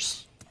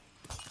teachers.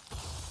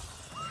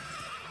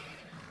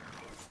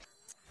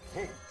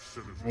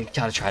 I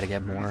gotta try to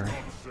get more.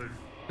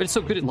 But it's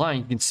so good at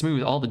lying, you can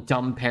smooth all the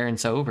dumb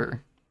parents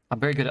over. I'm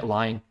very good at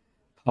lying.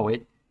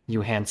 Poet,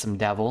 you handsome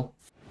devil.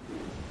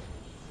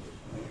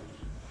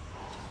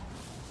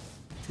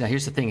 Now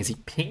here's the thing, is he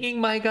pinging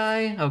my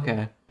guy?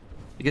 Okay.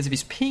 Because if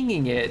he's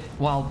pinging it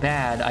while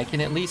bad, I can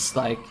at least,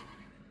 like,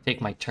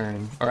 take my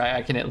turn. Or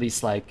I can at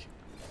least, like,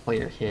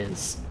 clear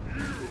his.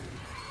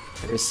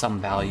 There is some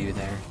value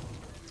there.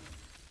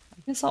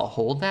 I guess I'll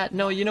hold that.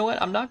 No, you know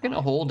what? I'm not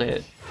gonna hold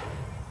it.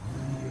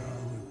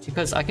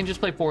 Because I can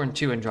just play 4 and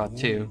 2 and draw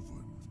 2.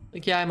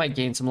 Like, yeah, I might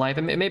gain some life.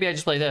 And maybe I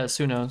just play this.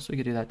 Who knows? We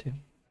could do that too.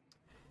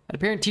 At a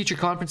parent-teacher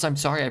conference, I'm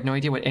sorry, I have no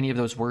idea what any of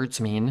those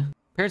words mean.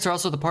 Parents are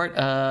also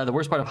the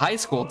worst part of high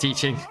school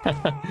teaching.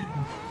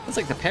 It's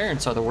like the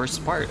parents are the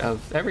worst part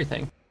of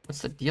everything.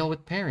 What's the deal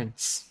with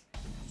parents?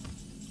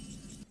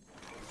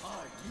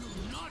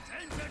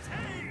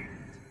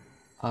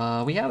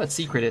 We have a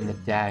secret in the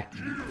deck,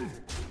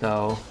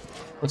 though.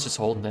 Let's just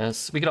hold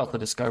this. We could also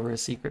discover a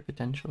secret,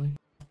 potentially.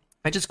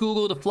 I just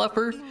googled a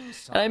fluffer,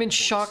 and I'm in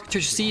shock to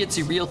see it's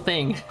a real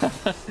thing.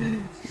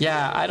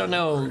 Yeah, I don't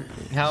know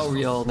how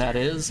real that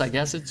is. I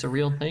guess it's a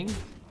real thing.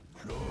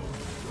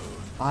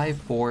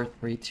 5, 4,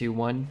 3, 2,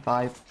 1.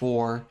 5,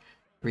 4,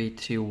 3,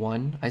 2,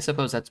 1. I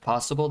suppose that's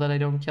possible that I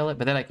don't kill it,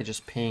 but then I could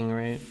just ping,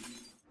 right?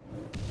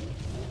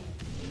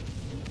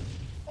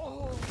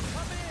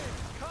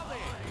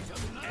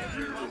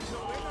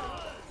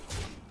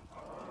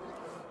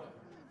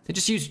 They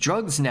just use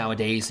drugs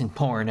nowadays in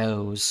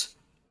pornos.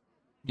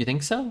 You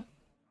think so?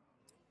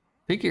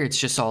 Figure it's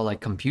just all like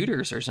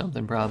computers or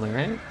something, probably,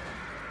 right?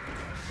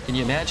 Can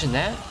you imagine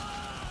that?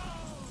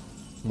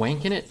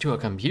 Wanking it to a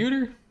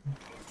computer?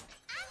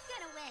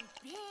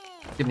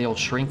 Give him the old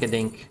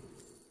shrink-a-dink.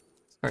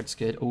 This card's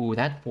good. Ooh,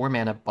 that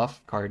 4-mana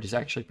buff card is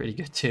actually pretty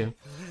good too.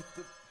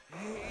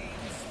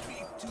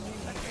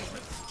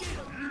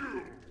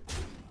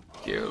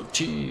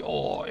 Guilty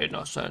or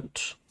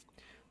innocent.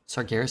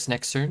 Sargeras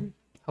next turn?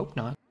 Hope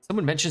not.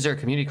 Someone mentions they're a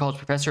community college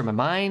professor. My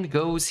mind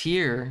goes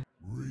here.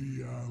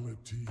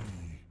 Reality.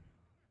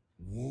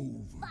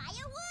 Woven.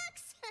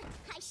 Fireworks?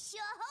 I sure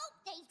hope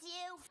they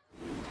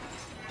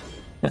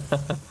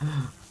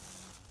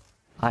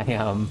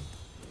do.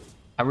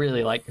 I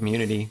really like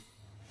Community.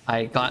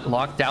 I got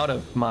locked out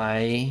of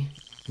my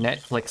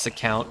Netflix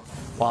account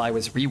while I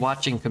was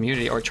rewatching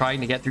Community, or trying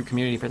to get through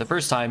Community for the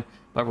first time,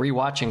 but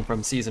rewatching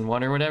from season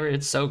 1 or whatever.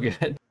 It's so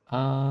good.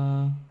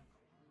 I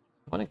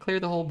want to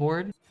clear the whole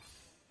board.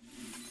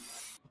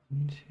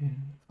 1, 2,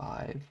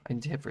 5. I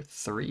need to hit for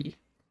 3.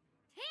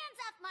 Hands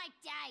off my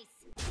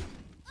dice!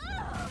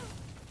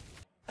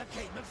 A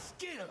game of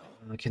skill.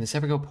 Can this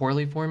ever go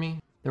poorly for me?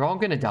 They're all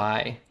gonna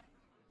die.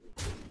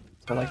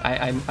 So like,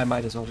 I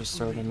might as well just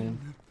throw them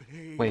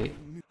in. Wait.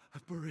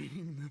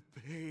 Bring the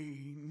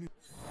pain.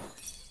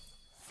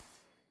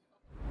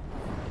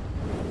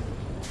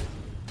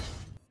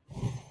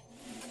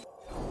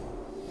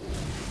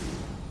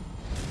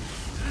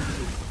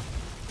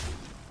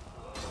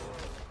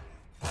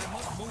 I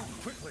must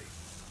move quickly.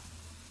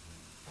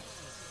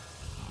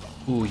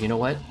 Ooh, you know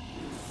what?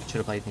 Should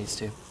have played these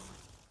two.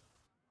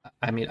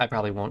 I mean, I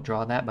probably won't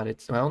draw that, but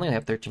it's... I only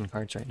have 13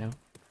 cards right now.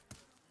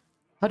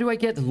 How do I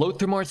get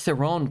Lothramar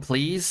Theron,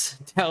 please?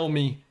 Tell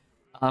me.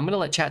 I'm gonna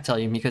let chat tell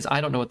you, because I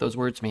don't know what those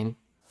words mean.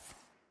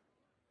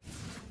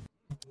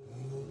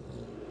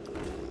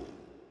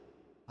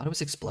 Thought it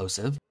was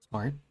explosive.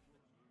 Smart.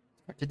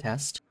 Smart to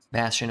test.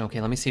 Bastion,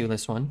 okay, let me see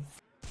this one.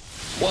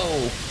 Whoa!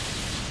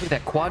 Look at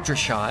that Quadra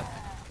shot.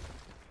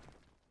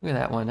 Look at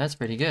that one, that's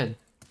pretty good.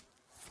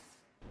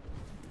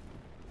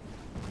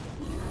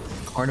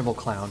 Carnival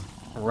Clown.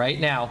 Right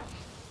now.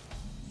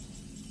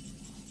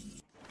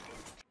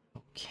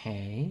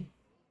 Okay.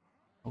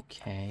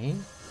 Okay.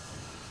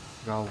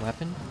 Draw a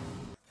weapon.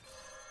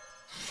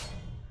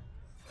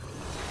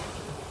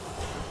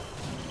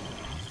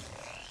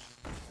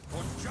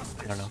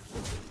 I don't know.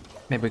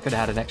 Maybe we could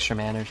have had an extra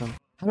man or something.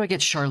 How do I get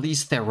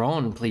Charlize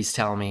Theron, please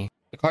tell me?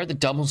 The card that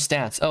doubles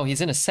stats. Oh,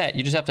 he's in a set.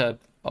 You just have to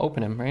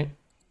open him, right?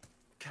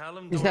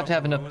 You just have to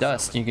have enough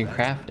dust and you can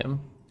craft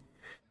him.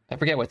 I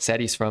forget what set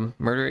he's from.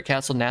 Murder at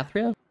Castle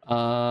Nathria?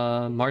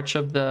 March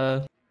of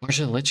the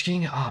Lich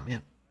King? Oh,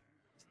 man.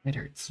 It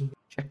hurts.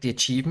 Check the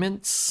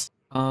achievements.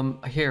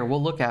 Here,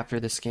 we'll look after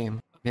this game.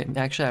 Okay,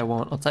 actually, I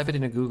won't. I'll type it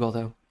into Google,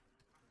 though.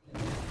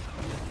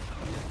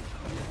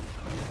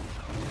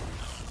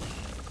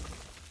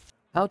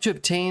 How to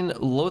obtain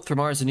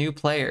Lothramar as a new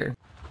player.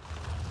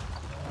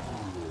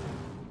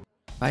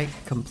 If I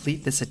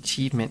complete this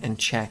achievement and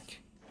check.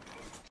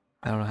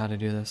 I don't know how to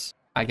do this.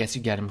 I guess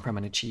you get him from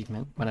an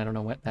achievement, but I don't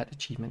know what that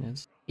achievement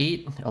is.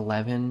 8,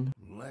 11.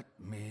 Let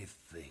me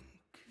think.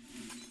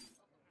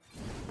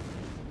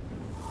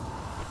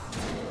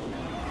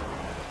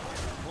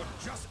 For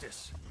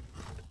justice.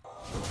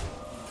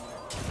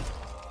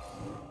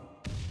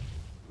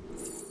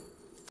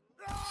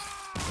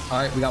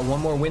 Alright, we got one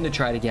more win to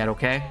try to get,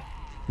 okay?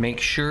 Make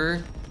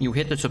sure you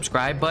hit the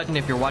subscribe button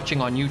if you're watching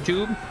on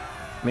YouTube.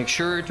 Make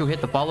sure to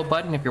hit the follow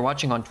button if you're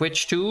watching on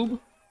TwitchTube.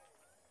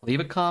 Leave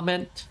a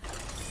comment.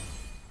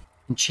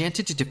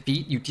 Enchanted to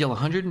defeat, you deal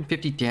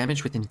 150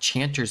 damage with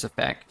Enchanter's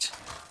effect.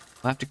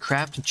 You'll have to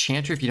craft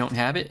Enchanter if you don't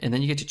have it, and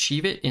then you get to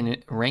achieve it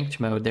in ranked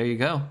mode. There you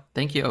go.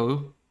 Thank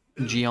you,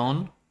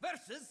 Gion.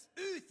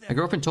 My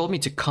girlfriend told me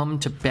to come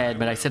to bed,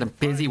 but I said I'm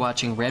busy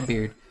watching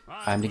Redbeard.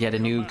 Time to get a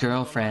new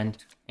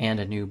girlfriend and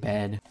a new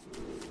bed.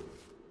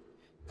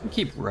 I'll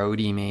keep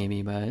Rhodey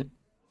maybe, but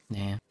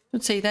nah.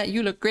 Don't say that,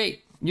 you look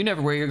great. You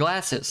never wear your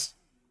glasses.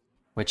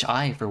 Which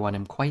I, for one,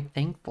 am quite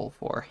thankful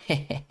for.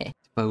 It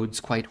bodes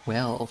quite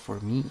well for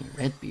me,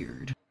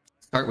 Redbeard.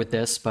 Start with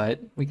this, but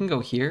we can go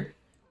here,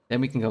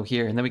 then we can go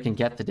here, and then we can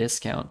get the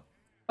discount.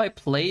 If I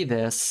play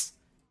this,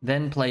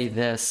 then play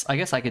this, I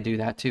guess I could do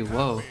that too.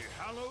 Whoa.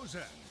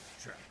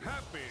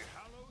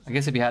 I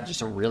guess if you had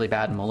just a really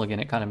bad mulligan,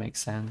 it kind of makes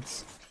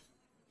sense.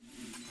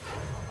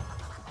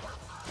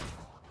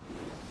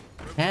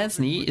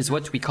 Hasni is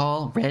what we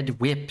call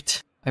red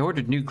whipped. I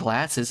ordered new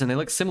glasses and they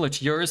look similar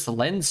to yours, the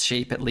lens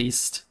shape at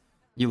least.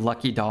 You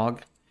lucky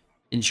dog.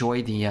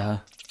 Enjoy the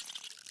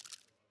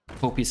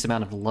copious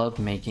amount of love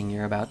making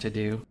you're about to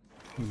do.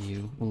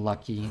 You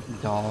lucky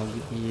dog,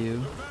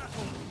 you.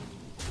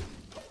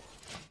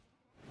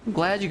 I'm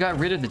glad you got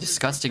rid of the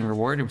disgusting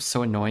reward. It was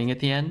so annoying at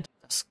the end.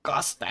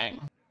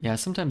 Disgusting. Yeah,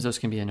 sometimes those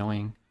can be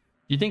annoying.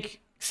 Do you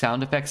think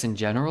sound effects in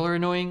general are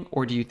annoying?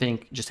 Or do you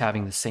think just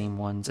having the same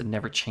ones and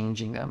never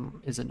changing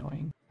them is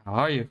annoying? How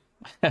are you?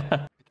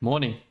 Good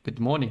morning. Good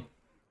morning.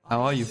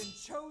 How are you?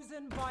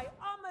 Chosen by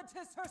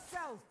Amatis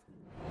herself.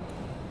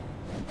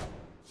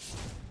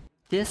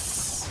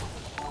 Disappointing.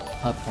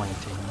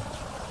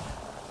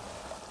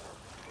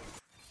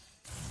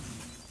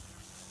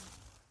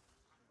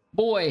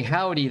 Boy,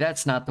 howdy,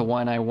 that's not the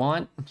one I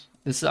want.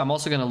 I'm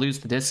also gonna lose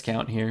the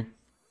discount here.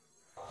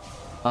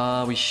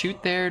 We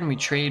shoot there and we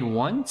trade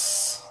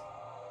once.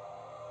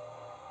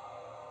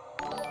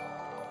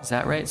 Is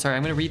that right? Sorry,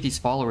 I'm gonna read these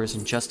followers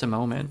in just a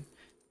moment.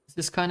 Is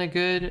this kind of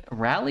good?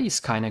 Rally's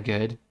kind of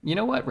good. You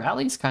know what?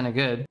 Rally's kind of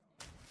good.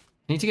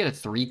 I need to get a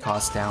 3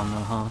 cost down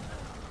though, huh?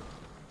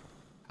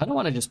 I don't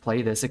want to just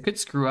play this. It could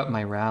screw up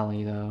my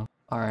rally though.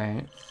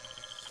 Alright.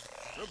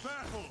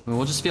 I mean,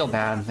 we'll just feel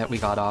bad that we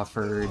got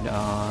offered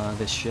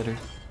this shitter.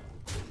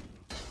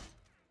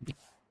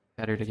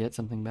 Better to get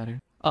something better.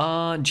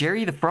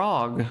 Jerry the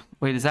Frog.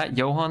 Wait, is that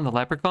Johan the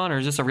Leprechaun or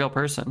is this a real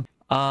person?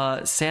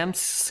 Sam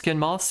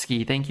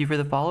Skinmalski, thank you for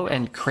the follow.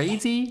 And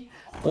Crazy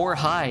or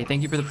Hi,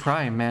 thank you for the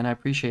prime, man. I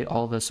appreciate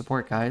all the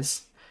support,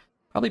 guys.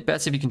 Probably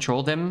best if you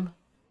control them,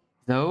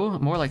 though.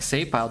 More like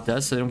save file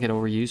does, so they don't get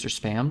overused or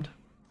spammed.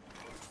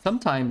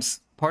 Sometimes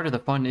part of the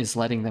fun is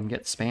letting them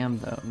get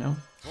spammed, though, no?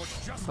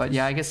 But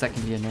yeah, I guess that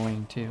can be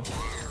annoying, too.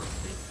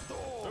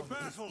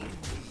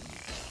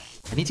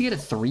 I need to get a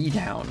 3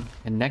 down.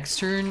 And next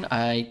turn,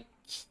 I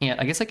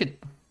can't. I guess I can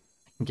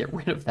get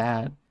rid of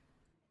that.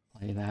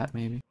 Play that,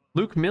 maybe.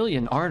 Luke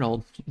Million,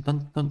 Arnold.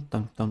 Dun, dun,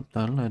 dun, dun,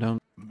 dun, dun, dun.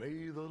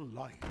 May the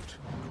light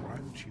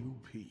grant you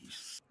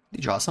peace. Did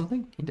he draw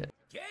something? He did.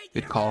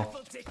 Good call.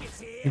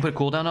 You put a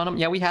cooldown on him?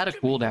 Yeah, we had a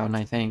cooldown,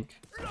 I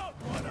think.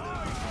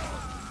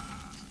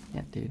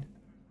 Yeah, dude.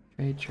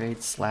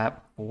 Trade,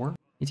 slap. 4.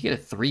 Need to get a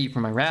 3 for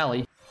my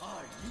rally.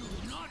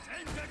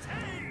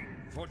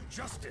 For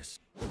justice.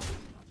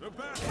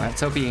 Alright,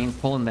 let's hope he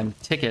ain't pulling them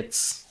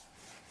tickets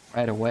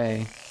right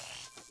away.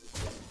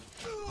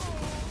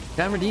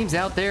 John Redeem's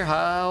out there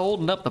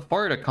holding up the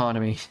fart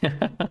economy.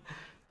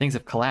 Things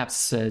have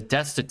collapsed.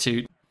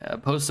 Destitute.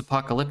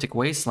 Post-apocalyptic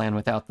wasteland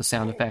without the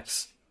sound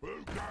effects.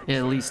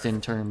 At least in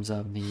terms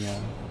of the,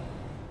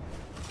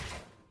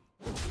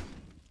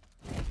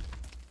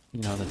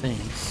 you know, the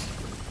things.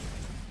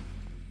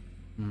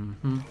 Is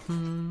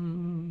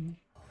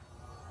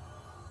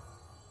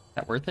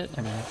that worth it?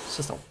 I mean, it's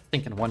just a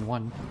thinking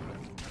 1-1.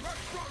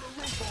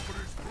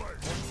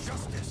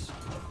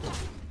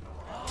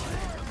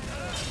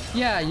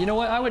 Yeah, you know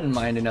what? I wouldn't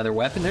mind another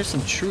weapon. There's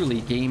some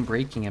truly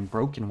game-breaking and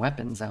broken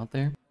weapons out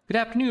there. Good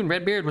afternoon,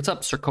 Redbeard. What's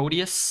up,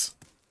 Circodius?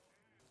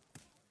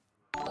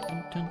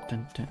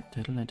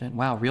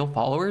 Wow, real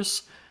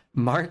followers?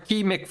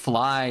 Marky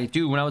McFly.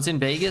 Dude, when I was in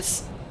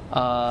Vegas,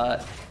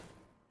 Back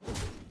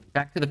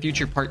to the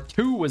Future Part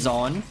 2 was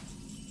on.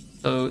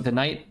 So the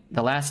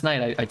last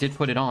night, I did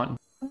put it on.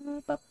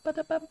 2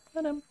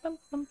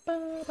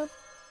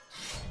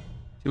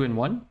 and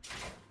 1?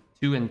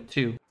 2 and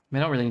 2. I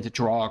mean, I don't really need to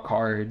draw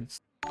cards.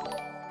 Come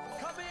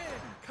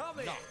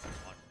in.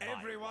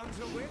 Everyone's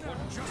a winner. For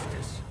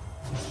justice.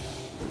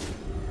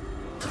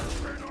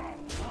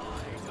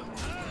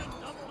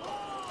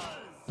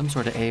 Some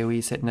sort of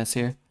AoE hitting us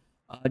here.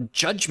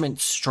 Judgment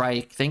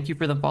Strike. Thank you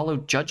for the follow,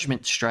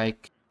 Judgment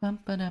Strike. Fuck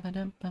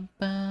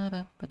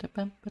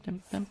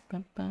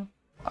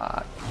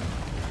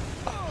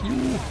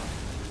you.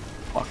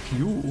 Fuck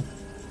you.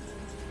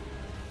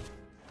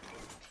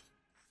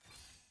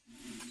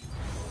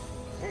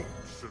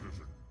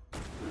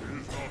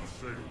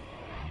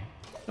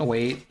 Oh,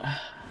 wait.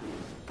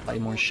 Play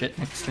more shit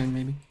next turn,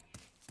 maybe.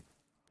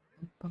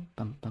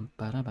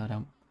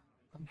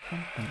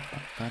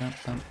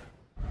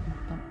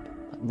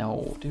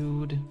 No,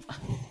 dude.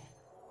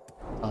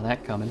 Saw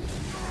that coming.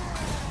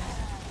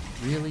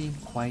 Really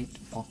quite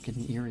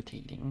fucking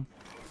irritating.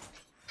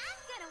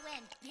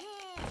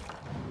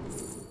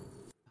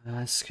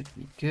 This could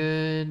be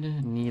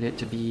good. Need it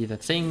to be the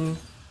thing.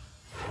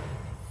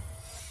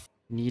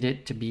 Need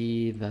it to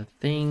be the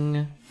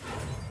thing.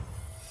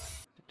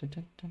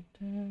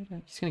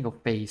 He's gonna go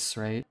face,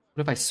 right?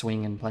 What if I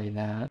swing and play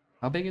that?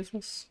 How big is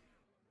this?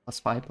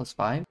 +5,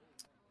 +5?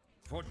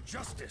 For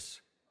justice.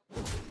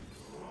 I'm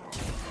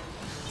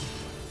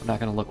not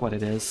gonna look what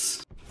it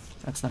is.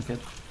 That's not good.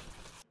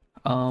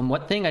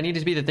 What thing? I need it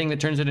to be the thing that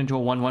turns it into a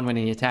 1-1 when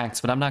he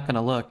attacks, but I'm not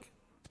gonna look.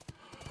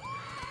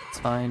 It's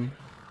fine.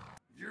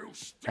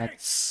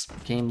 That's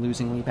game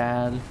losingly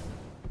bad.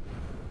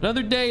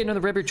 Another day, another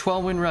Redbeard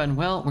 12-win run.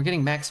 Well, we're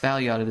getting max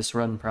value out of this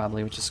run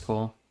probably, which is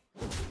cool.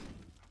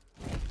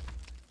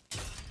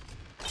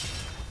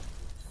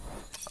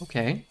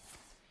 Okay.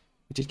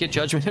 We did get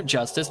Judgment of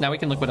Justice. Now we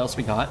can look what else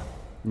we got.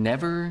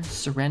 Never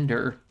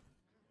surrender.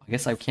 I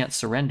guess I can't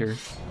surrender.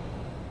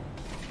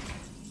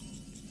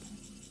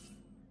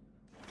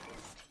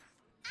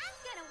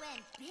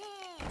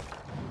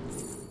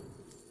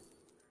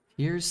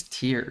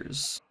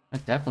 Tears.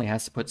 That definitely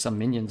has to put some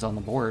minions on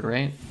the board,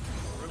 right?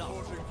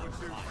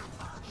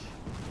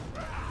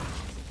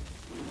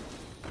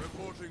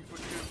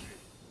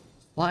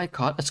 Fly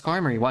caught a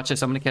Skarmory. Watch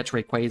this, I'm gonna catch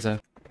Rayquaza.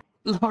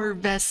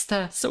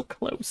 Larvesta, so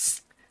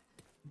close.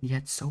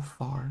 Yet so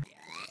far.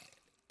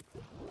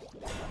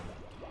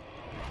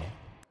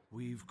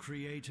 We've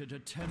created a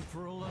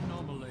temporal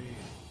anomaly.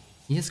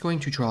 He is going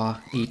to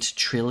draw 8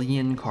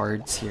 trillion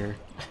cards here.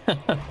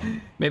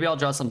 Maybe I'll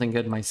draw something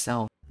good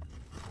myself.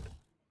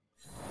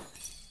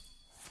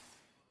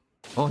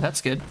 Oh,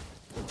 that's good.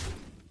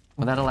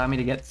 Will that allow me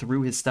to get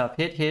through his stuff?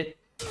 Hit,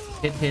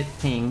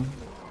 ping.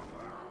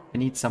 I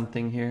need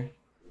something here.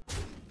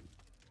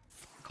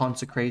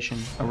 Consecration,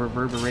 a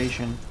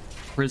reverberation,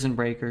 prison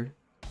breaker.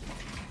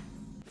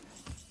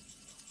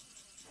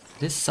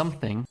 This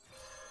something.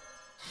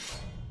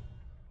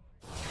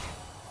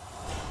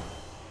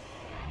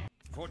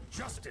 For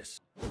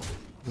justice.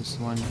 This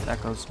one, that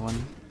goes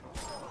one.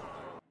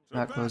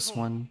 That goes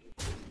one.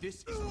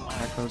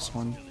 That goes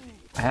one.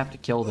 I have to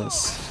kill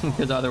this,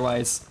 because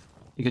otherwise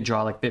you could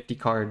draw like 50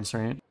 cards,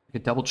 right? I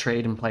could double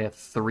trade and play a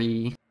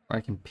 3, or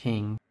I can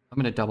ping. I'm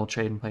gonna double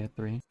trade and play a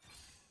 3.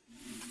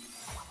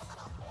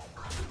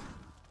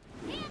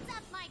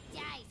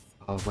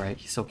 Oh, right.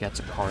 He still gets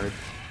a card.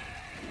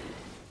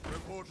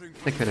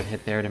 They could have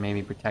hit there to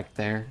maybe protect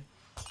there.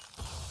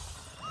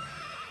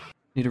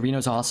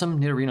 Nidorino's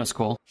awesome. Nidorino's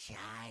cool.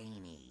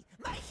 Shiny.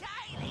 My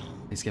shiny.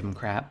 Please give him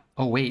crap.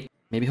 Oh, wait.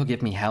 Maybe he'll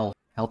give me health.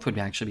 Health would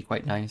actually be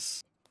quite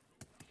nice.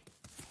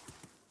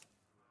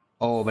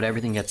 Oh, but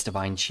everything gets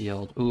Divine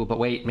Shield. Ooh, but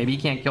wait. Maybe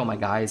he can't kill my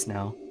guys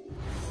now.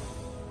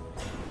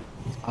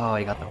 Oh,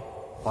 he got the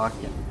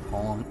fucking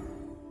taunt.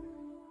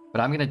 But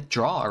I'm gonna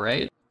draw,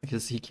 right?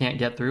 Because he can't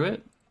get through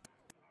it.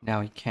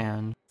 Now he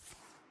can.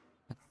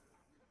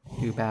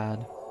 Too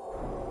bad.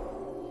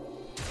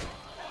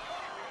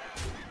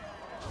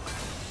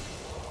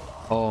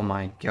 Oh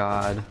my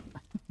god.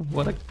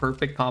 What a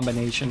perfect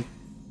combination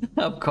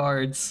of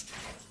cards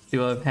to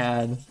have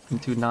had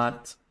and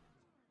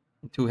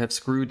to have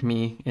screwed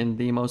me in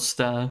the most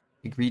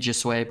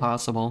egregious way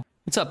possible.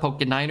 What's up,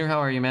 Poke9er? How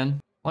are you, man?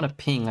 I want to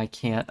ping, I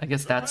can't. I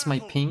guess that's my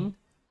ping.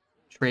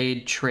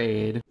 Trade.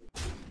 Hands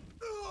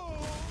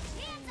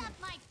up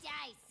my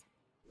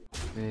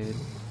dice.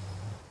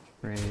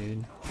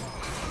 Trade.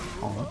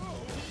 Oh.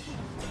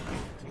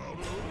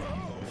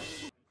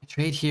 I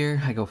trade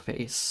here, I go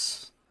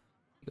face.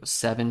 I go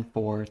 7,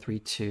 4, 3,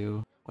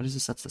 2. What is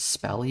this? That's the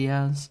spell he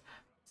has?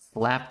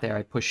 Slap there,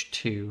 I push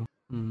 2.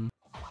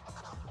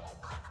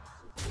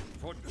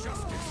 For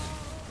justice.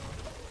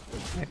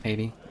 Right,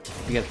 maybe.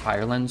 You get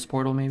Fire Lens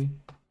portal, maybe?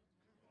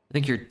 I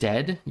think you're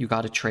dead. You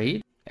got a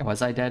trade.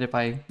 Was I dead if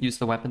I used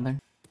the weapon there?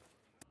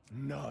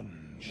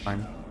 None.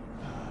 Fine.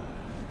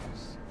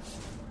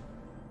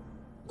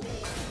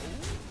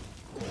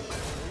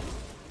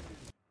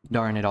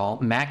 Darn it all.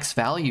 Max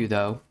value,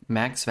 though.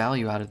 Max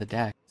value out of the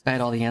deck. I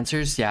had all the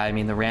answers. Yeah, I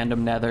mean, the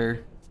random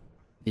nether,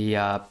 the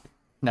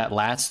that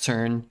last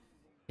turn,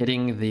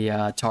 hitting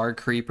the Tar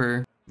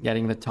Creeper,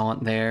 getting the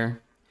taunt there,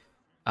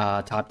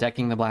 top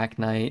decking the Black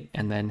Knight,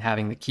 and then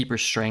having the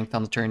Keeper's Strength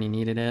on the turn he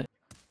needed it.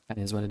 That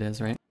is what it is,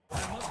 right?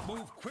 I must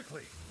move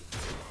quickly.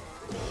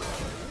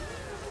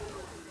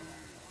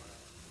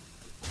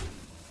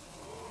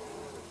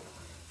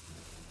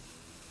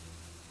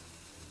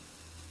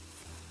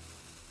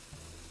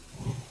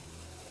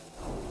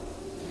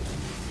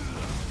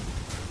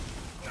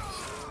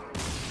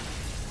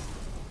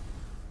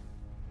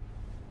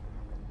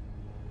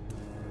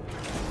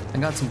 I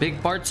got some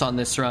big parts on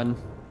this run.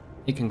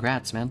 Hey,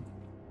 congrats, man.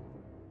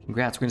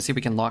 Congrats. We're gonna see if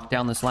we can lock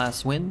down this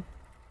last win.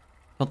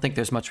 Don't think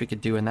there's much we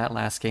could do in that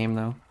last game,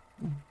 though.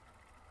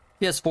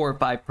 He has 4 or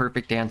 5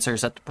 perfect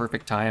answers at the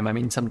perfect time. I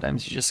mean,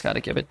 sometimes you just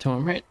gotta give it to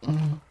him, right?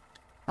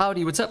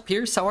 Howdy, what's up,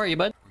 Pierce? How are you,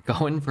 bud? We're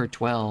going for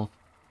 12.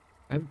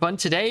 Having fun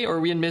today, or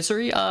are we in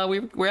misery?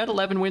 We're at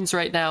 11 wins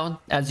right now.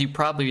 As you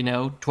probably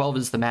know, 12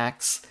 is the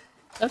max.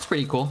 That's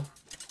pretty cool.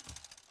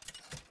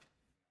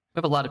 We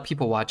have a lot of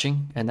people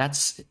watching, and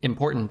that's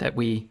important that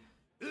we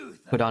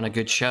put on a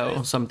good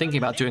show. So I'm thinking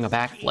about doing a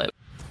backflip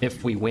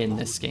if we win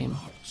this game.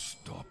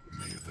 Stop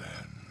me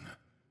then.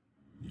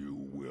 You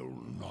will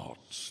not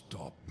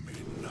stop me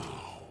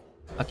now.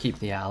 I'll keep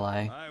the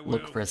ally.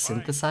 Look for a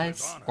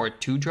synthesize or a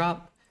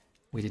 2-drop.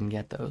 We didn't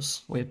get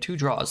those. We have 2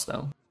 draws,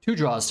 though. 2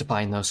 draws to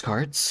find those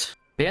cards.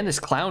 Ban this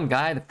clown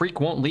guy. The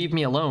freak won't leave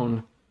me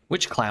alone.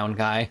 Which clown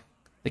guy?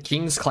 The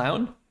King's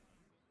Clown?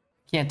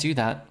 Can't do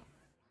that.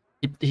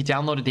 He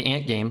downloaded the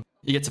Ant game.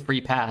 He gets a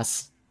free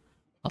pass.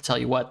 I'll tell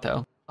you what,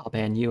 though. I'll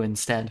ban you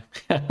instead.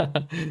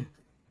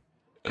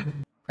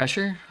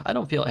 Pressure? I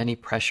don't feel any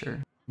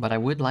pressure. But I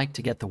would like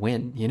to get the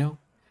win, you know?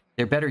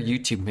 They're better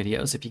YouTube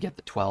videos if you get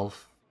the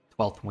 12th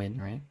win,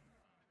 right?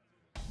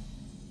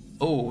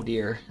 Oh,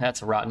 dear.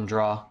 That's a rotten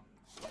draw.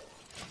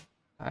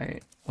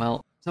 Alright.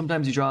 Well,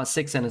 sometimes you draw a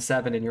 6 and a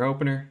 7 in your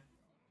opener.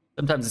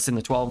 Sometimes it's in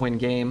the 12-win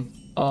game.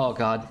 Oh,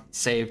 God.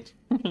 Saved.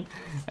 And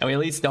we at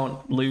least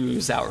don't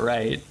lose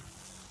outright.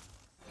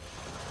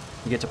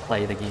 You get to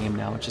play the game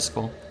now, which is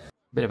cool.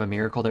 Bit of a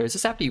miracle there. Is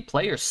this after you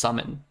play or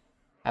summon?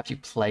 After you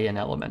play an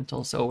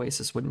elemental, so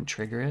Oasis wouldn't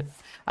trigger it.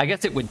 I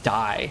guess it would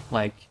die.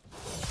 Like,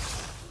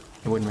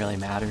 it wouldn't really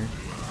matter.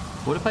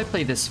 What if I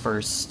play this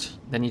first?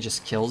 Then he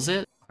just kills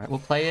it? Alright, we'll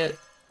play it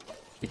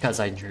because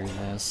I drew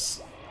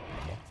this.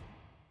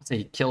 So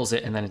he kills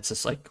it and then it's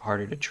just like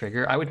harder to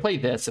trigger. I would play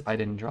this if I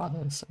didn't draw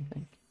this, I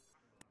think.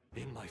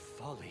 In my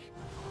folly,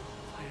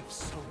 I have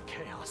sown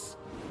chaos.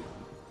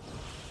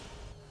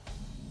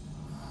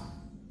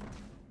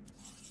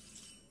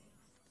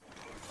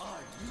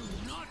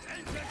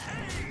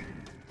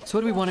 So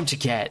what do we want him to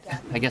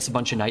get? I guess a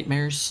bunch of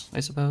nightmares, I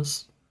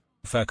suppose.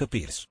 Fuck a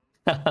Pierce.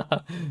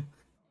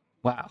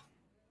 Wow.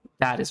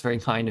 That is very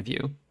kind of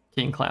you,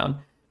 King Clown.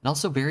 And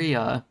also very,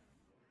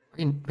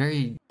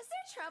 very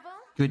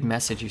good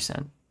message you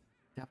sent.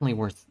 Definitely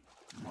worth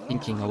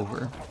thinking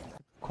over.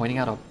 Coining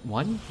out a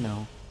 1?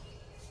 No.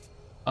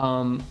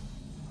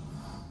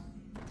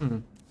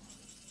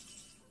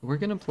 We're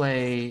gonna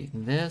play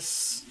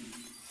this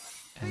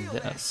and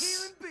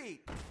this.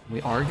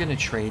 We are gonna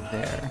trade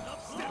there.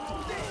 I'm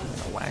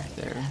gonna whack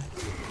there.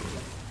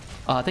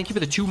 Thank you for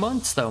the 2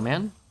 months though,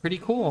 man. Pretty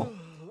cool.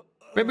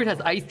 Ribbert has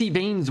icy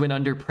veins when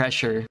under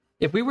pressure.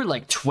 If we were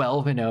like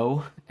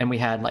 12-0 and we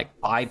had like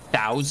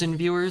 5,000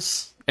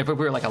 viewers, if we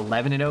were like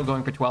 11-0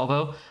 going for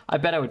 12-0, I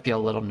bet I would feel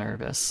a little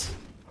nervous.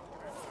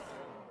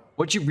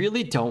 What you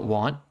really don't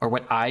want, or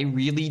what I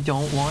really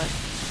don't want,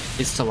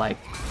 is to like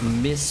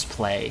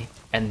misplay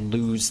and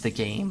lose the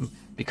game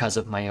because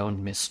of my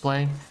own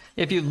misplay.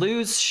 If you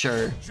lose,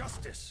 sure,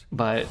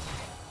 but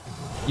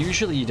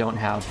usually you don't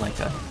have like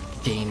a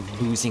game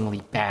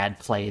losingly bad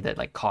play that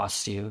like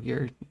costs you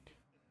your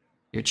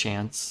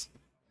chance.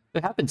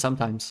 It happens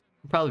sometimes.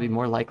 It'd probably be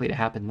more likely to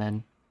happen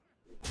then.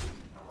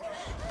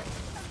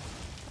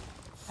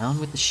 Down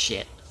with the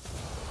shit.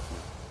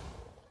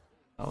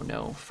 Oh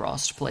no,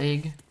 Frost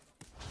Plague.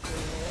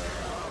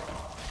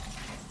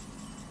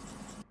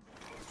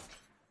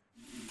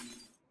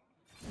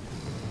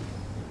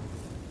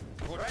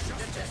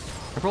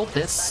 I rolled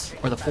this,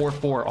 or the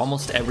 4/4,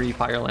 almost every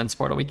Firelands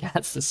portal we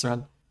cast this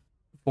run.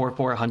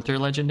 4/4 Hunter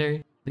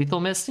Legendary. Lethal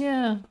Mist,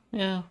 yeah.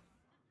 Yeah,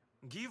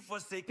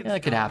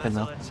 that could happen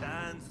though.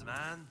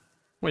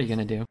 What are you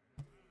gonna do?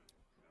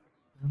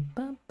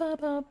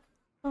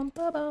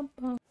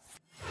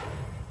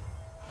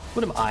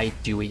 What am I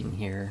doing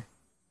here?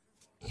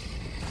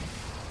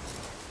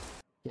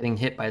 Getting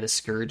hit by the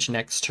Scourge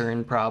next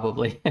turn,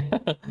 probably.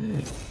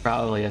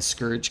 Probably a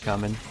Scourge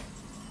coming.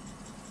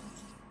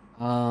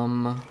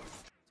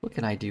 What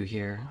can I do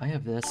here? I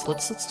have this.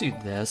 Let's do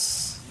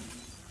this.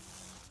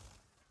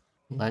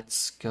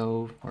 Let's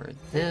go for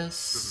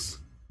this.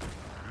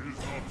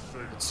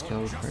 Let's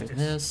go for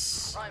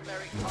this.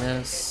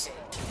 This.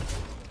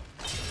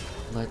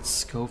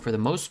 Let's go for the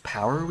most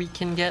power we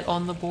can get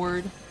on the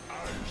board.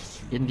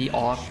 In the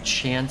off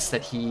chance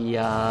that he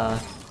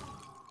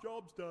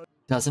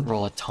doesn't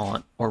roll a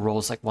taunt, or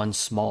rolls like one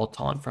small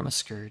taunt from a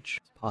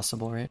Scourge. It's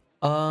possible, right?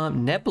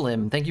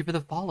 Neblim, thank you for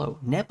the follow.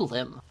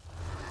 Neblim.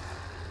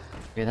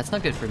 Okay, that's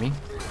not good for me.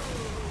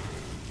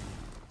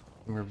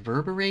 I can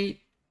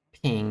reverberate,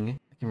 ping.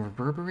 I can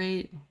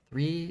reverberate,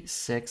 3,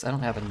 6. I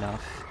don't have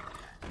enough.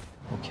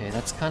 Okay,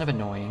 that's kind of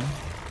annoying.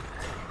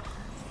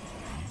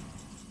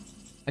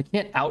 I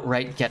can't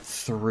outright get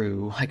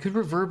through. I could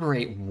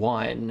reverberate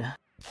 1.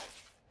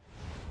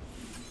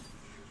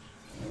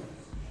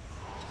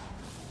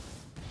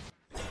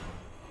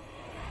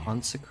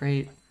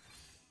 Consecrate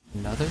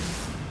another.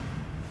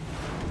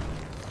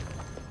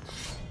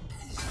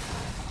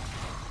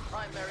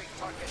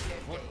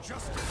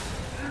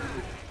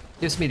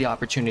 Gives me the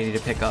opportunity to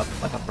pick up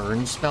like a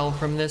burn spell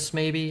from this,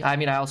 maybe. I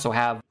mean, I also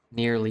have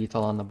near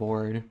lethal on the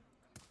board.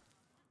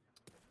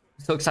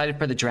 So excited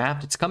for the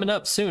draft. It's coming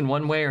up soon,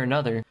 one way or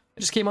another. I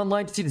just came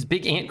online to see this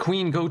big Ant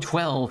Queen go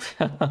 12.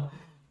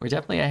 We're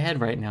definitely ahead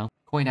right now.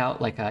 Coin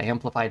out like an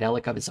amplified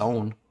Elic of his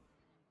own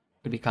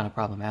would be kind of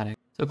problematic.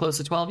 So close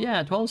to 12?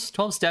 Yeah,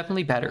 12's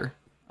definitely better.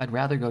 I'd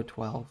rather go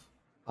 12,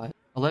 but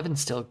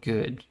 11's still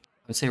good.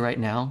 I would say right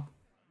now,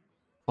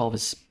 12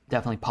 is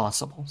definitely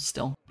possible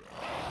still.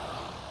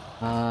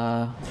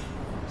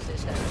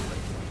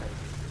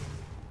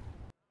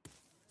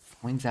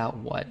 Coins out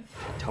what?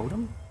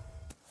 Totem?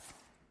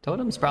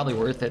 Totem's probably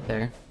worth it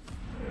there.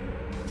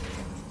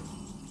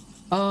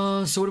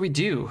 So what do we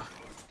do?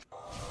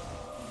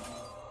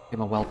 Give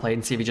him a well played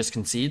and see if he just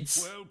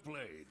concedes. Well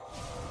played.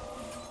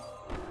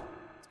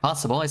 It's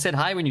possible. I said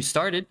hi when you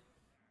started.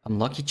 I'm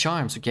Lucky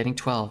Charms. We're getting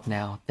 12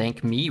 now.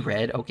 Thank me,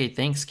 Red. Okay,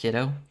 thanks,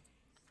 kiddo.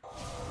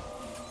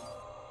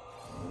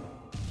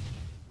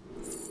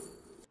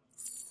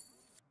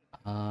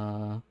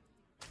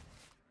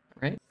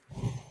 Right?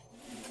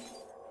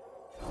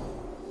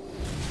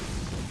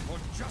 For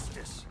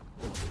justice.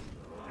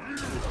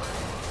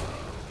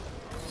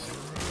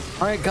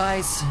 Alright,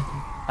 guys.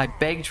 I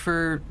begged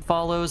for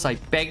follows. I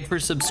begged for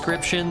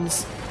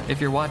subscriptions.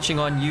 If you're watching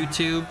on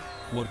YouTube.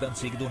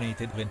 Wardansig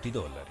donated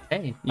 $20.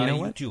 Hey, you know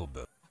what?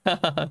 YouTube.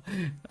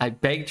 I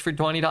begged for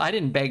 $20. I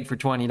didn't beg for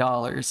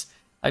 $20.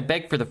 I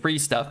begged for the free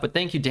stuff. But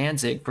thank you,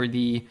 Danzig, for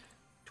the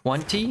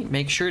 20.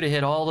 Make sure to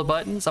hit all the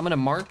buttons. I'm going to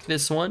mark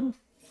this one.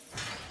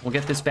 We'll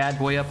get this bad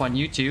boy up on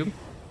YouTube.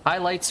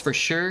 Highlights for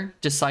sure.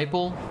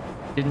 Disciple.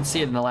 Didn't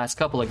see it in the last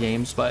couple of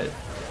games, but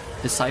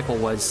Disciple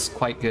was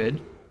quite good.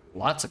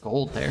 Lots of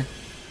gold there.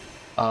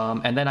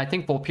 And then I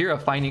think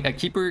Volpira finding a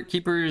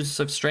Keepers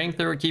of Strength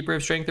or a Keeper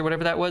of Strength or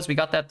whatever that was. We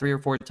got that 3 or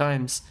 4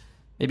 times.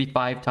 Maybe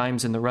 5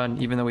 times in the run,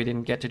 even though we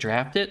didn't get to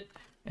draft it.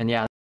 And yeah,